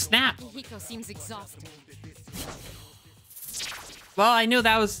 Oh, snap. Hiko seems exhausted. Well, I knew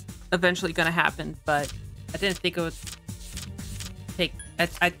that was eventually going to happen, but I didn't think it would take... I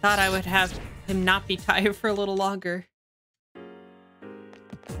thought I would have him not be tired for a little longer.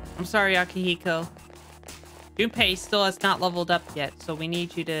 I'm sorry, Akihiko. Junpei still has not leveled up yet, so we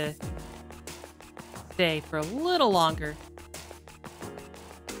need you to stay for a little longer.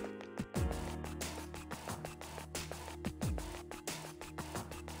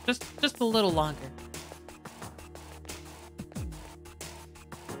 Just a little longer.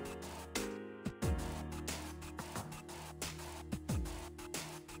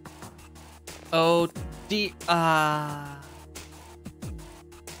 Oh,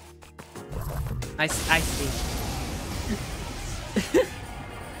 I see.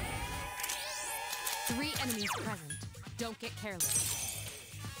 3 enemies present. Don't get careless.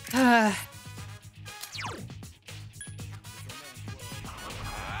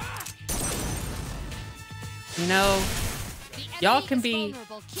 You know, The y'all enemy can is be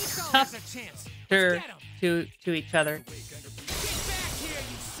vulnerable. Keep going. tough There's a chance. to each other. Get back here,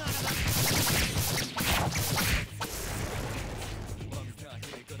 you son of a...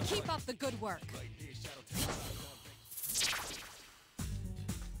 Keep up the good work.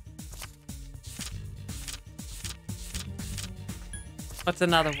 What's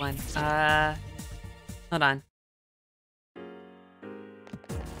another one? Hold on.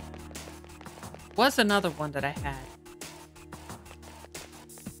 What's another one that I had?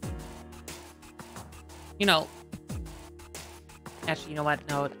 You know. Actually, you know what?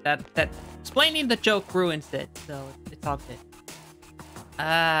 No, that explaining the joke ruins it, so it's all good.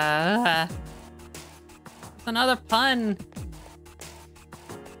 It's another pun.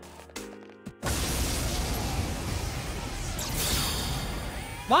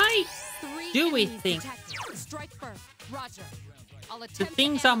 Why 3 do we enemies think detected. Strike first. Roger. I'll the attempt to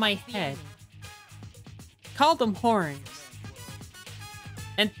things on my analyze the head enemy. call them horns?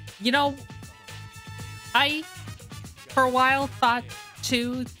 And you know, I for a while thought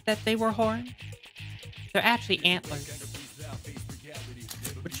too that they were horns. They're actually antlers.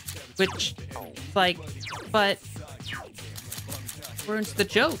 Which like, but ruins the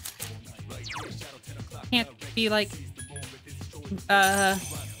joke. Can't be like,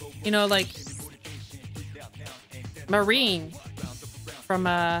 you know, like Marine from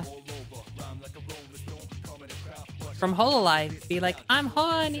Hololive. Be like, I'm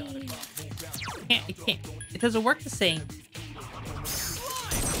horny. It doesn't work the same.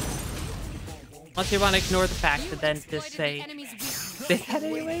 Unless you want to ignore the fact and then just Exploited say the enemy's weakness. they had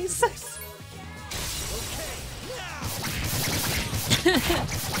anyways.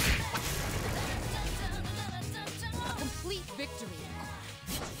 Complete victory.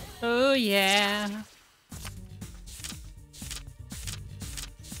 Oh yeah.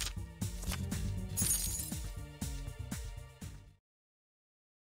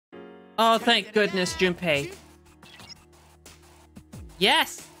 Oh, thank goodness, Junpei.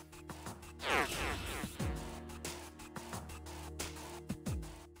 Yes.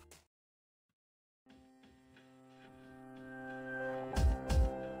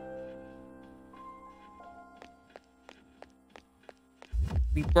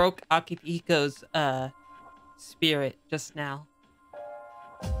 We broke Akihiko's spirit just now.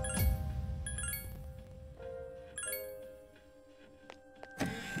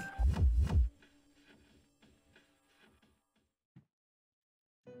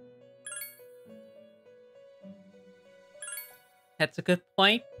 That's a good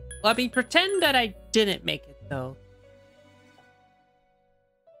point. Let me pretend that I didn't make it though.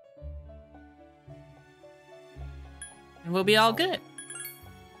 And we'll be all good.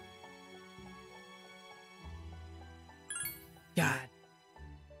 God.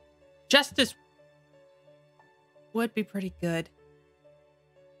 Justice would be pretty good.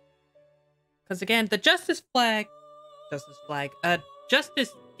 Because again, the Justice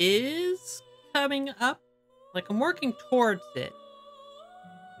is coming up. Like, I'm working towards it.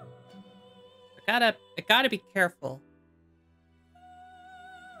 I gotta be careful.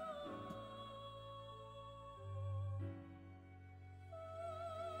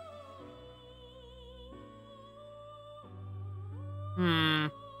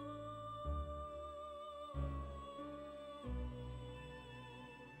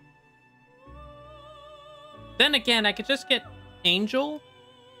 Then again, I could just get Angel,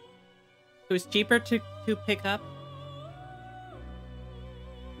 who's cheaper to pick up.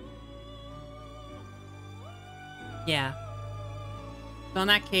 Yeah. So in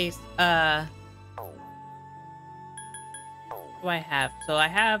that case, what do I have? So I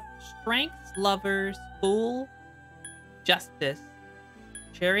have Strength, Lovers, Fool, Justice,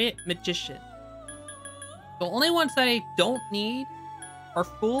 Chariot, Magician. The only ones that I don't need are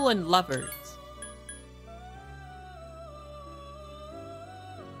Fool and Lovers.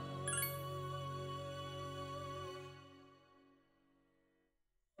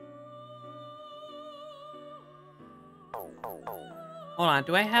 Hold on,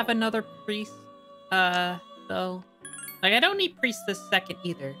 do I have another priest? Though? Like, I don't need priest this second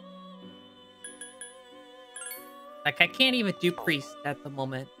either. Like, I can't even do priest at the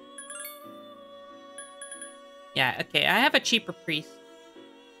moment. Yeah, okay, I have a cheaper priest.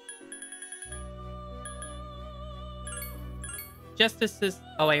 Justice is...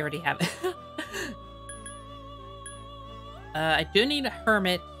 Oh, I already have it. I do need a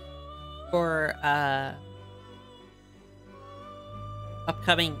hermit for,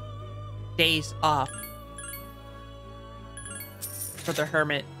 upcoming days off. For the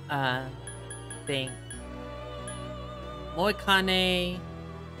hermit, thing. Moikane.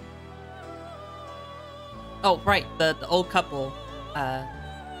 Oh, right, the old couple,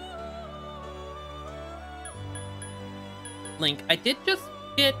 link. I did just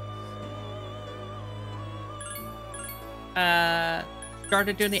get,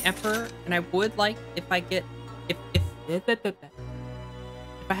 started doing the Emperor, and I would like, if I get, if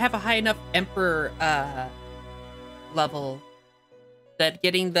I have a high enough Emperor, level, that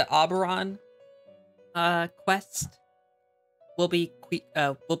getting the Oberon, quest will be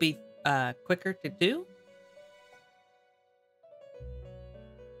quicker to do.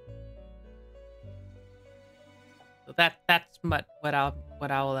 So that's what I'll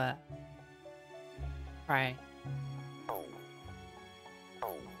try.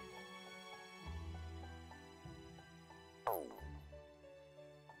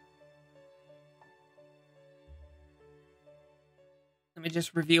 Let me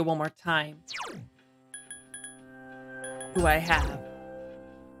just review one more time who I have.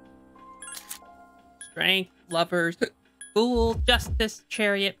 Strength, Lovers, Fool, Justice,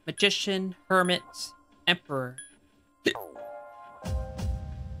 Chariot, Magician, Hermit, Emperor.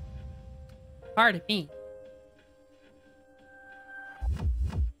 Pardon me.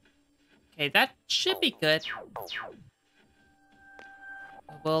 Okay, that should be good.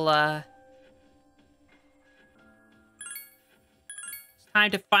 We'll, it's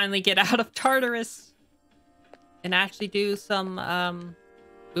time to finally get out of Tartarus and actually do some,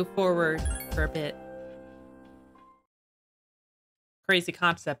 move forward for a bit. Crazy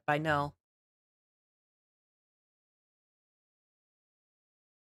concept, I know.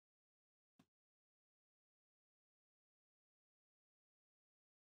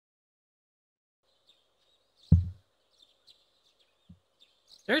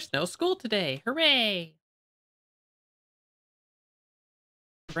 There's no school today. Hooray!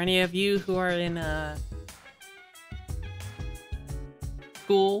 For any of you who are in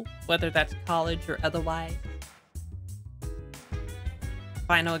school, whether that's college or otherwise,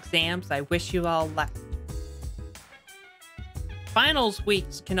 final exams, I wish you all luck. Finals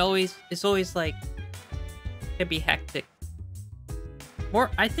weeks can always like can be hectic.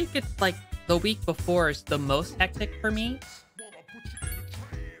 I think it's like the week before is the most hectic for me.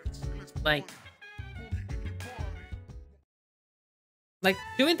 Like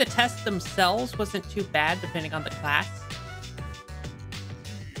doing the tests themselves wasn't too bad depending on the class.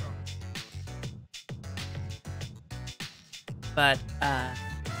 But I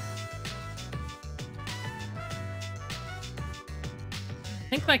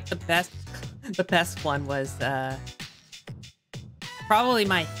think like the best one was probably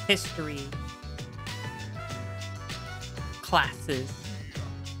my history classes.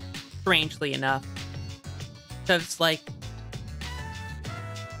 Strangely enough, because like,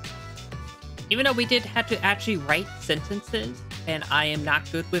 even though we did have to actually write sentences, and I am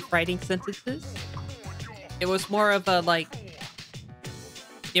not good with writing sentences, it was more of a like,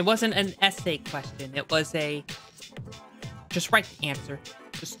 it wasn't an essay question. It was a just write the answer.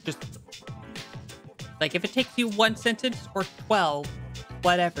 Just like if it takes you one sentence or 12,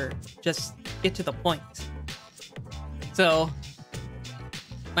 whatever, just get to the point. So.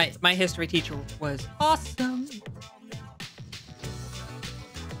 My history teacher was awesome.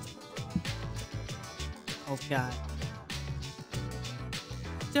 Oh god.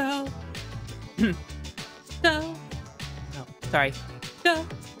 No, sorry.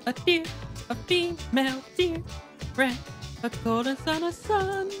 A deer, a female deer, ran a golden son of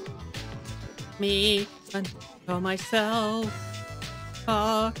sun. Me and call myself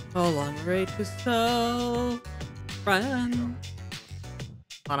a long way to so run.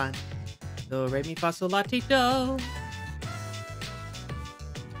 Hold on. Do, re, mi, fa, sol, la, ti, do.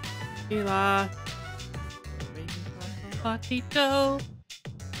 Ti, la. Re, mi, fa, sol, la, ti, do.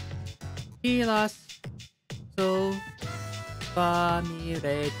 Ti, la, sol, fa, mi,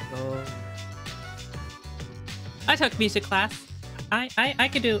 re, do. I took music class. I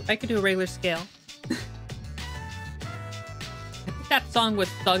could do a regular scale. I think that song was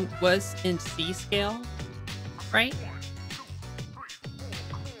in C scale, right?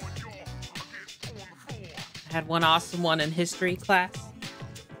 Had one awesome one in history class.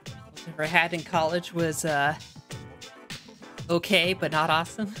 Whatever I had in college was okay, but not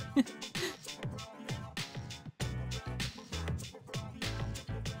awesome.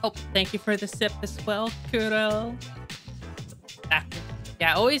 Oh, thank you for the sip as well, Kuro.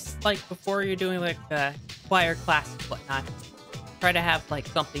 Yeah, always like before you're doing like choir class and whatnot, try to have like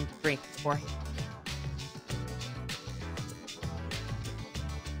something to drink beforehand.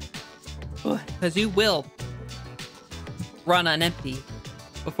 Because you will run on empty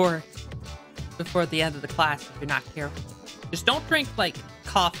before the end of the class if you're not careful. Just don't drink like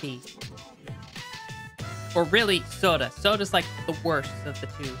coffee or really soda. Soda's like the worst of the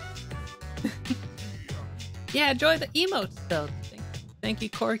two. Yeah, enjoy the emotes though. Thank you,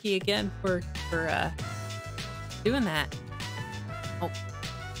 Corky, again for doing that.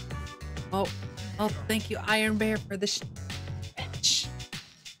 Oh, thank you, Iron Bear, for the bench.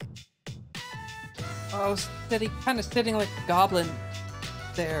 I was kind of sitting like a goblin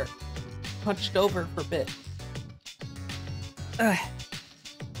there, hunched over for a bit. Ugh.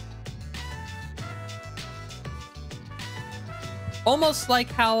 Almost like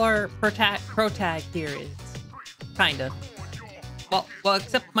how our pro tag here is, kind of. Well,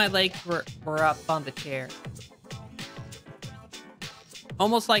 except my legs were up on the chair.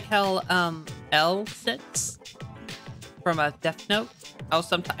 Almost like how L sits from a Death Note. I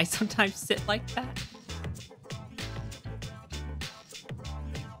sometimes sit like that.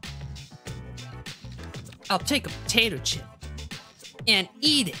 I'll take a potato chip and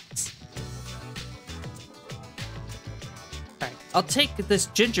eat it. Alright, I'll take this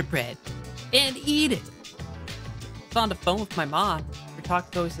gingerbread and eat it. I was on the phone with my mom. Her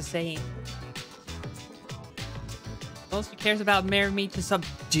talk's always the same. All she cares about marrying me to some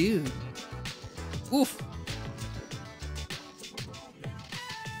dude. Oof.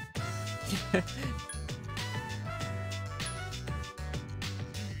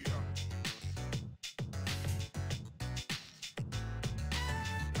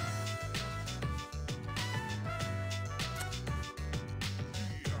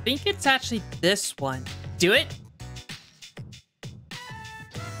 I think it's actually this one. Do it?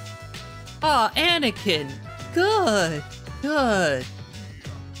 Oh, Anakin. Good. Good.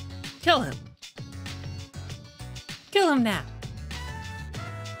 Kill him. Kill him now.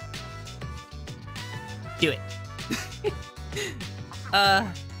 Do it.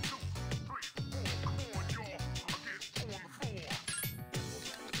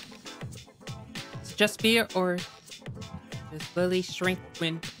 Is it just me or does Lily shrink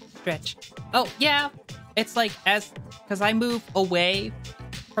when stretch? Oh, yeah. It's like because I move away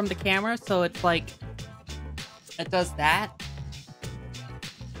from the camera, so it's like it does that.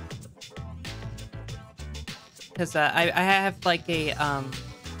 Because I have like a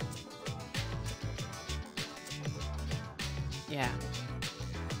yeah.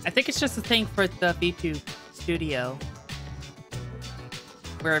 I think it's just a thing for the Vtuber studio.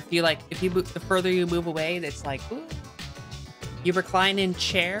 Where if you move, the further you move away, it's like, ooh, you recline in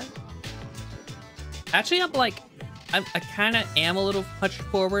chair. Actually, I kind of am a little punched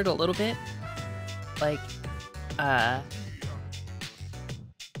forward a little bit. Like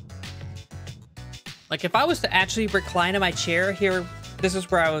if I was to actually recline in my chair here, this is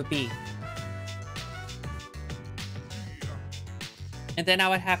where I would be. And then I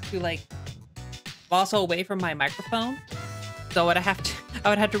would have to like also away from my microphone. So I would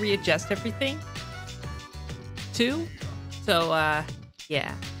have to readjust everything too. So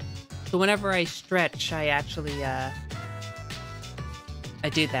yeah. So whenever I stretch, I actually I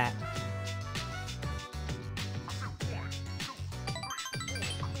do that.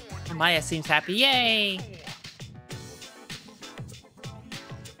 Maya seems happy. Yay!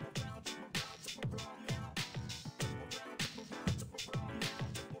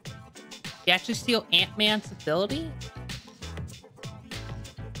 You actually steal Ant-Man's ability?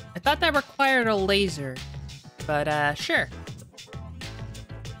 I thought that required a laser, but sure.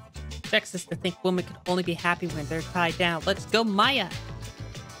 Sexist to think women can only be happy when they're tied down. Let's go, Maya!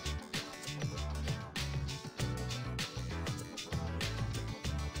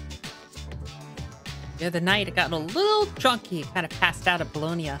 The other night, I got a little drunky, kind of passed out of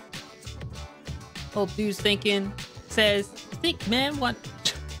Bologna. Old dude's thinking, says, "You think men want..."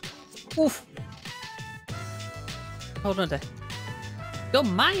 Oof. Hold on to... Go,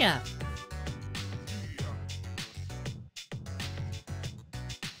 Maya!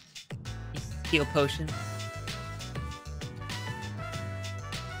 Heal potion.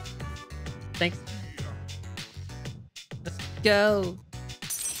 Thanks. Let's go.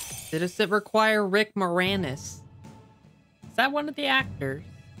 Does it require Rick Moranis? Is that one of the actors?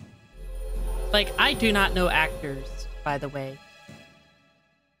 Like, I do not know actors, by the way.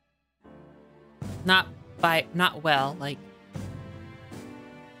 Not well, like...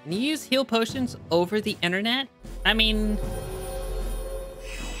 Can you use heal potions over the internet? I mean...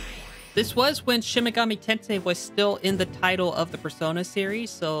 This was when Shin Megami Tensei was still in the title of the Persona series,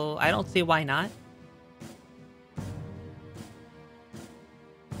 so I don't see why not.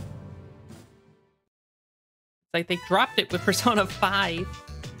 It's like they dropped it with Persona 5.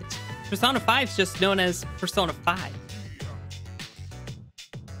 Persona 5 is just known as Persona 5.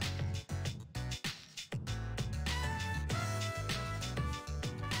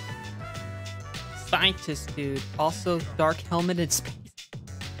 Scientist dude. Also Dark Helmet in space.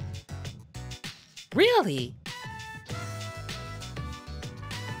 Really?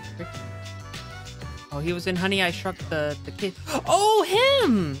 Oh, he was in Honey, I Shrunk the Kid. Oh,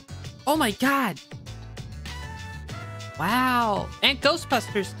 him! Oh my god. Wow. And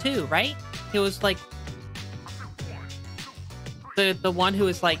Ghostbusters too, right? He was like the one who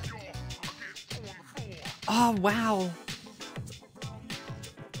was like, oh wow.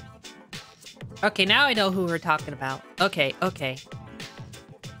 Okay, now I know who we're talking about. Okay.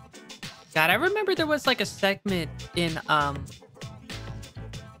 God, I remember there was like a segment in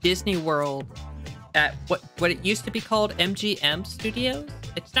Disney World at what it used to be called MGM Studios.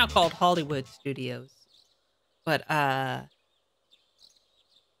 It's now called Hollywood Studios. But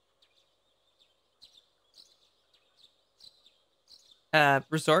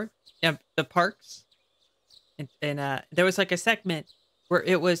resort, yeah, the parks, and there was like a segment where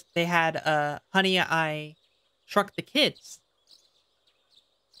it was they had Honey, I Shrunk the Kids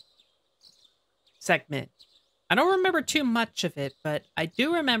segment. I don't remember too much of it, but I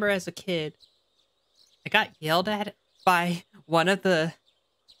do remember as a kid I got yelled at by one of the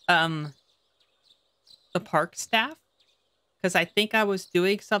park staff because I think I was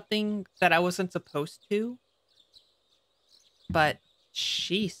doing something that I wasn't supposed to. But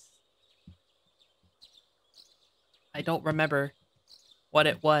jeez, I don't remember what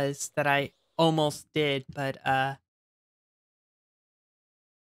it was that I almost did, but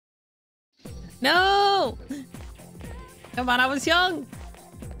no! Come on, I was young!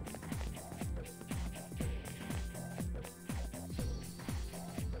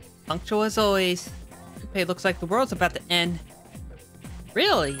 Punctual as always. Okay, looks like the world's about to end.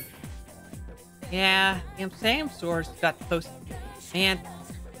 Really? Yeah, Sam stores got posted. Man,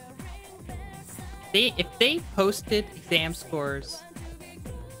 if they posted exam scores,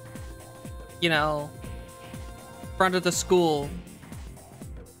 you know, front of the school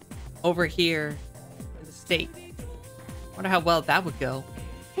over here in the state, wonder how well that would go.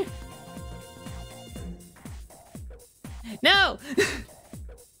 No.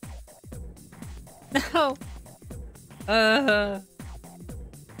 No.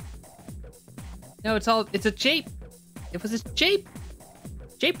 No, it's a jape. It was a jape.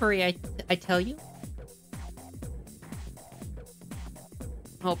 Japery, I tell you.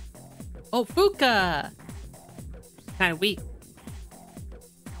 Oh, Fuka. Kind of weak.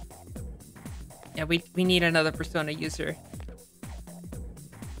 Yeah, we need another Persona user.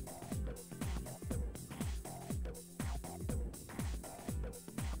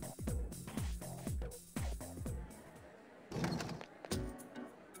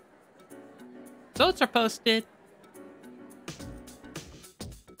 Votes are posted.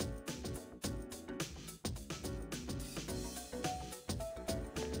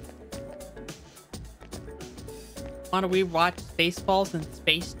 Want to rewatch Spaceballs and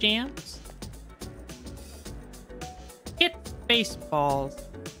Space Jams? Get Spaceballs.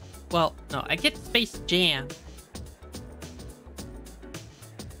 Well, no, I get Space Jam.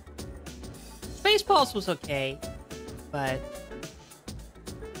 Spaceballs was okay, but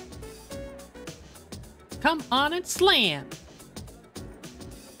come on and slam.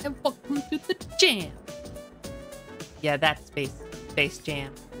 And welcome to the jam. Yeah, that's Space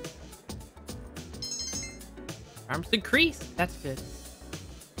Jam. Arms increase. That's good.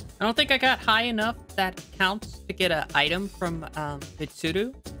 I don't think I got high enough that counts to get an item from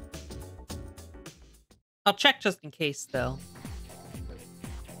Mitsuru. I'll check just in case, though.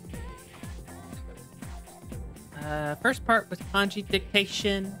 First part was kanji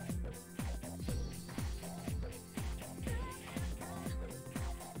dictation.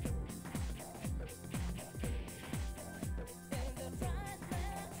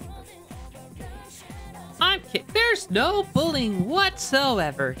 There's no bullying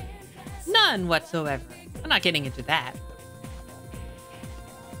whatsoever. None whatsoever. I'm not getting into that.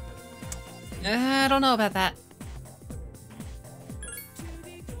 I don't know about that.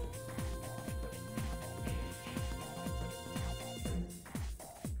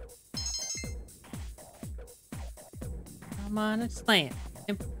 Come on and slam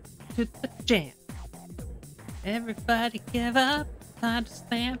into the jam. Everybody give up. Time to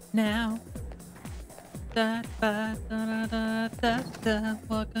slam now. Da, da, da, da, da, da.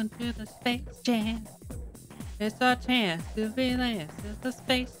 Welcome to the Space Jam. It's our chance to be last. It's the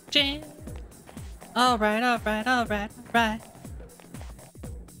Space Jam. Alright, alright, alright, alright.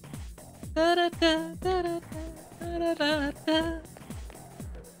 Da, da, da, da, da, da, da, da.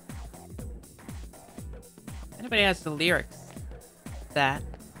 Anybody has the lyrics? That.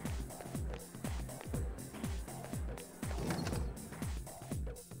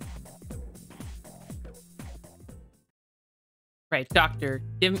 Right, doctor.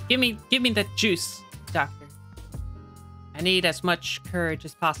 Give me that juice, doctor. I need as much courage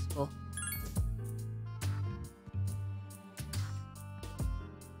as possible.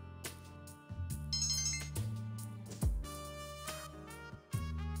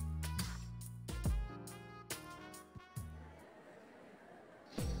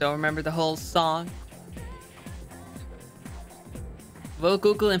 Don't remember the whole song. We'll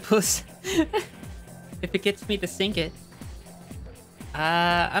Google and post if it gets me to sing it.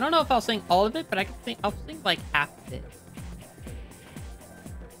 I don't know if I'll sing all of it, but I'll sing like half of it.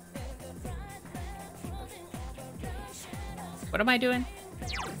 What am I doing?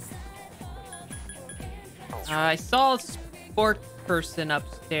 I saw a sport person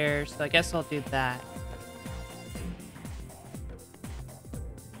upstairs, so I guess I'll do that.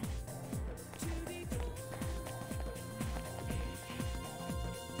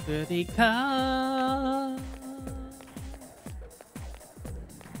 Did he come?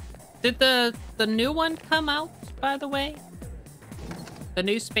 Did the new one come out, by the way? The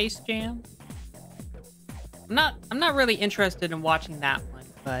new Space Jam? I'm not really interested in watching that one,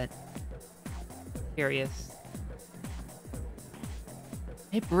 but curious.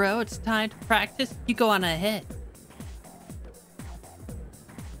 Hey bro, it's time to practice. You go on ahead.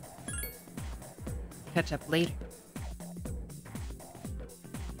 Catch up later.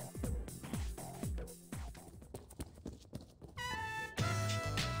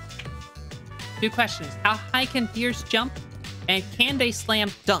 Two questions. How high can deers jump? And can they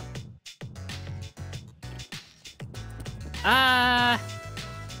slam dunk?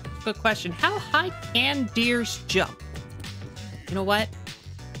 Good question. How high can deers jump? You know what?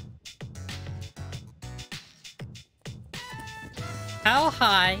 How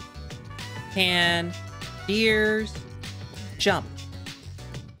high can deers jump?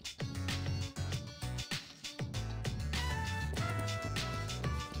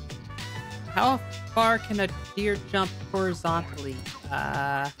 How far can a deer jump horizontally?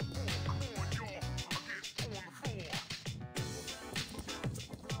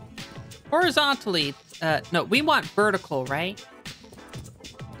 Horizontally. No, we want vertical, right?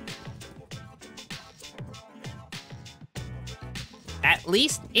 At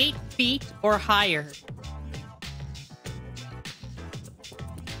least 8 feet or higher.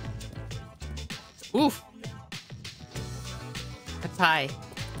 Oof. That's high.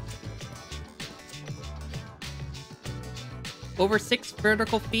 Over 6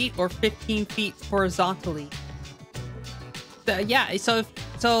 vertical feet or 15 feet horizontally. Yeah, so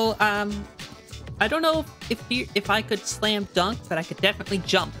I don't know if I could slam dunk, but I could definitely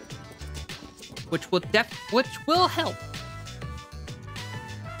jump, which will help.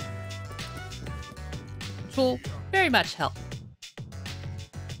 Which will very much help.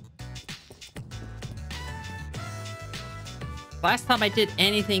 Last time I did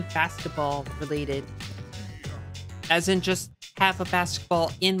anything basketball related, as in just have a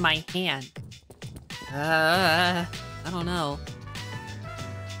basketball in my hand. I don't know.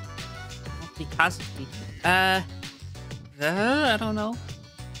 Cosby. I don't know.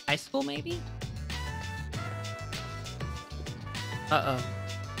 High school, maybe? Uh-oh.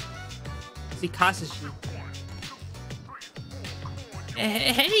 See, Kazushi.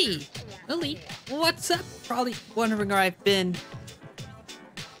 Hey! Lily, what's up? Probably wondering where I've been.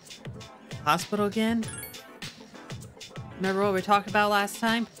 Hospital again? Remember what we talked about last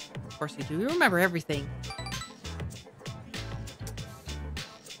time? Of course you do. You remember everything.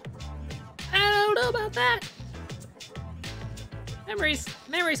 I don't know about that. Memories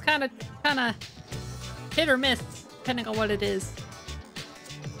kind of hit or miss, depending on what it is.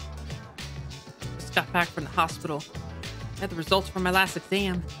 Just got back from the hospital. Had the results from my last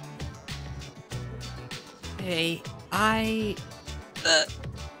exam. Hey, damn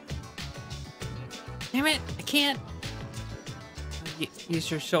it, I can't. Use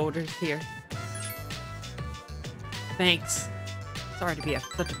your shoulders here. Thanks. Sorry to be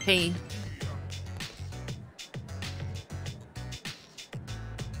such a pain.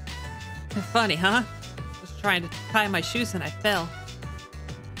 Funny, huh? Just trying to tie my shoes and I fell.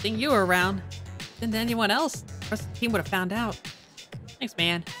 Think you were around. Didn't anyone else? The rest of the team would have found out. Thanks,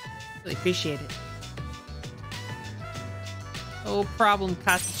 man. Really appreciate it. No problem,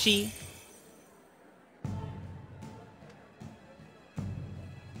 Katsuchi.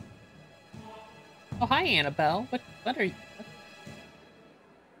 Oh, hi, Annabelle. What are you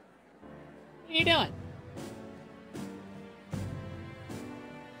doing?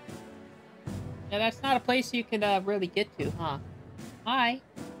 Yeah, that's not a place you can really get to, huh? Hi.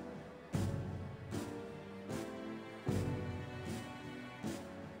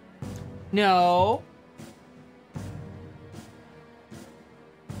 No.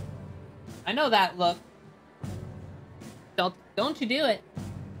 I know that look. Don't you do it.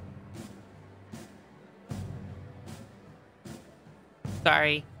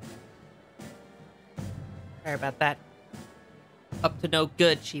 Sorry. Sorry about that. Up to no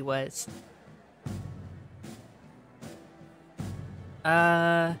good she was.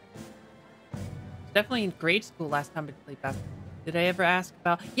 Definitely in grade school last time I played basketball. Did I ever ask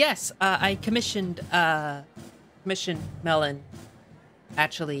about? Yes, I commissioned Melon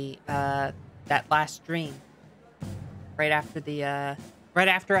actually that last stream. Right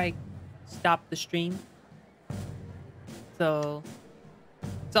after I stopped the stream. So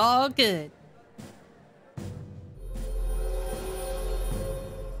it's all good.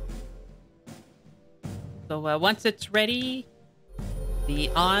 So once it's ready, be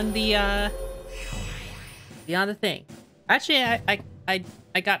on the thing. Actually,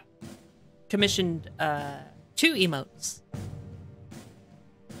 I got commissioned 2 emotes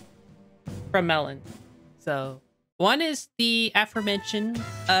from Melon. So one is the aforementioned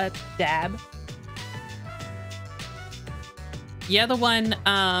dab. The other one,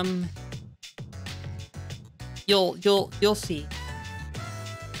 you'll see.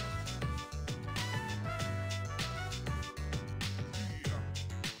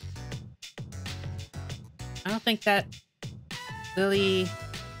 I don't think that Lilly.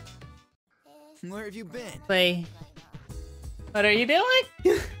 Where have you been? Play. What are you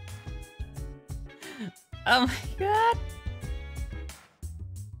doing? Oh my god.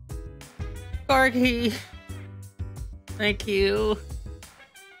 Corgi. Thank you.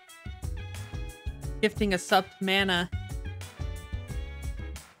 Gifting a sub to Mana.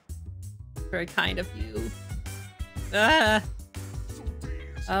 Very kind of you.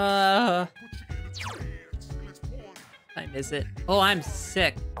 Time is it? Oh, I'm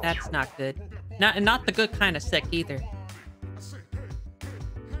sick. That's not good. Not the good kind of sick either.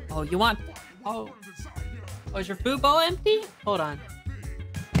 Oh, you want? Oh, is your food bowl empty? Hold on.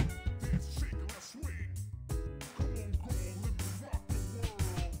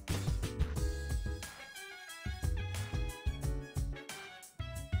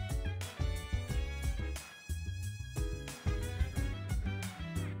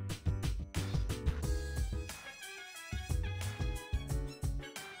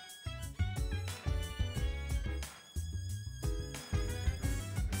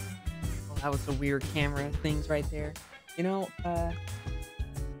 That was the weird camera things right there. You know, I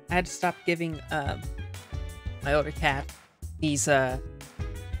had to stop giving my older cat these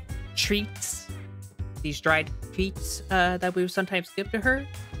treats, these dried treats that we would sometimes give to her,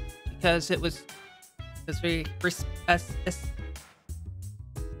 because it was very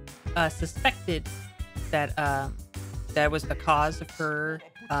suspected that that was the cause of her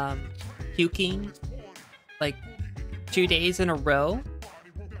puking like 2 days in a row.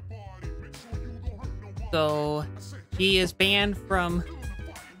 So she is banned from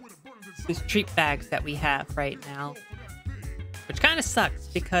these treat bags that we have right now, which kind of sucks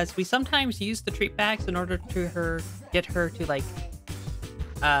because we sometimes use the treat bags in order to get her to like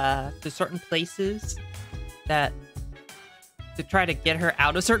to certain places to try to get her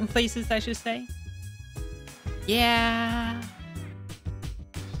out of certain places, I should say. Yeah,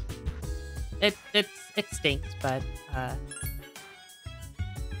 it stinks, but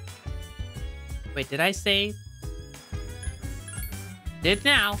wait, did I say? Did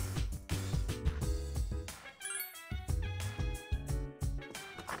now.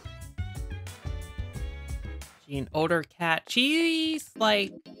 She's an older cat. She's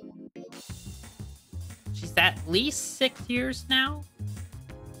at least 6 years now.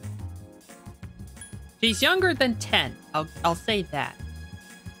 She's younger than 10. I'll say that.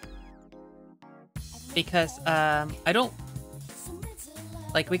 Because I don't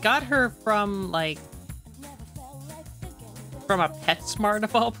like, we got her from a PetSmart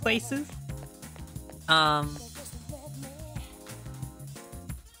of all places. But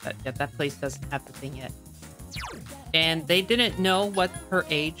yeah, that place doesn't have the thing yet. And they didn't know what her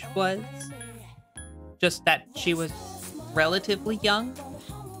age was. just that she was relatively young.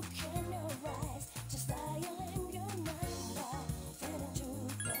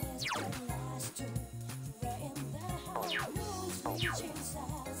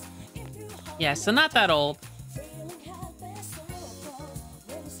 Yeah, so not that old.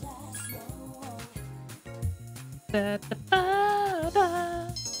 Da, da, ba, da.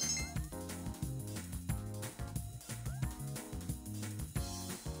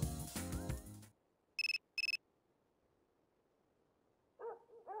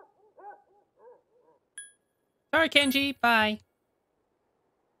 Sorry, Kenji. Bye.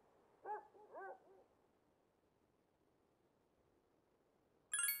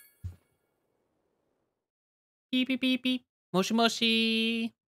 Beep, beep, beep, beep. Moshi,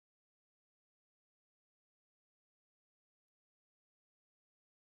 moshi.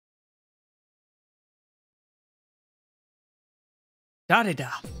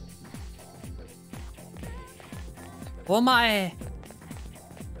 Da-da-da. Oh my.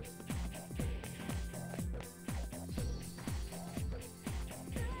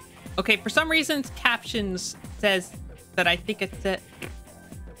 Okay, for some reasons, captions says that I think it said...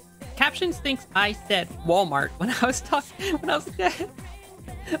 Captions thinks I said Walmart when I was talking... When I was...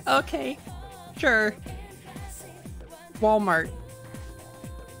 Okay. Sure. Walmart.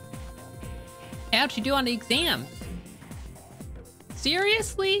 How'd you do on the exams?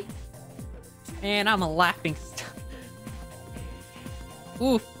 Seriously? Man, I'm a laughing...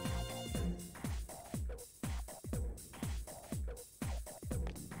 Oof.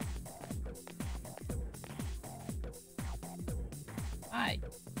 Hi.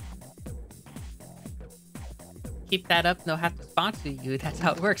 Keep that up, they'll have to sponsor you. That's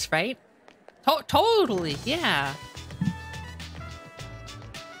how it works, right? Totally, yeah.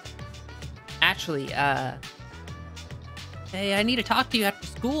 Actually, hey, I need to talk to you after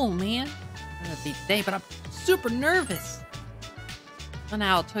school, man. I'm gonna be today, but I'm super nervous. Well,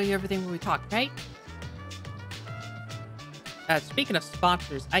 now I'll tell you everything when we talk, right? Speaking of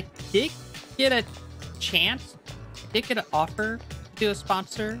sponsors, I did get a chance. I did get an offer to do a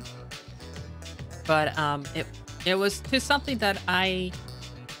sponsor, but it was to something that I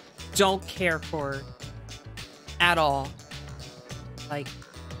don't care for at all. Like,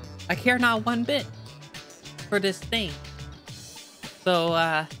 I care not one bit for this thing.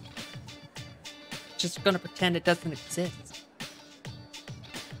 So, just gonna pretend it doesn't exist.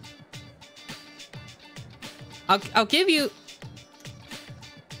 I'll give you...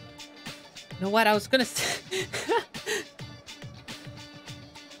 You know what? I was gonna say...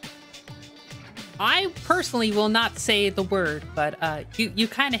 I personally will not say the word, but you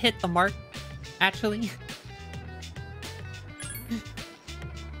kind of hit the mark, actually.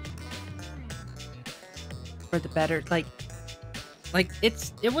 For the better, like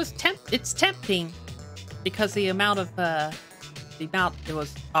it's tempting because the amount it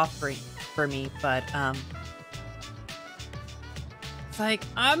was offering for me, but it's like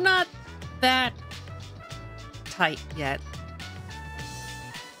I'm not that tight yet.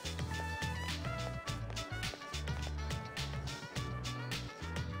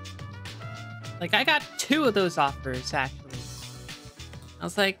 Like, I got 2 of those offers, actually. I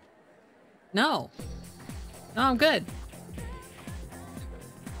was like, no. No, I'm good.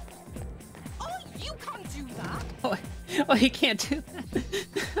 Oh, you can't do that. Oh, you can't do that.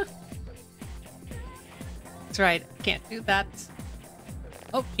 That's right, I can't do that.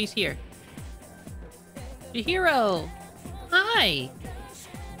 Oh, she's here. Chihiro! Hi!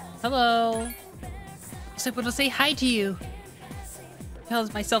 Hello. I was able to say hi to you.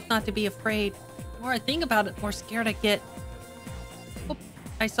 Tells myself not to be afraid. The more I think about it, the more scared I get. Hope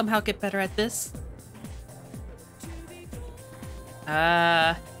I somehow get better at this.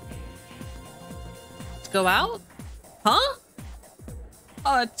 Let's go out? Huh?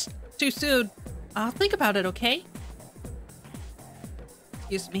 Oh, it's too soon. I'll think about it, okay?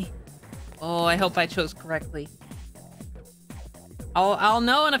 Excuse me. Oh, I hope I chose correctly. I'll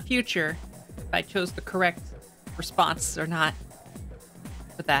know in the future if I chose the correct response or not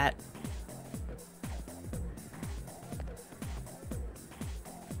for that.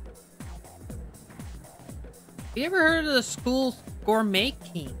 Have you ever heard of the school's gourmet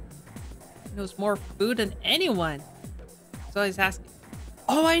king? He knows more food than anyone. So always asking.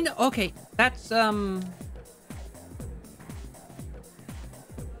 Oh, I know. Okay, that's the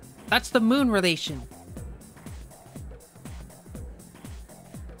moon relation.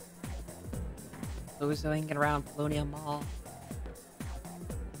 Those hanging around Polonia Mall.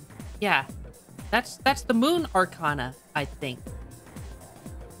 Yeah, that's the moon arcana, I think.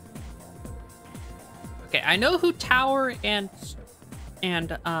 Okay, I know who Tower and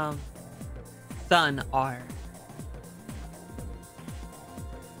sun are.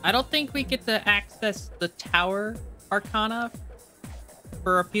 I don't think we get to access the Tower Arcana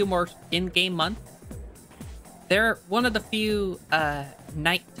for a few more in-game months. They're one of the few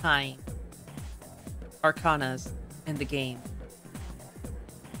nighttime Arcanas in the game.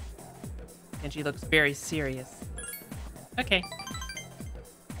 And she looks very serious. Okay.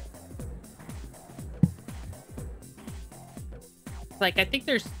 Like, I think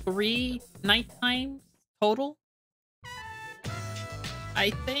there's 3 nighttime total.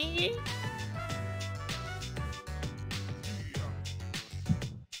 I think.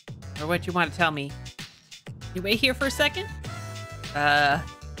 Or what you want to tell me? You wait here for a second?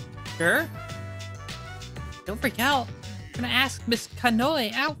 Sure. Don't freak out. I'm gonna ask Miss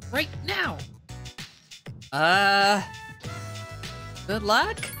Kanoe out right now. Good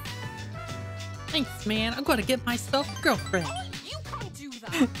luck. Thanks, man. I'm gonna get myself a girlfriend. You can't do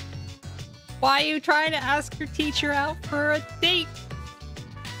that. Why are you trying to ask your teacher out for a date?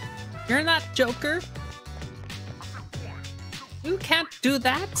 You're not Joker. You can't do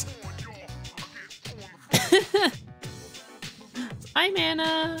that. Hi,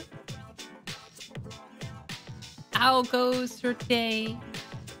 Mana. How goes your day?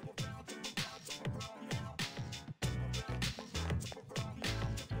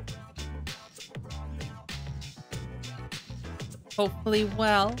 Hopefully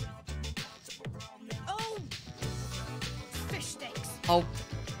well. Oh, fish sticks. Oh,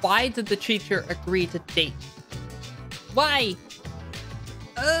 why did the teacher agree to date? Why?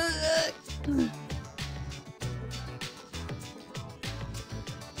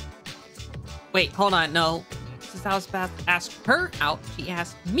 Wait, hold on. No. Since I was about to ask her out, she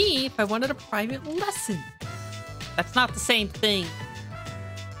asked me if I wanted a private lesson. That's not the same thing.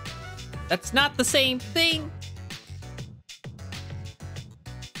 That's not the same thing.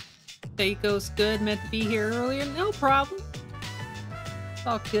 Day goes good. Meant to be here earlier. No problem. It's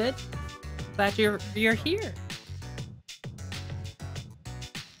all good. Glad you're here.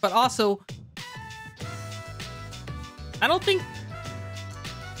 But also, I don't think.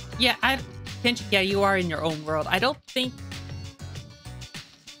 Yeah, Kenji, yeah, you are in your own world. I don't think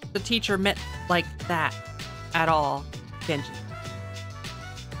the teacher meant like that at all, Kenji.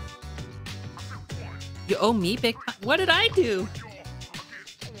 You owe me big time. What did I do?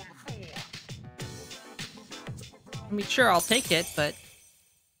 I mean, sure, I'll take it, but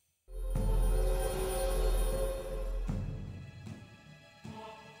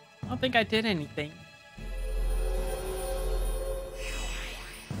I don't think I did anything.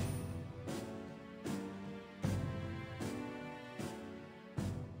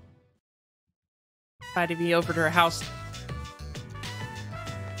 Invited me over to her house.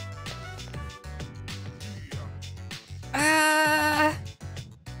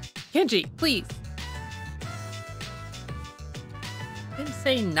 Kenji, please. Didn't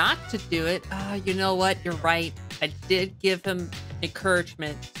say not to do it. You know what? You're right. I did give him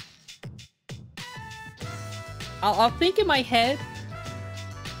encouragement. I'll think in my head.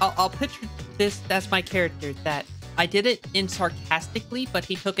 I'll picture this as my character, that I did it in sarcastically, but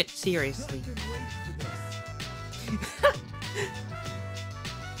he took it seriously.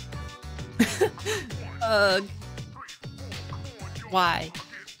 Ugh. Why?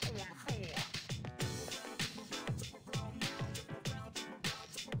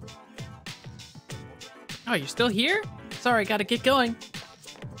 Oh, you're still here? Sorry, gotta get going.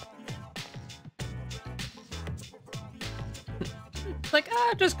 It's like,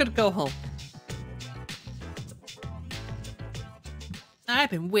 I'm just gonna go home. I've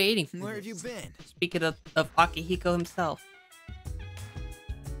been waiting for Where this. have you been? Speaking of Akihiko himself.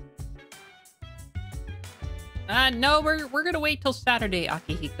 No, we're gonna wait till Saturday,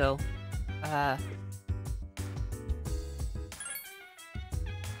 Akihiko.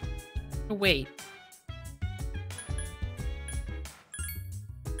 Wait.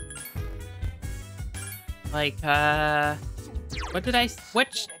 Like, what did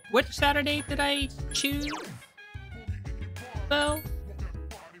which Saturday did I choose? Though?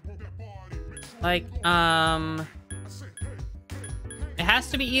 Like, it has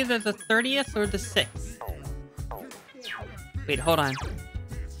to be either the 30th or the 6th. Wait, hold on.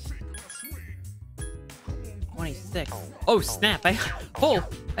 26. Oh, snap. I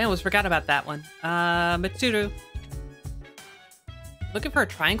almost forgot about that one. Mitsuru. Looking for a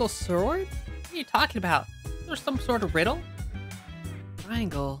triangle sword? What are you talking about? There's some sort of riddle?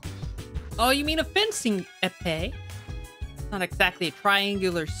 Triangle. Oh, you mean a fencing epee? Not exactly a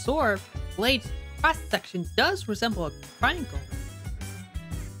triangular sword. Blade's cross-section does resemble a triangle.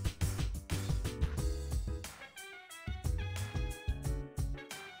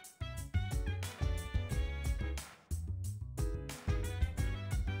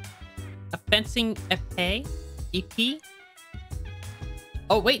 fencing epee? EP?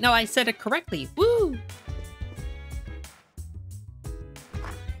 Oh, wait, no, I said it correctly. Woo!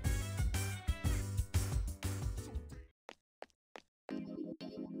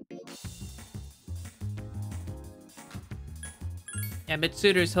 Yeah,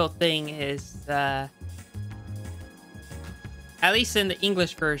 Mitsuru's whole thing is, at least in the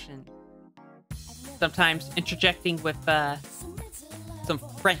English version, sometimes interjecting with, some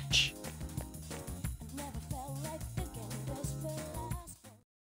French.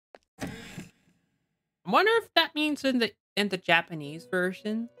 I wonder if that means in the Japanese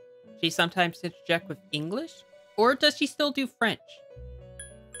version, she sometimes interject with English, or does she still do French?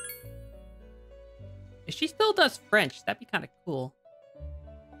 If she still does French, that'd be kind of cool.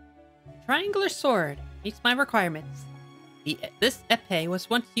 Triangular sword meets my requirements. This epee was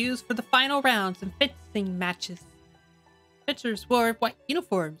once used for the final rounds in fencing matches. Fencers wore white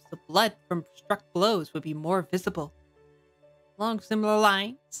uniforms. The blood from struck blows would be more visible. Along similar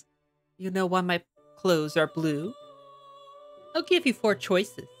lines, you know why my clothes are blue? I'll give you 4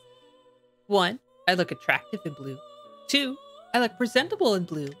 choices. 1, I look attractive in blue. 2, I look presentable in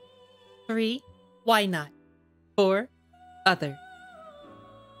blue. 3, why not? 4, other.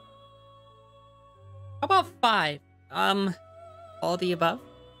 How about 5? All the above?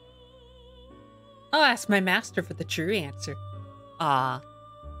 I'll ask my master for the true answer. Ah.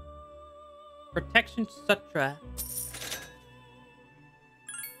 Protection Sutra.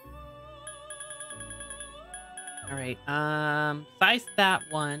 Alright, size that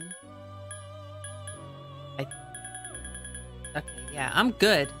one. Okay, yeah, I'm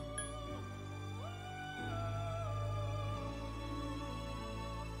good.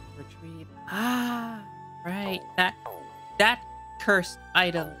 Retrieve. Ah, right. That cursed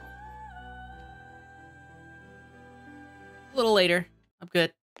item. A little later. I'm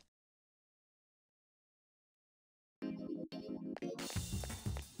good.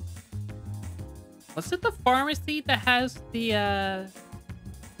 Was it the pharmacy that has the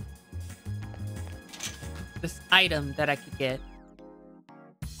this item that I could get?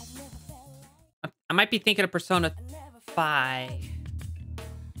 I might be thinking of Persona 5.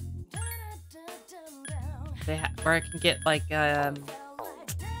 Where I can get like might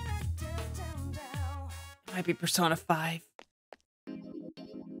be Persona 5.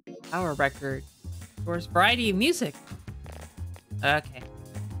 Power record. Stores variety of music. Okay.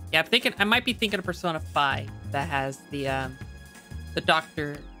 Yeah, I might be thinking of Persona 5 that has the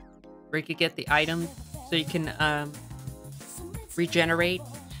doctor where you could get the item so you can regenerate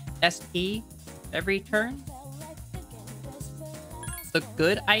SP every turn. The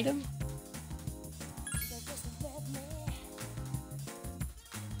good item.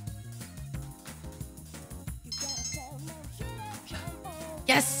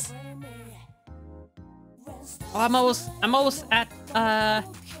 Yes. Oh, I'm almost at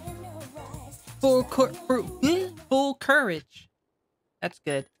full courage. That's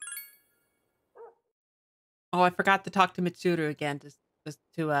good. Oh, I forgot to talk to Mitsuru again to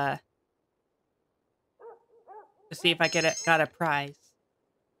see if I got a prize.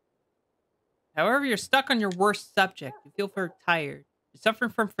 However, you're stuck on your worst subject. You feel very tired. You're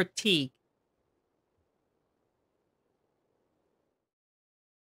suffering from fatigue.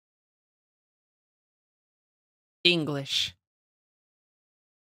 English.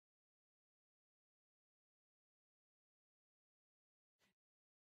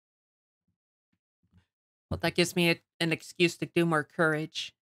 Well, that gives me an excuse to do more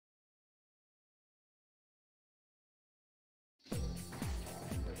courage.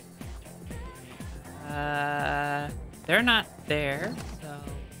 They're not there, so...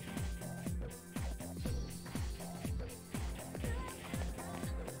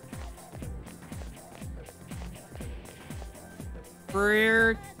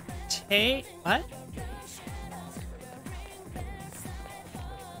 What?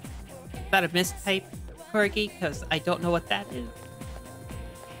 Is that a mistype, Corgi? Because I don't know what that is.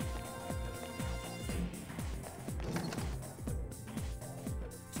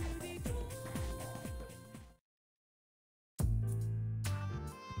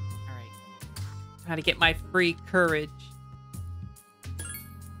 Alright. Trying to get my free courage.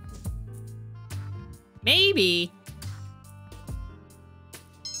 Maybe.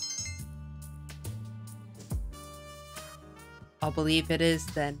 I'll believe it is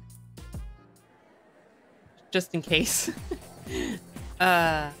then. Just in case.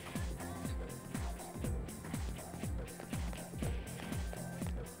 Right.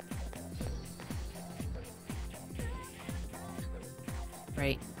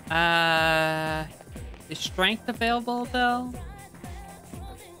 Is strength available though?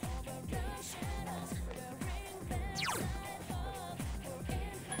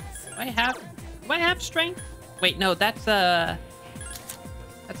 I have strength? Wait, no, that's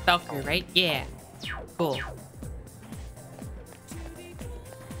Valkyrie, right? Yeah. Cool.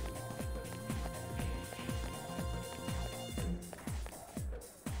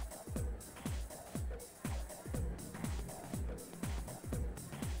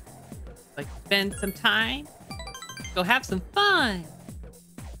 Like, spend some time. Go have some fun.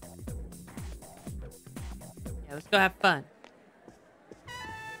 Yeah, let's go have fun.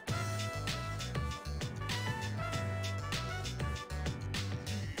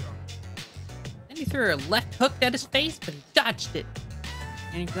 Then he threw a left hook at his face, but he dodged it.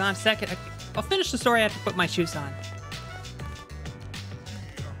 And he gone second. I'll finish the story after I put my shoes on.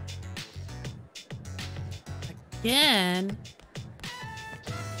 Again.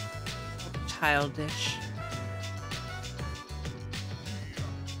 Childish.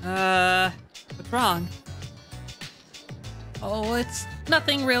 What's wrong? Oh, it's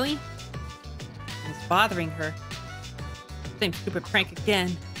nothing really. It's bothering her. Same stupid prank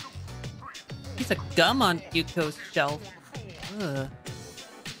again. Piece of gum on Yuko's shelf. Ugh.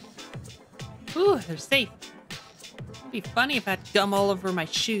 Ooh, they're safe. It'd be funny if I had gum all over my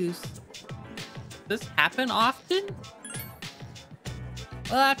shoes. Does this happen often?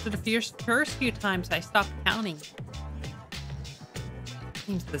 Well, after the first few times, I stopped counting.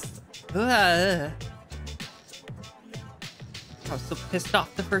 Seems this. I was so pissed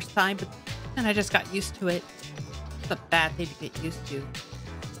off the first time, but then I just got used to it. It's a bad thing to get used to.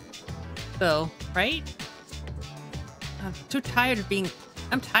 So, right? I'm tired of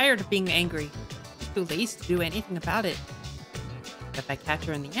being angry. I'm too lazy to do anything about it. But if I catch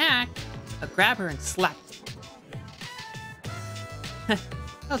her in the act, I'll grab her and slap her.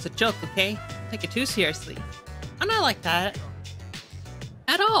 That was a joke, okay? Don't take it too seriously. I'm not like that.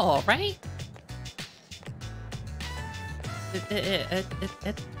 At all, right?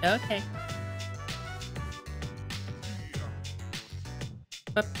 Okay.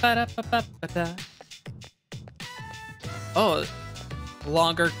 Oh,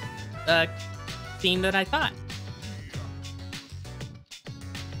 longer theme than I thought.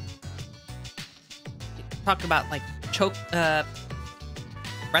 Talk about like choke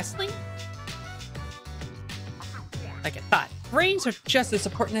wrestling? Like I thought. Brains are just as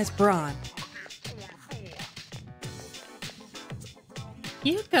important as brawn.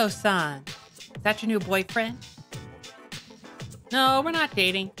 Yuko-san, is that your new boyfriend? No, we're not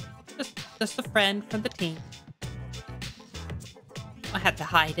dating. Just a friend from the team. I had to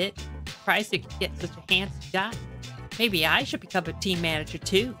hide it. Surprised you could get such a handsome guy. Maybe I should become a team manager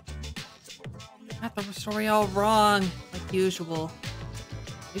too. Got the story all wrong, like usual.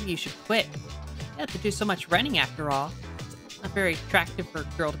 Maybe you should quit. You have to do so much running after all. Not very attractive for a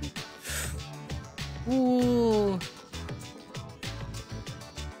girl to be. Ooh.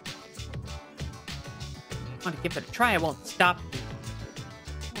 Want to give it a try, I won't stop you.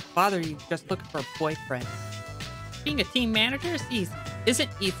 I won't bother you just looking for a boyfriend. Being a team manager isn't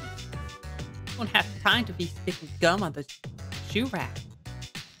easy. I won't have time to be sticking gum on the shoe rack.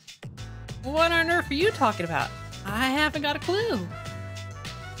 What on earth are you talking about? I haven't got a clue.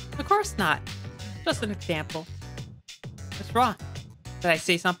 Of course not. Just an example. What's wrong? Did I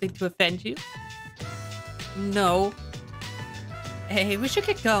say something to offend you? No. Hey, we should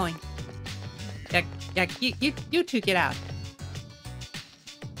get going. Yeah, you two get out.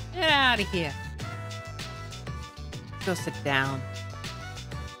 Get out of here. Go sit down.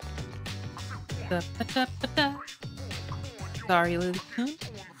 Sorry, Lilly.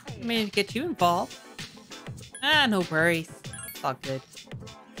 I mean to get you involved. Ah, no worries. It's all good.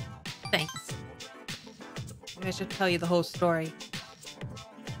 Thanks. Maybe I should tell you the whole story.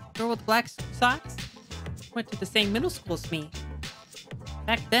 Girl with black socks went to the same middle school as me.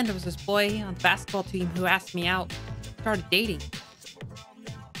 Back then, there was this boy on the basketball team who asked me out. Started dating.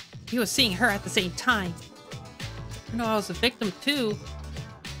 He was seeing her at the same time. You know, I was a victim too.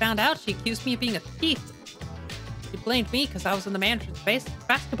 Found out she accused me of being a thief. She blamed me because I was in the manager's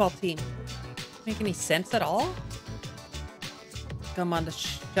basketball team. Make any sense at all? Gum on the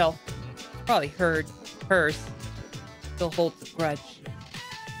shelf. Probably hers. Still holds a grudge.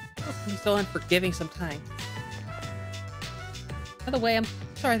 I'm so unforgiving sometimes. By the way, I'm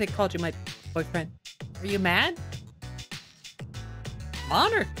sorry they called you my boyfriend. Are you mad? I'm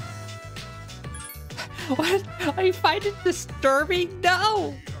honored. What? Are you finding it disturbing?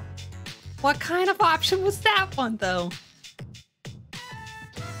 No! What kind of option was that one, though?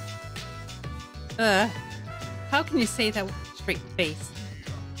 How can you say that with a straight face?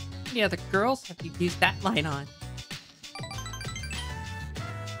 How many other girls have you used that line on?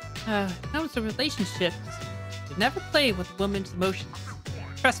 That was a relationship. You never play with a woman's emotions.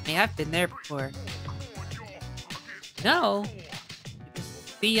 Trust me, I've been there before. No.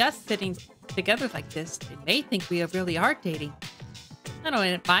 Just see us sitting together like this. They may think we really are dating. I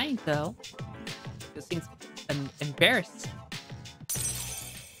don't mind, though. It seems embarrassed.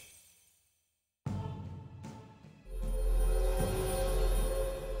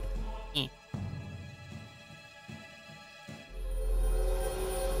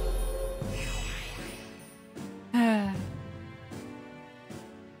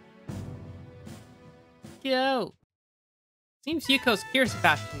 Yo. Seems Yuko's curious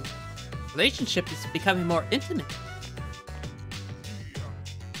about you. Relationship is becoming more intimate.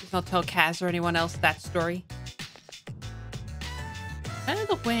 Please don't tell Kaz or anyone else that story. By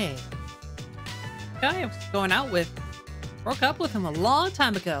the way, the guy I was going out with broke up with him a long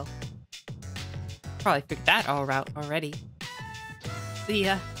time ago. Probably figured that all out already. See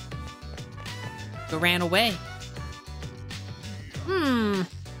ya. Yuko ran away.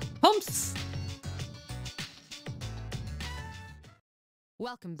 Pumps.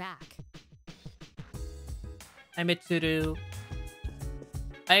 Welcome back. Hi, Mitsuru.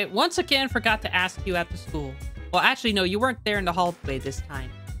 I once again forgot to ask you at the school. Well, actually, no, you weren't there in the hallway this time.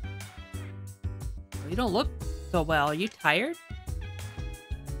 Well, you don't look so well. Are you tired?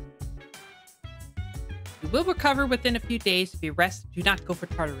 You will recover within a few days if you rest. Do not go for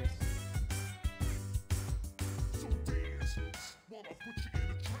Tartarus.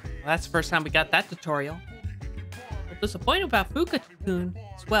 Well, that's the first time we got that tutorial. I'm disappointed about Fuka-kun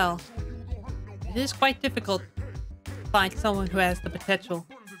as well. It is quite difficult to find someone who has the potential.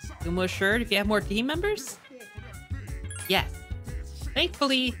 You're more assured if you have more team members? Yes.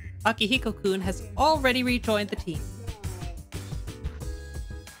 Thankfully, Akihiko-kun has already rejoined the team.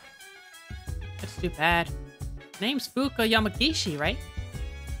 That's too bad. Name's Fuka Yamagishi, right?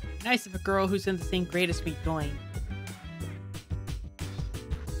 Nice if a girl who's in the same grade as me joined.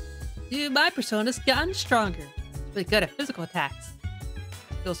 Dude, my persona's gotten stronger. It's really good at physical attacks.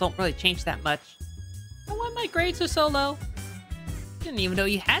 Skills don't really change that much. And why my grades are so low? Didn't even know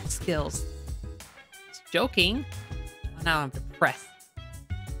you had skills. Just joking. Oh, now I'm depressed.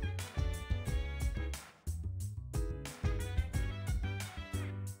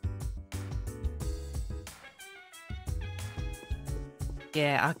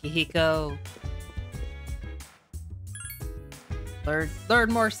 Yeah, Akihiko.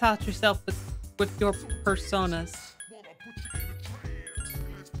 Learn more about yourself with your personas.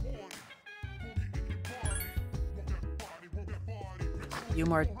 A few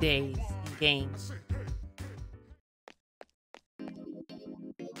more days in games.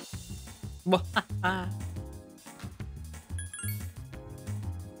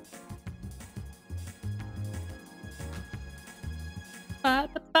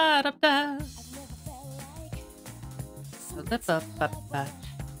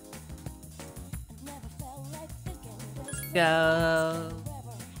 Go.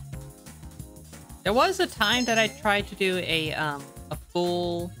 There was a time that I tried to do a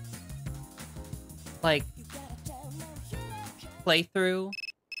full like playthrough,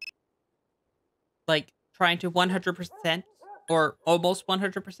 like trying to 100% or almost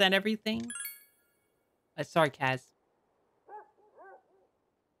 100% everything. Sorry, Kaz.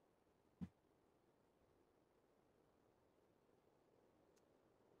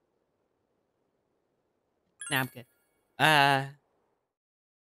 Nah, I'm good.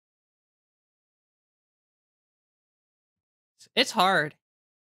 It's hard.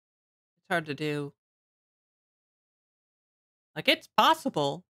 It's hard to do. Like, it's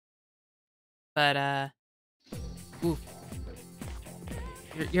possible. But, oof.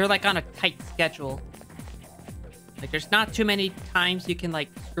 You're like on a tight schedule. Like, there's not too many times you can, like,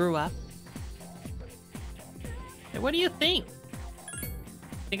 screw up. Hey, what do you think?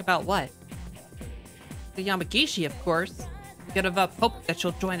 Think about what? The Yamagishi, of course. We could have hoped that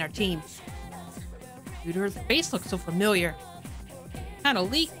she'll join our team. Dude, her face looks so familiar. Kind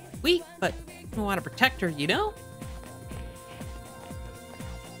of weak, but I don't want to protect her, you know?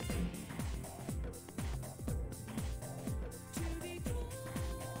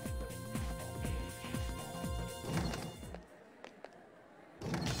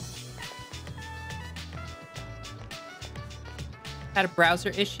 Had a browser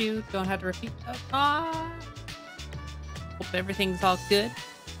issue. Don't have to repeat. Hope everything's all good.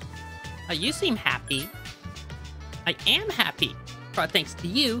 Oh, you seem happy. I am happy. Probably thanks to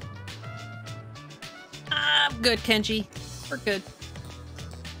you. I'm good, Kenji. We're good.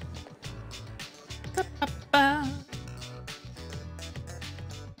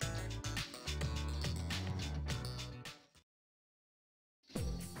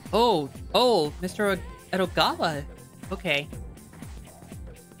 Oh, Mr. Edogawa. Okay.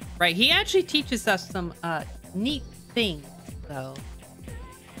 Right, he actually teaches us some neat things, though.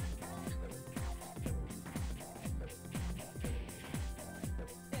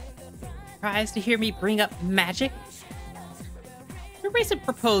 Surprised to hear me bring up magic? A recent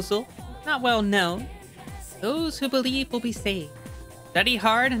proposal, not well known. Those who believe will be saved. Study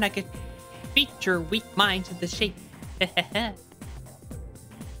hard and I could beat your weak mind into shape.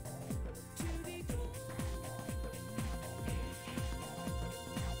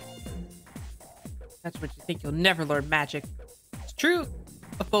 That's what you think, you'll never learn magic. It's true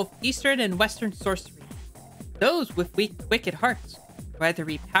of both Eastern and Western sorcery. Those with weak, wicked hearts will either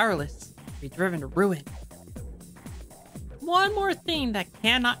be powerless or be driven to ruin. One more thing that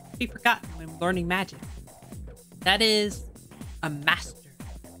cannot be forgotten when learning magic. That is a master.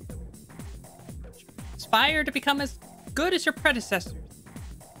 Aspire to become as good as your predecessors,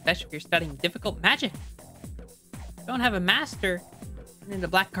 especially if you're studying difficult magic. If you don't have a master, then the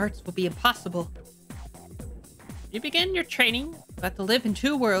black arts will be impossible. You begin your training, you have to live in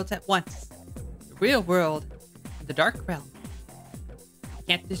two worlds at once. The real world and the dark realm. If you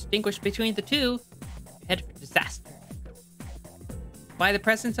can't distinguish between the two, you're headed for disaster. Why the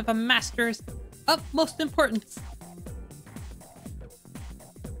presence of a master is of utmost importance.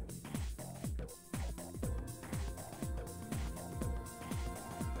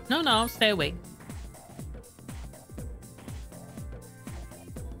 No, stay awake.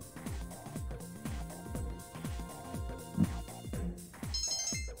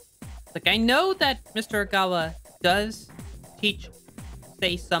 Like, I know that Mr. Ogawa does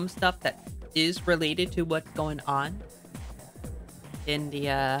say some stuff that is related to what's going on in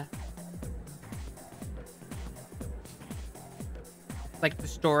the, like, the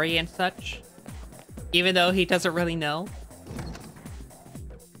story and such, even though he doesn't really know.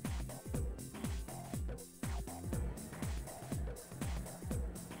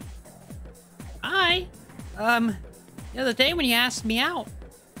 Hi. The other day when you asked me out,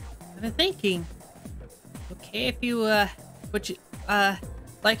 I've been thinking, okay, if you, would you,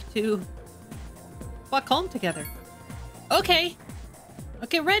 like to walk home together? Okay.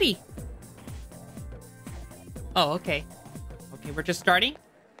 Okay, ready. Oh, okay. Okay, we're just starting?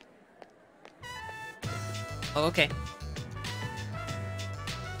 Oh, okay.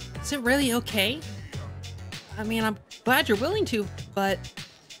 Is it really okay? I mean, I'm glad you're willing to, but...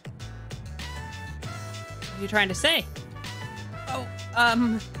 What are you trying to say? Oh,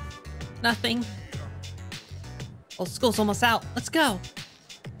 nothing. Well, school's almost out. Let's go.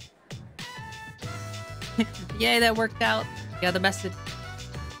 Yay, that worked out. Yeah, the message.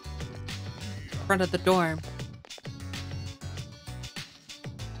 Front of the dorm.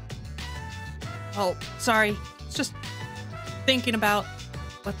 Oh, sorry. It's just thinking about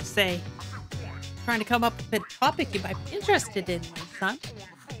what to say. Trying to come up with a topic you might be interested in, my son.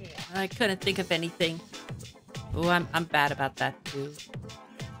 I couldn't think of anything. Oh, I'm bad about that too.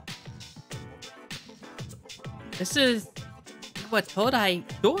 This is what Todai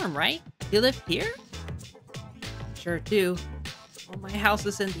dorm, right? You live here? Sure do. Well, my house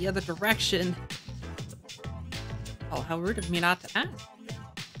is in the other direction. Oh, how rude of me not to ask.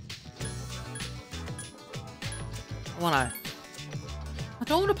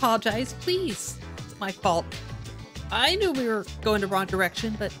 Don't apologize, please. It's my fault. I knew we were going the wrong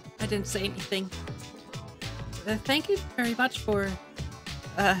direction, but I didn't say anything. Thank you very much for,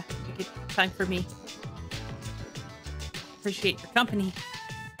 making time for me. Appreciate your company.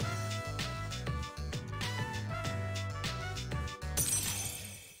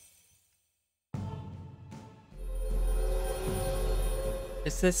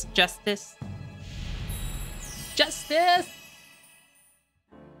 Is this justice? Justice!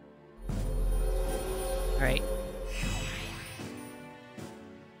 Alright.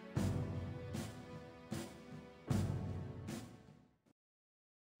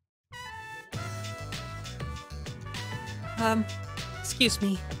 Excuse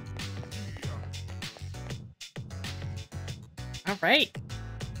me. Alright.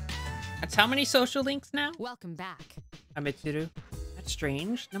 That's how many social links now? Welcome back. Amitsuru. That's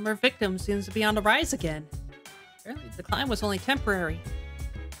strange. Number of victims seems to be on the rise again. Apparently the decline was only temporary.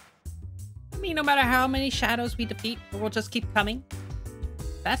 I mean, no matter how many shadows we defeat, we'll just keep coming.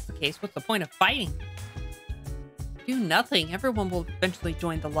 If that's the case, what's the point of fighting? Do nothing. Everyone will eventually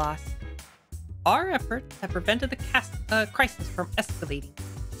join the loss. Our efforts have prevented the crisis from escalating.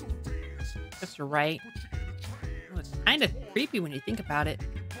 Guess you're right. Oh, it's kind of creepy when you think about it.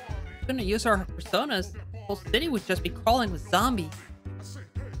 If we're gonna use our personas, the whole city would just be crawling with zombies.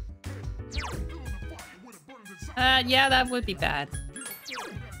 Yeah, that would be bad.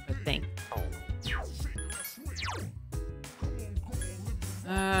 I think.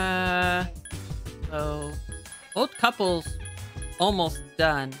 So old couple's almost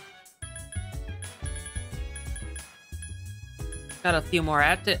done. Got a few more.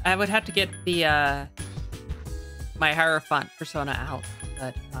 I would have to get the my Hierophant persona out,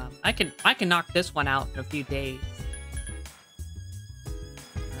 but I can knock this one out in a few days.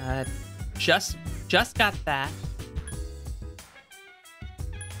 Just got that.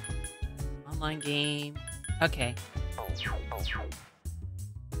 Online game. Okay.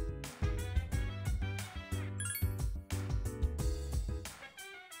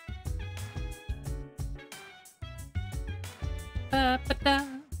 Ba-ba-da.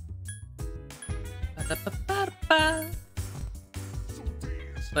 Ba-da-ba-ba-ba.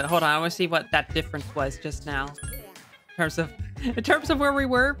 But hold on, I want to see what that difference was just now. In terms of where we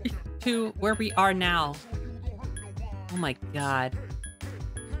were to where we are now. Oh my god.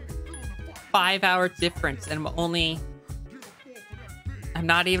 5-hour difference, and I'm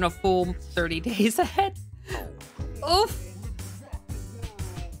not even a full 30 days ahead. Oof.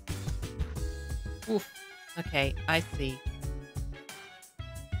 Oof. Okay, I see.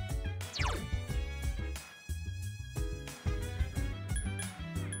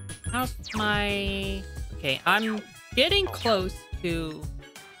 How's my... Okay, I'm getting close to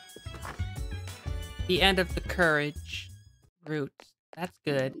the end of the courage route. That's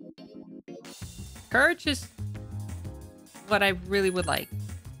good. Courage is what I really would like.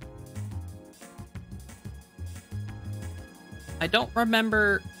 I don't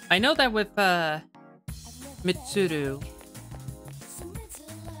remember... I know that with Mitsuru...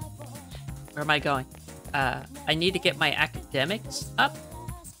 Where am I going? I need to get my academics up.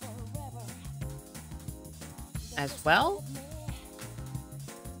 As well?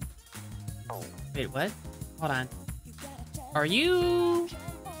 Wait, what? Hold on. Are you...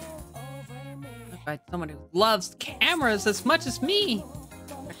 By someone who loves cameras as much as me?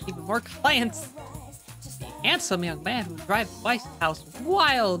 There's even more clients. The handsome young man who drives the White House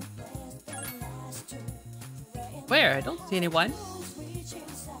wild. Where? I don't see anyone.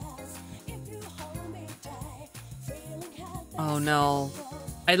 Oh no.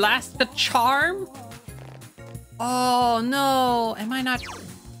 I lost the charm? Oh no. Am I not...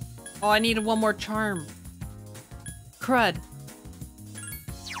 Oh, I needed one more charm. Crud.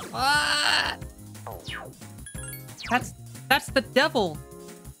 Ah! That's the devil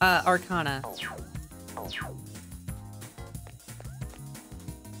arcana.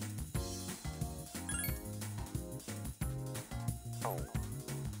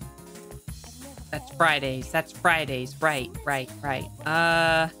 That's Fridays. That's Fridays. Right.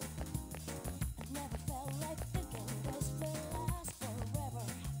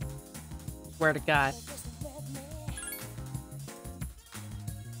 Swear to God.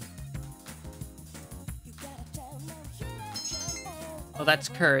 Oh, that's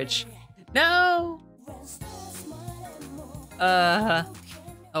courage. No!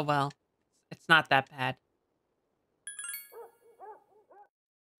 Oh well. It's not that bad.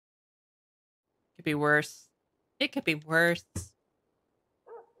 Could be worse. It could be worse.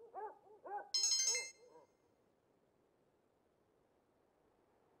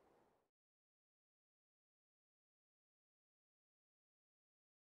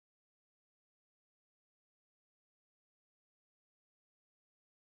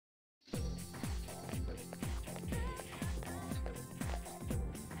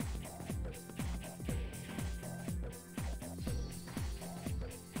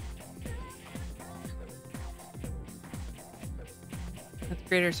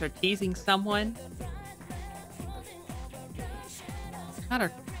 Creators are teasing someone. Not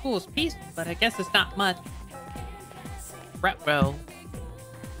our coolest piece, but I guess it's not much. Retro.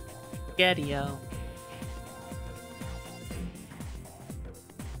 Spaghetti-o.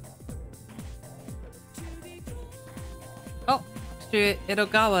 Oh, Mr.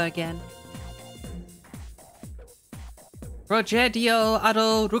 Edogawa again. Progedio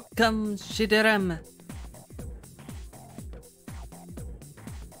ado rukam shiderem.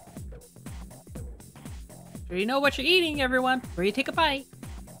 Sure you know what you're eating, everyone, before you take a bite.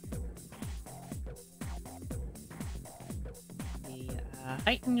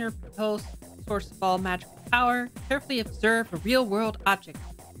 Heighten your proposed source of all magical power. Carefully observe a real-world object.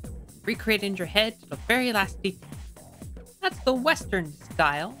 Recreate in your head to the very last detail. That's the Western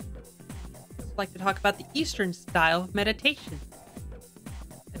style. I'd like to talk about the Eastern style of meditation.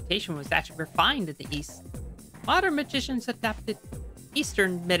 Meditation was actually refined in the East. Modern magicians adapted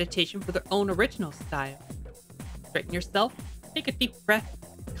Eastern meditation for their own original style. Straighten yourself, take a deep breath,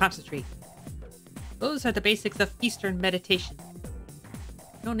 concentrate. Those are the basics of Eastern meditation.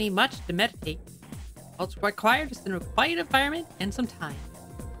 You don't need much to meditate. All it's required is in a quiet environment and some time.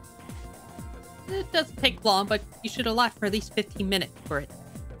 It doesn't take long, but you should allot for at least 15 minutes for it.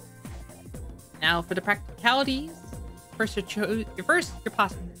 Now for the practicalities. First, your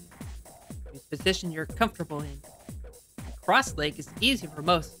posture. Choose position you're comfortable in. Cross leg is easy for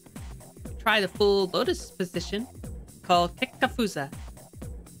most. Try the full lotus position, called kikafusa. You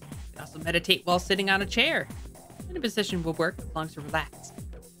can also meditate while sitting on a chair. Any position will work as long as you're relaxed.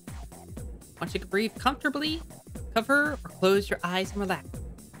 Once you can breathe comfortably, cover or close your eyes and relax.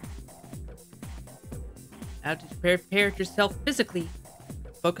 Now to prepare yourself physically,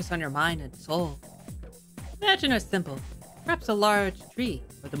 focus on your mind and soul. Imagine a symbol, perhaps a large tree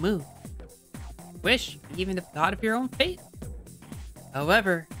or the moon. Wish, even the god of your own fate.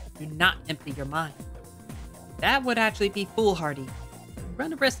 However, do not empty your mind. That would actually be foolhardy.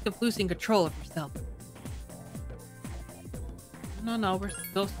 Run the risk of losing control of yourself. No, we're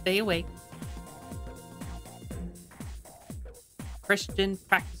still stay awake. Christian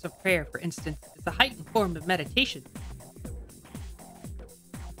practice of prayer, for instance, is a heightened form of meditation.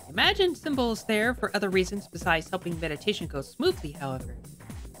 Imagine symbols there for other reasons besides helping meditation go smoothly, however.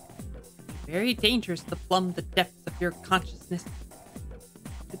 It's very dangerous to plumb the depths of your consciousness.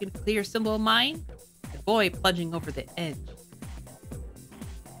 If you can clear symbol of mind, avoid plunging over the edge.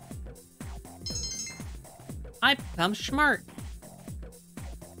 I become smart.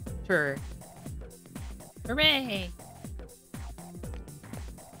 Sure. Hooray!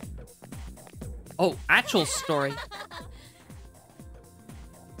 Oh, actual story.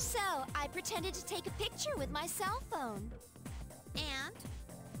 So, I pretended to take a picture with my cell phone. And?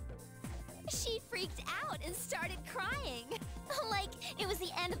 She freaked out and started crying. Like it was the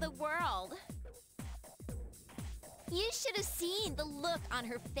end of the world. You should have seen the look on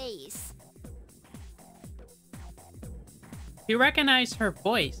her face. You recognize her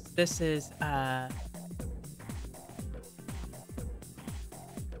voice. This is,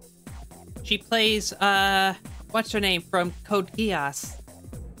 she plays, what's her name from Code Geass?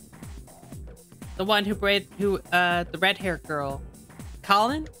 The one the red-haired girl.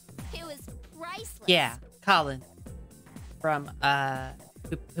 Colin? It was priceless. Yeah, Colin. From,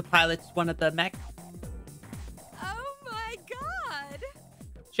 who pilots one of the mechs. Oh my god!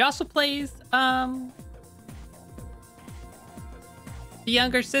 She also plays, the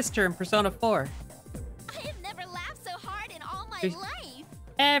younger sister in Persona 4. I have never laughed so hard in all my life.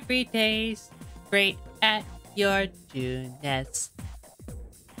 Every day's great at your Juness.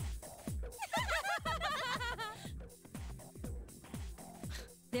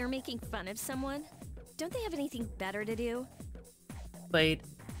 They're making fun of someone? Don't they have anything better to do? Played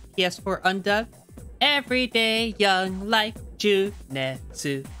PS4 undubbed. Everyday young life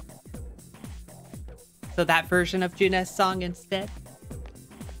Junetsu. So that version of Juness song instead.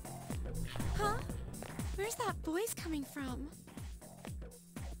 Huh? Where's that voice coming from?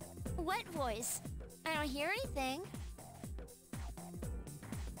 What voice? I don't hear anything.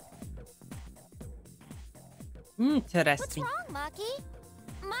 What's Interesting. wrong, Maki?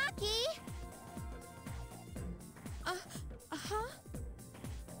 Maki? Huh?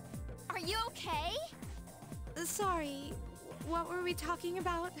 Are you okay? Sorry, what were we talking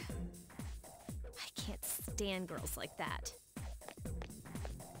about? I can't stand girls like that.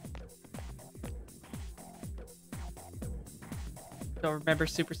 Don't remember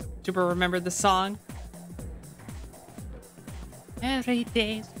super remember the song. Every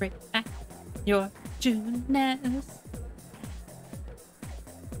day's great at your Juness.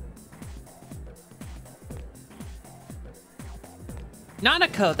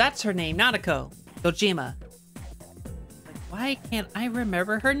 Nanako, that's her name, Nanako Dojima. Like, why can't I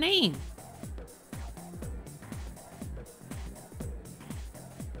remember her name?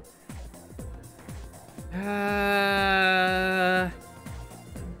 Yeah,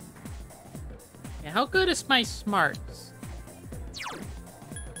 how good is my smarts?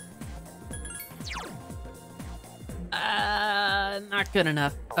 Not good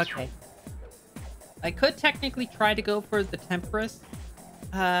enough. Okay. I could technically try to go for the Temperance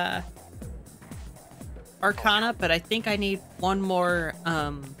Arcana, but I think I need one more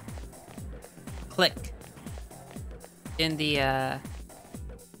click in the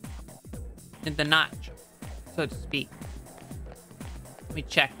notch, so to speak. Let me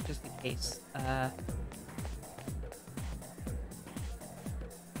check just in case.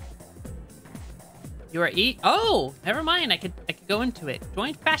 You are Oh, never mind. I could go into it.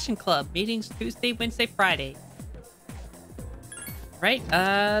 Join Fashion Club. Meetings Tuesday, Wednesday, Friday. Right.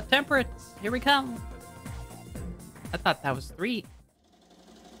 Temperance. Here we come. I thought that was 3.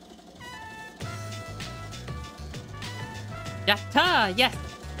 Yatta! Yes.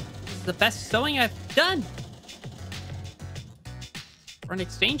 This is the best sewing I've done. or an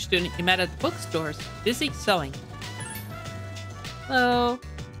exchange student you met at the bookstores, busy sewing. Hello.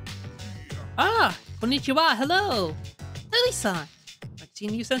 Ah, konnichiwa, hello. Lily-san. I've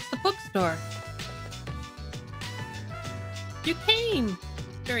seen you since the bookstore. You came.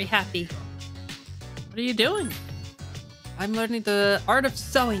 Very happy. What are you doing? I'm learning the art of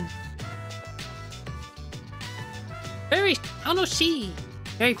sewing. Very onoshi.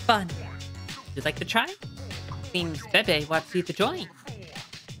 Very fun. You'd like to try? Seems Bebe wants you to join.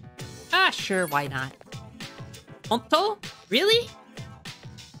 Ah, sure, why not? Honto? Really?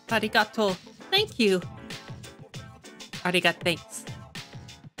 Arigato. Thank you. Arigat, thanks.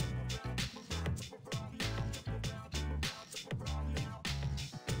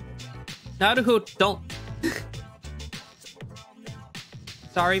 Naruho, don't.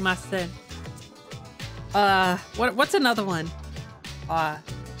 Sorry, Masen. What's another one? But...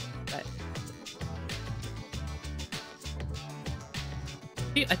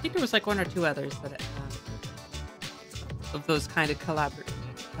 I think there was like one or two others that of those kind of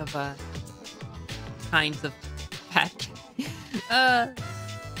kinds of pet.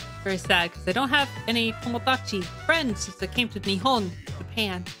 Very sad because I don't have any tomodachi friends since I came to Nihon,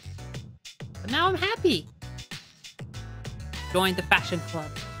 Japan. But now I'm happy. Joined the fashion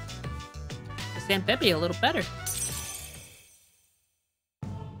club. Understand Bebe a little better.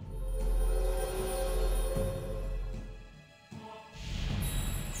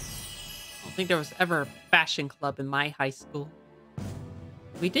 I don't think there was ever a fashion club in my high school.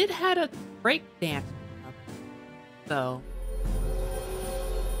 We did had a break dance club, though.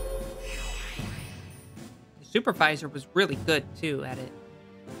 The supervisor was really good too at it.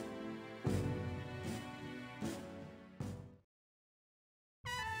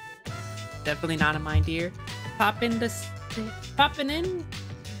 Definitely not a mind ear. Popping in.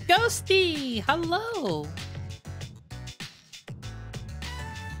 Ghosty, hello.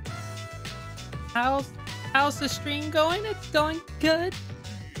 How's the stream going? It's going good.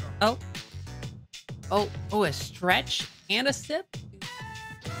 Oh, a stretch and a sip.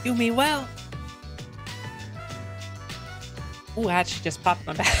 Do me well. Oh, I actually just popped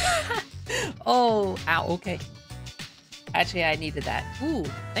my back. Oh, ow, okay. Actually, I needed that. Ooh,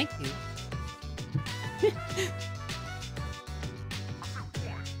 thank you.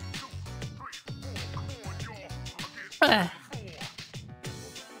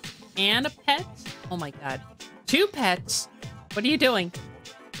 And a pet? Oh my god. 2 pets? What are you doing?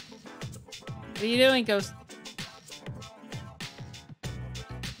 What are you doing, Ghost?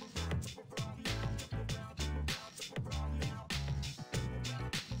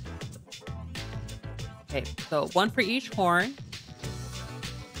 Okay, so 1 for each horn.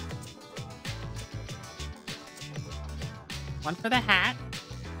 One for the hat.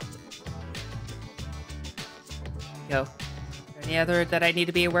 Go. Any other that I need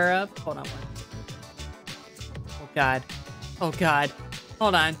to be aware of? Hold on one. Oh god. Oh god.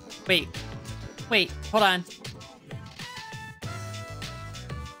 Hold on. Wait. Hold on.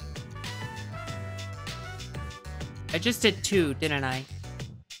 I just did 2, didn't I?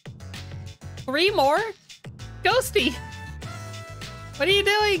 3 more? Ghosty! What are you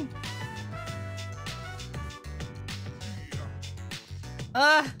doing?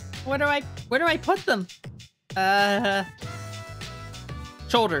 Where do I put them?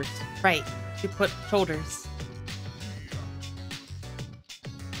 Shoulders. Right. You put shoulders.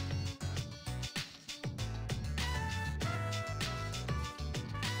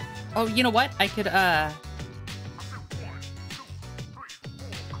 Oh, you know what? I could, oh,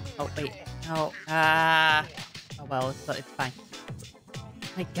 wait. No. Oh, well, it's fine.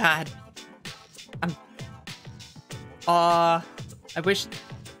 My god. I wish,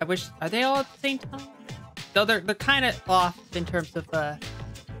 are they all at the same time? No, they're kind of off in terms of,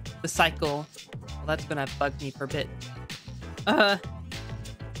 the cycle. Well, that's gonna bug me for a bit.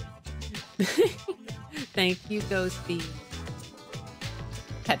 Thank you, Ghosty.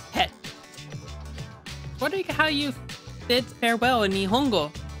 Pet. Wondering how you bid farewell in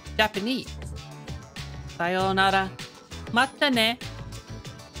Nihongo, Japanese. Sayonara. Mata ne.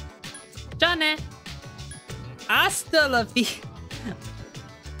 Ja ne. Hasta la vida.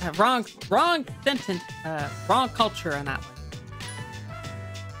 Wrong sentence. Wrong culture on that one.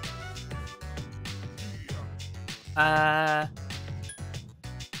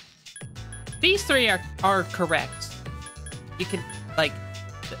 These 3 are correct. You can, like,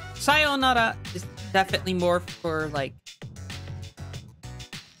 sayonara is definitely more for, like,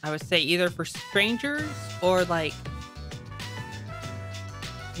 I would say either for strangers or, like,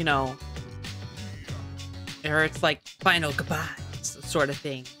 you know, or it's like final goodbyes sort of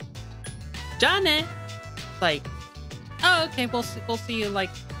thing. Jane, like, Oh, okay. We'll see you like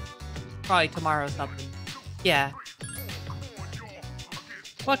probably tomorrow or something. Yeah.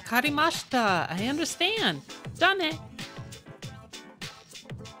 Wakarimashita. I understand. Done it.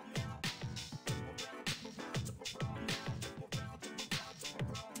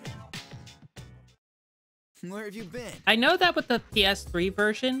 Where have you been? I know that with the PS3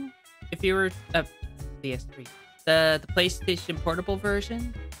 version, if you were PS3, the PlayStation Portable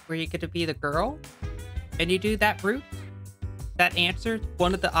version, where you get to be the girl, and you do that route, that answer,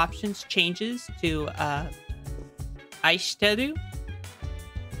 one of the options changes to Aishiteru,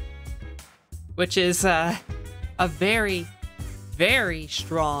 which is a very, very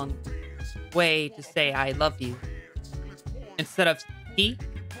strong way to say I love you instead of he.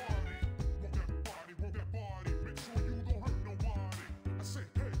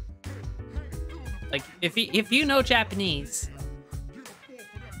 Like, if you know Japanese,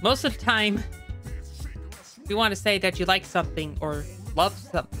 most of the time, if you want to say that you like something or love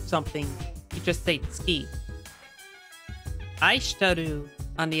something, you just say tsuki. Aishitaru,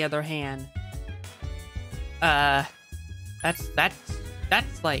 on the other hand, that's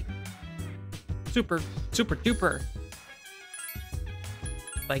like super duper.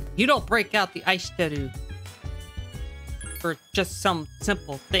 Like, you don't break out the Aishitaru for just some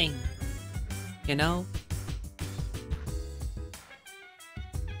simple thing. You know?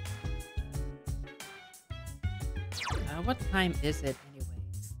 What time is it anyways?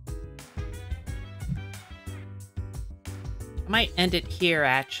 I might end it here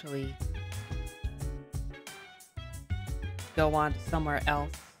actually. Go on to somewhere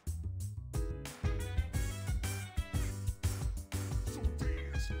else.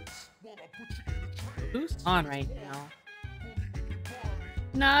 Who's on right now?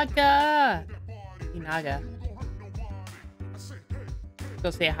 Naga! Naga. Go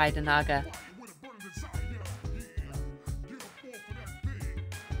say hi to Naga.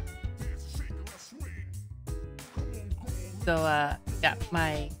 So, got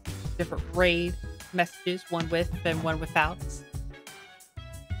my different raid messages, one with and one without.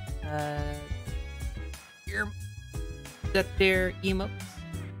 Set their emotes.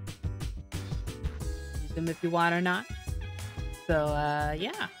 Use them if you want or not. So,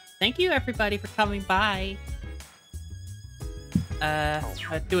 yeah. Thank you, everybody, for coming by.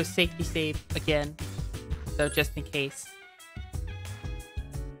 I'll do a safety save again. So, just in case.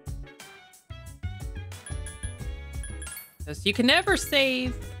 Because you can never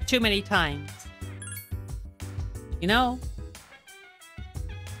save too many times. You know?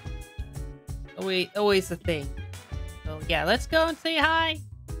 Always a thing. So, yeah, let's go and say hi.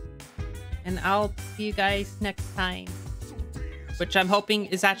 And I'll see you guys next time. Which I'm hoping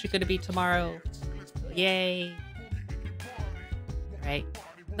is actually going to be tomorrow. Yay. Alright.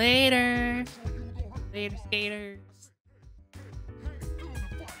 Later. Later, skaters.